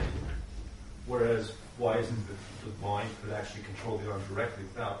the brain. Whereas, why isn't it that the mind could actually control the arm directly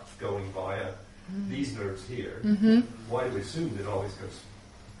without going via these nerves here? Why do we assume that it always goes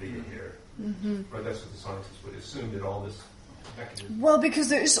via here? Right, that's what the scientists would assume, that all this mechanism. Well, because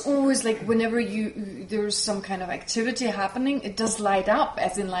there is always, like, whenever there's some kind of activity happening, it does light up,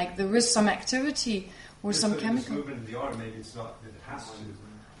 as in, like, there is some activity or some chemical. This movement in the arm, maybe it's not, it has to.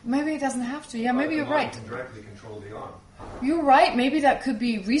 Maybe it doesn't have to. Yeah, maybe you're right. Can directly control the arm. You're right. Maybe that could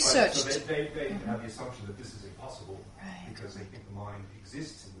be researched. Right, so they have the assumption that this is impossible because they think the mind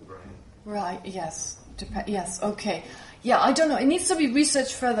exists in the brain. Right. Yes. Yes. Okay. Yeah. I don't know. It needs to be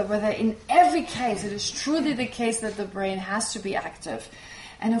researched further whether in every case it is truly the case that the brain has to be active.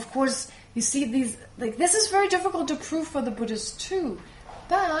 And of course, you see these. Like, this is very difficult to prove for the Buddhists too.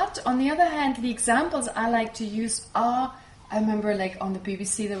 But on the other hand, the examples I like to use are. I remember, like, on the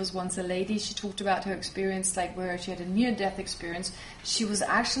BBC, there was once a lady, she talked about her experience, like, where she had a near-death experience. She was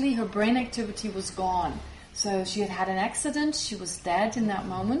actually, her brain activity was gone. So she had an accident, she was dead in that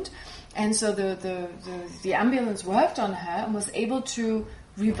moment. And so the ambulance worked on her and was able to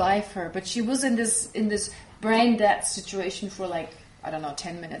revive her. But she was in this brain death situation for, like, I don't know,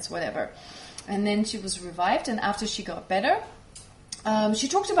 10 minutes, whatever. And then she was revived, and after she got better, she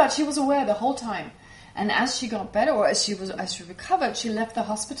talked about she was aware the whole time. And as she got better, or as she recovered, she left the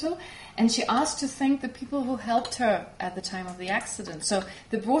hospital and she asked to thank the people who helped her at the time of the accident. So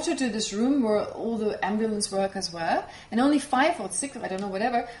they brought her to this room where all the ambulance workers were, and only 5 or 6, I don't know,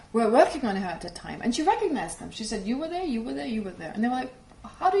 whatever, were working on her at the time. And she recognized them. She said, "You were there, you were there, you were there." And they were like,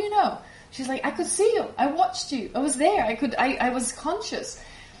 "How do you know?" She's like, "I could see you. I watched you. I was there. I was conscious."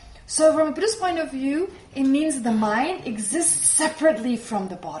 So from a Buddhist point of view, it means the mind exists separately from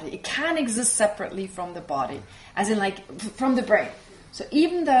the body. It can exist separately from the body, as in, like, from the brain. So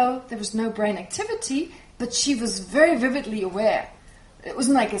even though there was no brain activity, but she was very vividly aware. It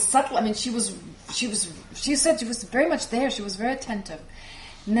wasn't like a subtle, I mean, she said she was very much there. She was very attentive.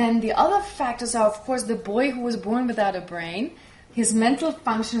 And then the other factors are, of course, the boy who was born without a brain. His mental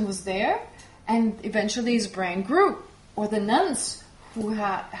function was there, and eventually his brain grew. Or the nuns who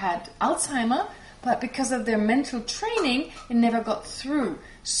had Alzheimer, but because of their mental training, it never got through.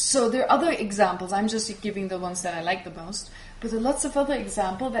 So there are other examples. I'm just giving the ones that I like the most. But there are lots of other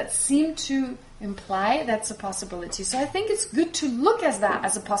examples that seem to imply that's a possibility. So I think it's good to look at that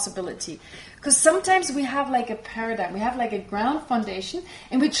as a possibility. Because sometimes we have like a paradigm, we have like a ground foundation,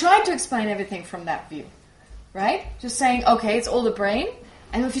 and we try to explain everything from that view. Right? Just saying, okay, it's all the brain,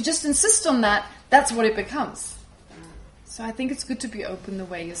 and if you just insist on that, that's what it becomes. So I think it's good to be open the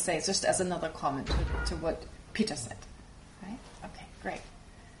way you say it, just as another comment to what Peter said. Right? Okay, great.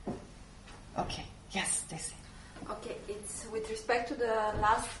 Okay, yes, Daisy. Okay, it's with respect to the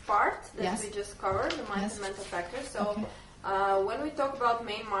last part that we just covered, the mind and mental factors. So when we talk about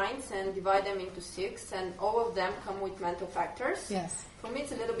main minds and divide them into 6, and all of them come with mental factors, for me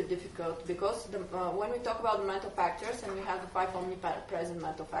it's a little bit difficult because when we talk about mental factors, and we have the 5 omnipresent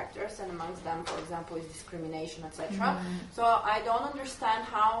mental factors, and amongst them, for example, is discrimination, etc. So I don't understand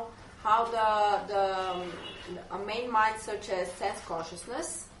how a main mind such as sense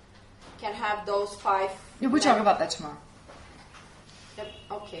consciousness can have those 5. Yeah, we'll talk about that tomorrow. Yep,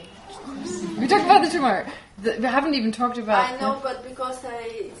 okay. We talk about it tomorrow. We haven't even talked about... I know, but because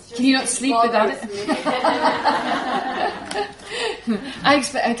it's just... Can you not sleep without it?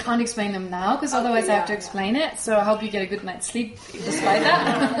 I can't explain them now, because otherwise I have to explain it. So I hope you get a good night's sleep despite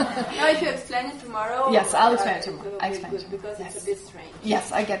that. No, if you explain it tomorrow... Yes, I'll explain it tomorrow. I'll explain it tomorrow. Because it's a bit strange.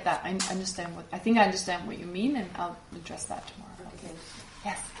 Yes, I get that. I think I understand what you mean, and I'll address that tomorrow. Okay.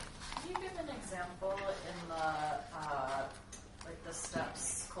 Yes. Can you give an example in the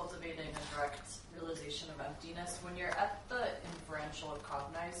steps cultivating a direct realization of emptiness? When you're at the inferential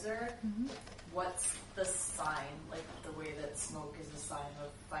cognizer, what's the sign? Like the way that smoke is a sign of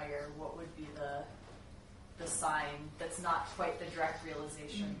fire, what would be the sign that's not quite the direct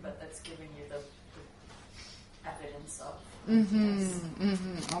realization, but that's giving you the evidence of emptiness?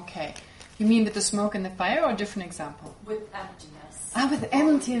 Okay. You mean with the smoke and the fire, or a different example? With emptiness. With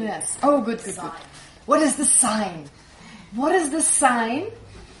emptiness. Oh, good. What is the sign? What is the sign?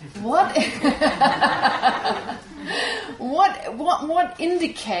 What? What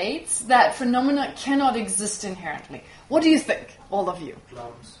indicates that phenomena cannot exist inherently? What do you think, all of you?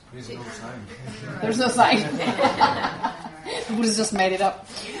 Clouds. There's no sign. There's no sign. Buddha's just made it up.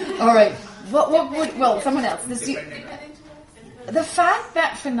 All right. What would? Well, someone else. The fact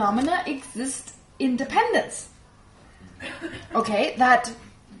that phenomena exist in dependence. Okay, that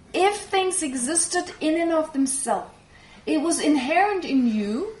if things existed in and of themselves, it was inherent in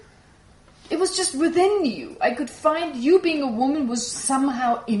you. It was just within you. I could find you being a woman was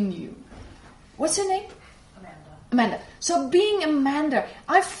somehow in you. What's your name? Amanda. So being Amanda,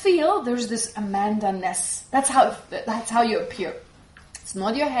 I feel there's this Amanda-ness. That's how you appear. It's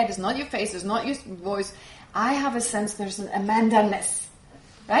not your head, it's not your face, it's not your voice. I have a sense there's an Amanda-ness.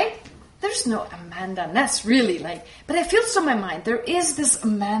 Right? There's no Amanda-ness, really. But I feel so in my mind, there is this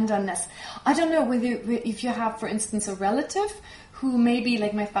Amanda-ness. I don't know if you have, for instance, a relative who maybe,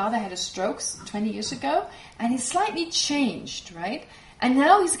 like my father, had a stroke 20 years ago, and he's slightly changed, right? And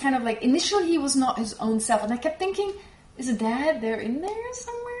now he's kind of like, initially he was not his own self. And I kept thinking, is Dad there in there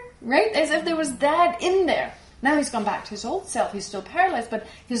somewhere? Right? As if there was Dad in there. Now he's gone back to his old self. He's still paralyzed, but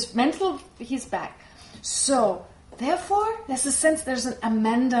he's back. So, therefore, there's a sense there's an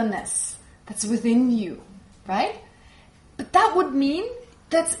Amanda-ness that's within you, right? But that would mean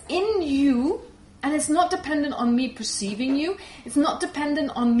that's in you, and it's not dependent on me perceiving you. It's not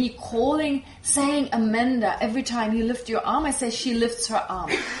dependent on me saying Amanda every time you lift your arm. I say she lifts her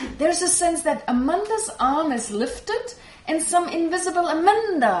arm. There's a sense that Amanda's arm is lifted, and some invisible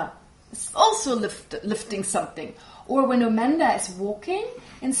Amanda is also lifting something. Or when Amanda is walking,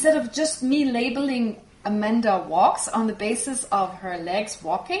 instead of just me labeling Amanda walks on the basis of her legs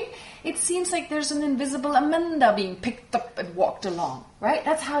walking, it seems like there's an invisible Amanda being picked up and walked along, right?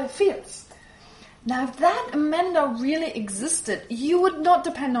 That's how it feels. Now, if that Amanda really existed, you would not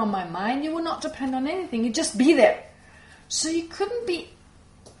depend on my mind, you would not depend on anything, you'd just be there. So you couldn't be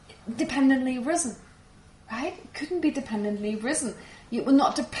dependently risen, right? It couldn't be dependently risen. It would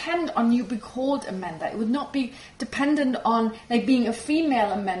not depend on you being called Amanda. It would not be dependent on being a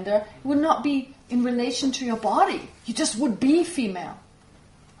female Amanda. It would not be in relation to your body. You just would be female,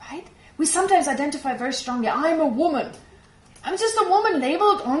 right? We sometimes identify very strongly, I'm a woman. I'm just a woman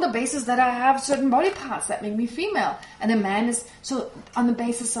labeled on the basis that I have certain body parts that make me female. And a man is so on the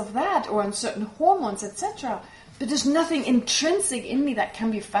basis of that or on certain hormones, etc. But there's nothing intrinsic in me that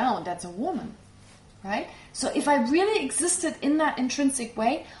can be found that's a woman, right? So if I really existed in that intrinsic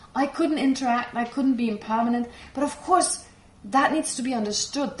way, I couldn't interact, I couldn't be impermanent. But of course, that needs to be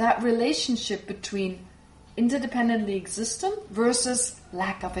understood, that relationship between interdependently existent versus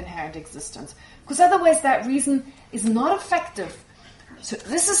lack of inherent existence. Because otherwise that reason is not effective. So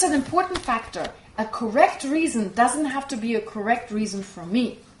this is an important factor. A correct reason doesn't have to be a correct reason for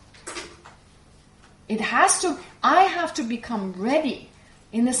me. I have to become ready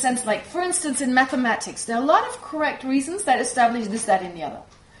in the sense like, for instance, in mathematics, there are a lot of correct reasons that establish this, that, and the other.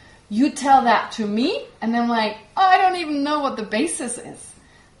 You tell that to me, and I'm like, I don't even know what the basis is.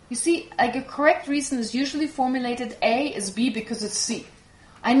 You see, like a correct reason is usually formulated A is B because it's C.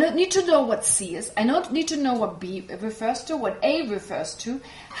 I need to know what C is. I need to know what B refers to, what A refers to,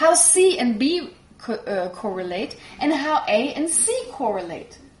 how C and B correlate, and how A and C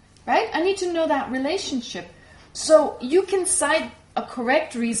correlate. Right? I need to know that relationship. So you can cite a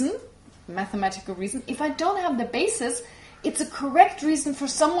correct reason, mathematical reason. If I don't have the basis, it's a correct reason for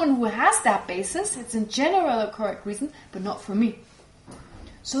someone who has that basis. It's in general a correct reason, but not for me.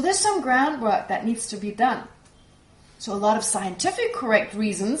 So there's some groundwork that needs to be done. So a lot of scientific correct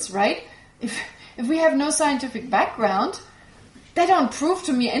reasons, right? If we have no scientific background, they don't prove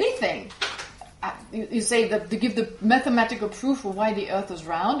to me anything. You say that they give the mathematical proof of why the earth is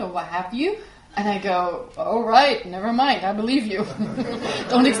round or what have you, and I go, all right, never mind, I believe you.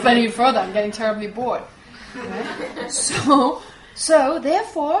 Don't explain any further, I'm getting terribly bored. Right? So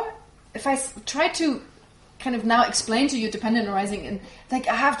therefore, if I try to kind of now explain to you dependent arising, and like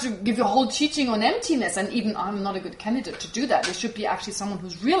I have to give you a whole teaching on emptiness, and even I'm not a good candidate to do that. There should be actually someone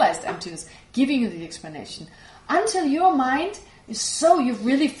who's realized emptiness giving you the explanation. Until your mind is so you've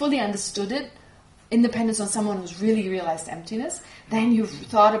really fully understood it, independence on someone who's really realized emptiness, then you've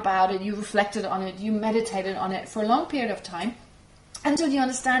thought about it, you reflected on it, you meditated on it for a long period of time, until you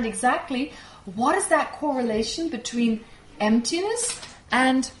understand exactly what is that correlation between emptiness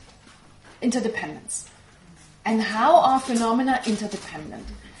and interdependence. And how are phenomena interdependent?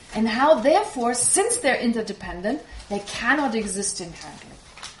 And how, therefore, since they're interdependent, they cannot exist inherently.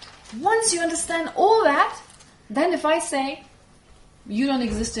 Once you understand all that, then if I say, you don't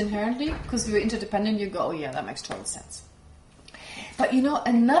exist inherently because you're interdependent, you go, oh yeah, that makes total sense. But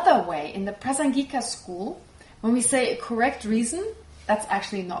another way, in the Prasangika school, when we say a correct reason, that's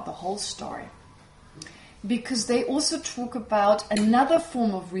actually not the whole story. Because they also talk about another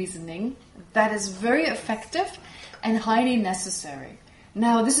form of reasoning that is very effective and highly necessary.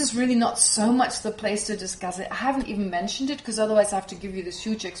 Now, this is really not so much the place to discuss it. I haven't even mentioned it, because otherwise I have to give you this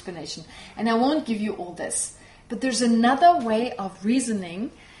huge explanation. And I won't give you all this. But there's another way of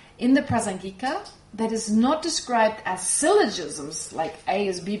reasoning in the Prasangika that is not described as syllogisms, like A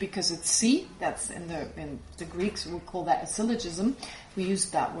is B because it's C. That's in the Greeks, we call that a syllogism. We use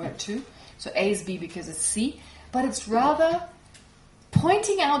that word too. So A is B because it's C. But it's rather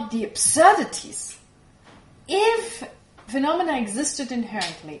pointing out the absurdities. If phenomena existed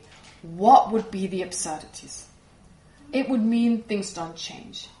inherently, what would be the absurdities? It would mean things don't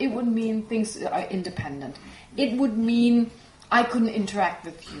change. It would mean things are independent. It would mean I couldn't interact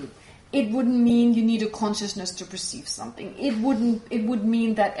with you. It wouldn't mean you need a consciousness to perceive something. It would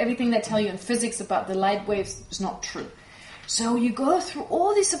mean that everything they tell you in physics about the light waves is not true. So you go through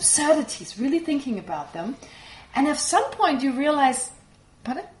all these absurdities, really thinking about them, and at some point you realize,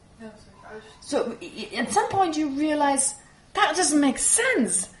 pardon? No, sorry. So at some point you realize that doesn't make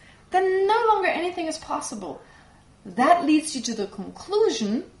sense. Then no longer anything is possible. That leads you to the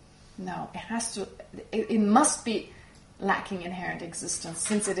conclusion, no, it must be lacking inherent existence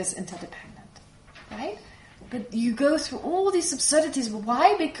since it is interdependent, right? But you go through all these absurdities.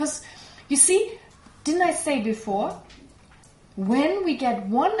 Why? Because, you see, didn't I say before, when we get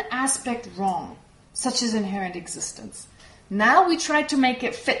one aspect wrong, such as inherent existence, now we try to make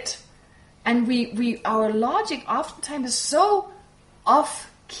it fit. And our logic oftentimes is so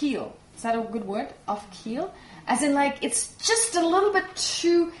off keel. Is that a good word? Off keel? As in, like, it's just a little bit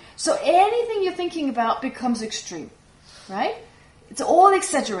too... So anything you're thinking about becomes extreme. Right? It's all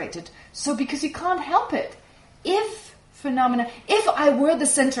exaggerated. So because you can't help it. If I were the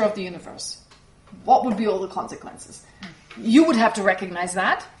center of the universe, what would be all the consequences? You would have to recognize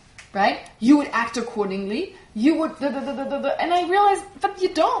that, right? You would act accordingly. You would... And I realized, but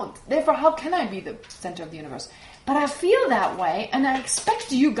you don't. Therefore, how can I be the center of the universe? But I feel that way, and I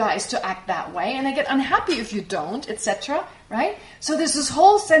expect you guys to act that way, and I get unhappy if you don't, etc., right? So there's this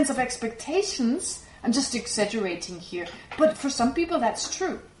whole sense of expectations. I'm just exaggerating here. But for some people, that's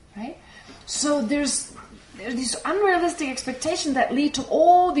true, right? So there's these unrealistic expectations that lead to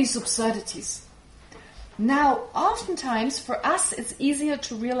all these absurdities. Now, oftentimes, for us, it's easier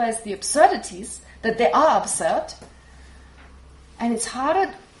to realize the absurdities, that they are absurd, and it's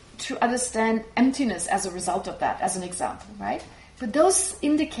harder to understand emptiness as a result of that, as an example, right? But those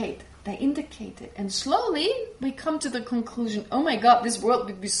indicate it. And slowly, we come to the conclusion, oh my God, this world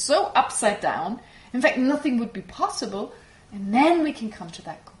would be so upside down. In fact, nothing would be possible. And then we can come to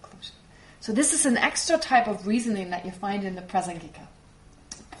that conclusion. So this is an extra type of reasoning that you find in the Prasangika.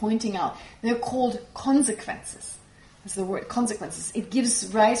 Pointing out, they're called consequences. That's the word, consequences. It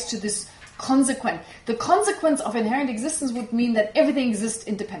gives rise to this consequence. The consequence of inherent existence would mean that everything exists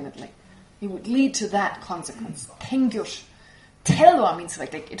independently. It would lead to that consequence. Pengyush. Telwa means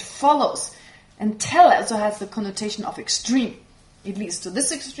like it follows. And tel also has the connotation of extreme. It leads to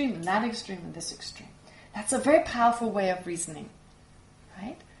this extreme and that extreme and this extreme. That's a very powerful way of reasoning.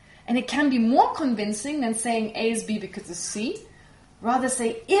 Right? And it can be more convincing than saying A is B because it's C. Rather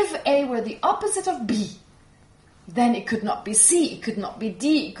say, if A were the opposite of B, then it could not be C, it could not be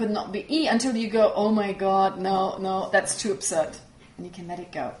D, it could not be E, until you go, oh my God, no, that's too absurd. And you can let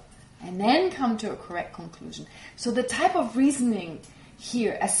it go. And then come to a correct conclusion. So the type of reasoning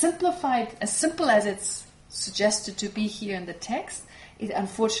here, as simple as it's suggested to be here in the text, it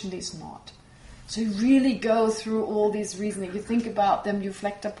unfortunately is not. So you really go through all these reasoning, you think about them, you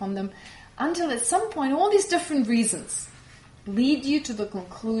reflect upon them, until at some point all these different reasons lead you to the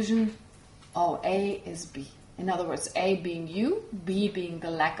conclusion, oh, A is B. In other words, A being you, B being the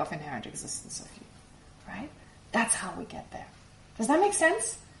lack of inherent existence of you. Right? That's how we get there. Does that make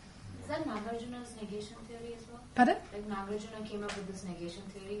sense? Is that Nagarjuna's negation theory as well? Pardon? Like Nagarjuna came up with this negation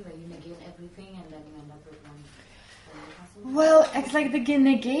theory where you negate everything and then you end up with one. Well, it's like the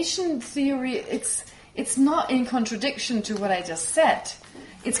negation theory, it's not in contradiction to what I just said.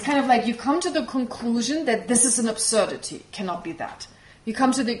 It's kind of like you come to the conclusion that this is an absurdity, cannot be that. You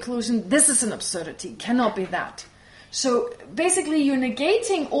come to the conclusion, this is an absurdity, cannot be that. So basically you're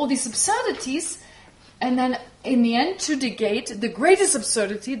negating all these absurdities, and then in the end to negate the greatest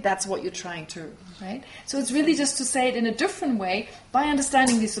absurdity, that's what you're trying to, right? So it's really just to say it in a different way. By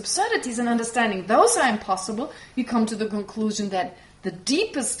understanding these absurdities and understanding those are impossible, you come to the conclusion that the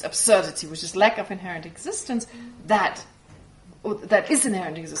deepest absurdity, which is lack of inherent existence, that is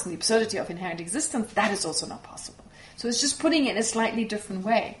inherent existence, the absurdity of inherent existence, that is also not possible. So it's just putting it in a slightly different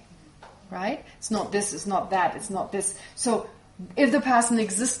way. right? It's not this, it's not that, it's not this. So if the person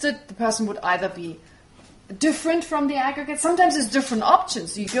existed, the person would either be different from the aggregate. Sometimes it's different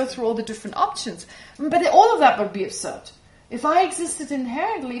options. You go through all the different options. But all of that would be absurd. If I existed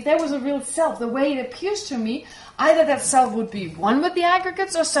inherently, if there was a real self, the way it appears to me, either that self would be one with the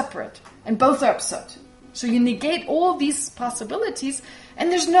aggregates or separate. And both are absurd. So you negate all these possibilities,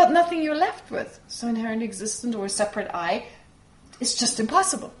 and there's nothing you're left with. So inherent existent or a separate I, it's just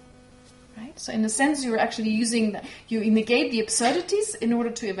impossible. Right? So in a sense, you're actually you negate the absurdities in order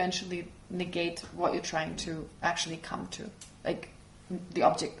to eventually negate what you're trying to actually come to. Like the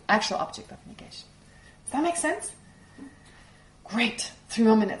actual object of negation. Does that make sense? Great. 3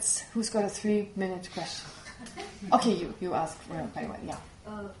 more minutes. Who's got a 3-minute question? Okay, you ask. Anyway, yeah.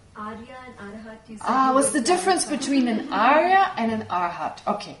 Arya and Arhat. What's the difference between an Arya and an Arhat?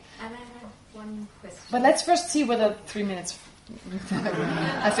 Okay. And I had one question. But let's first see whether 3 minutes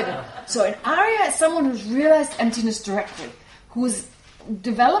I fit in. So an Arya is someone who's realized emptiness directly, who's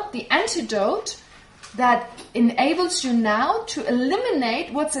developed the antidote that enables you now to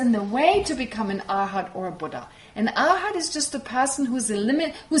eliminate what's in the way to become an Arhat or a Buddha. An Arhat is just a person who's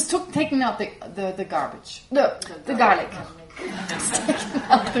taking out the garbage, the garlic. Taking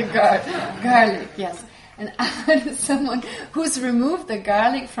out the garlic, yes. An Arhat is someone who's removed the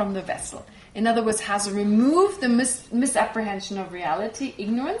garlic from the vessel. In other words, has removed the misapprehension of reality,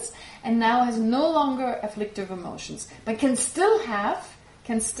 ignorance, and now has no longer afflictive emotions, but can still have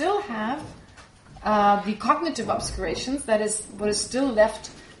the cognitive obscurations. That is what is still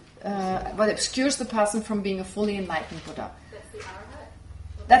left. What obscures the person from being a fully enlightened Buddha.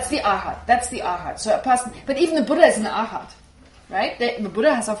 That's the Arhat. So a person, but even the Buddha is an Arhat, right? The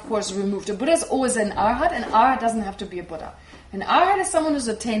Buddha has, of course, removed. The Buddha is always an Arhat, and Arhat doesn't have to be a Buddha. An Arhat is someone who's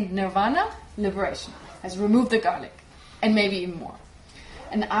attained nirvana, liberation, has removed the garlic, and maybe even more.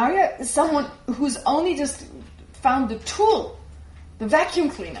 An Arya is someone who's only just found the tool, the vacuum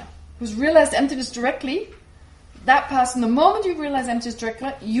cleaner, who's realized emptiness directly. That person, the moment you realize emptiness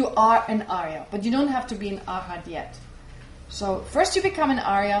directly, you are an Arya. But you don't have to be an Arhat yet. So first you become an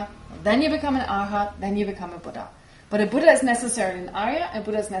Arya, then you become an Arhat, then you become a Buddha. But a Buddha is necessarily an Arya, a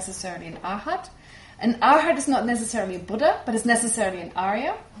Buddha is necessarily an Arhat. An Arhat is not necessarily a Buddha, but is necessarily an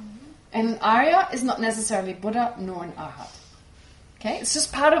Arya. And an Arya is not necessarily Buddha nor an Arhat. Okay, it's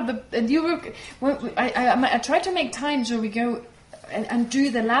just part of the. And I try to make times where we go and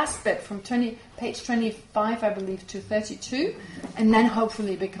do the last bit from page 25, I believe, to 32, and then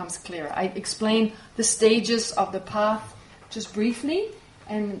hopefully it becomes clearer. I explain the stages of the path just briefly,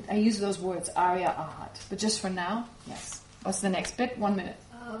 and I use those words, Arya, Arhat. But just for now, yes. What's the next bit? 1 minute.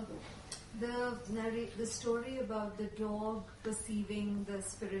 The story about the dog perceiving the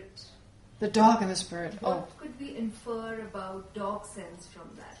spirit. The dog and the spirit. What could we infer about dog sense from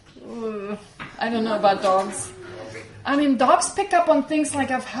that? I don't know about dogs. I mean, dogs pick up on things like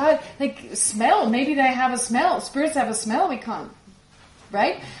I've heard, like smell. Maybe they have a smell. Spirits have a smell. We can't.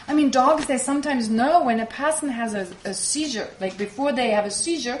 Right? I mean, dogs, they sometimes know when a person has a seizure. Like before they have a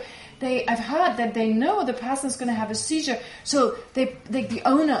seizure, I've heard that they know the person's going to have a seizure. So the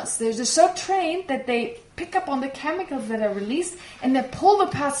owners, they're so trained that they pick up on the chemicals that are released and they pull the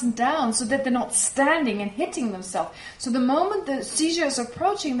person down so that they're not standing and hitting themselves. So the moment the seizure is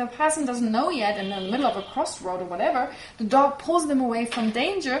approaching, the person doesn't know yet, and in the middle of a crossroad or whatever, the dog pulls them away from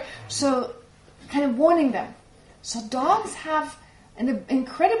danger, so kind of warning them. So dogs have an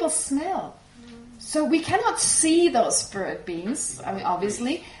incredible smell. So we cannot see those spirit beings, I mean,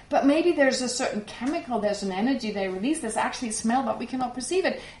 obviously, but maybe there's a certain chemical, there's an energy they release, there's actually a smell, but we cannot perceive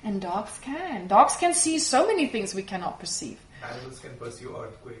it. And dogs can. Dogs can see so many things we cannot perceive. Animals can perceive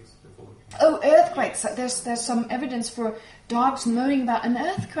earthquakes before. Oh, earthquakes. There's some evidence for dogs knowing about an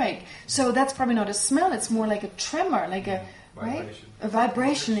earthquake. So that's probably not a smell, it's more like a tremor, like a... Right? A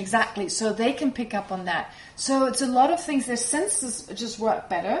vibration, exactly. So they can pick up on that. So it's a lot of things. Their senses just work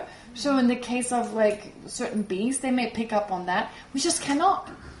better. So in the case of like certain beings, they may pick up on that. We just cannot.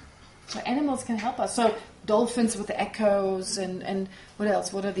 So animals can help us. So dolphins with the echoes and what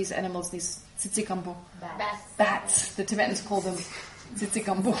else? What are these animals? These tsitsikambo? Bats. The Tibetans call them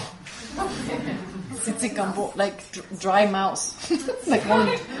tsitsikambo. Tsitsikambo, like dry mouse. Like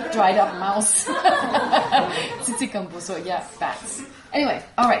one dried up mouse. Tsitsikambo, so yeah, bats. Anyway,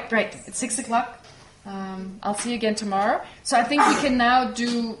 alright, great. It's 6 o'clock. I'll see you again tomorrow. So I think we can now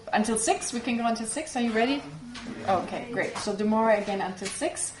do until 6. We can go until 6. Are you ready? Okay, great. So tomorrow again until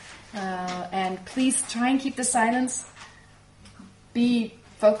 6. And please try and keep the silence. Be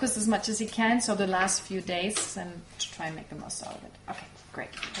focused as much as you can. So the last few days, and try and make the most out of it. Okay,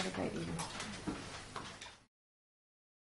 great. Have a great evening.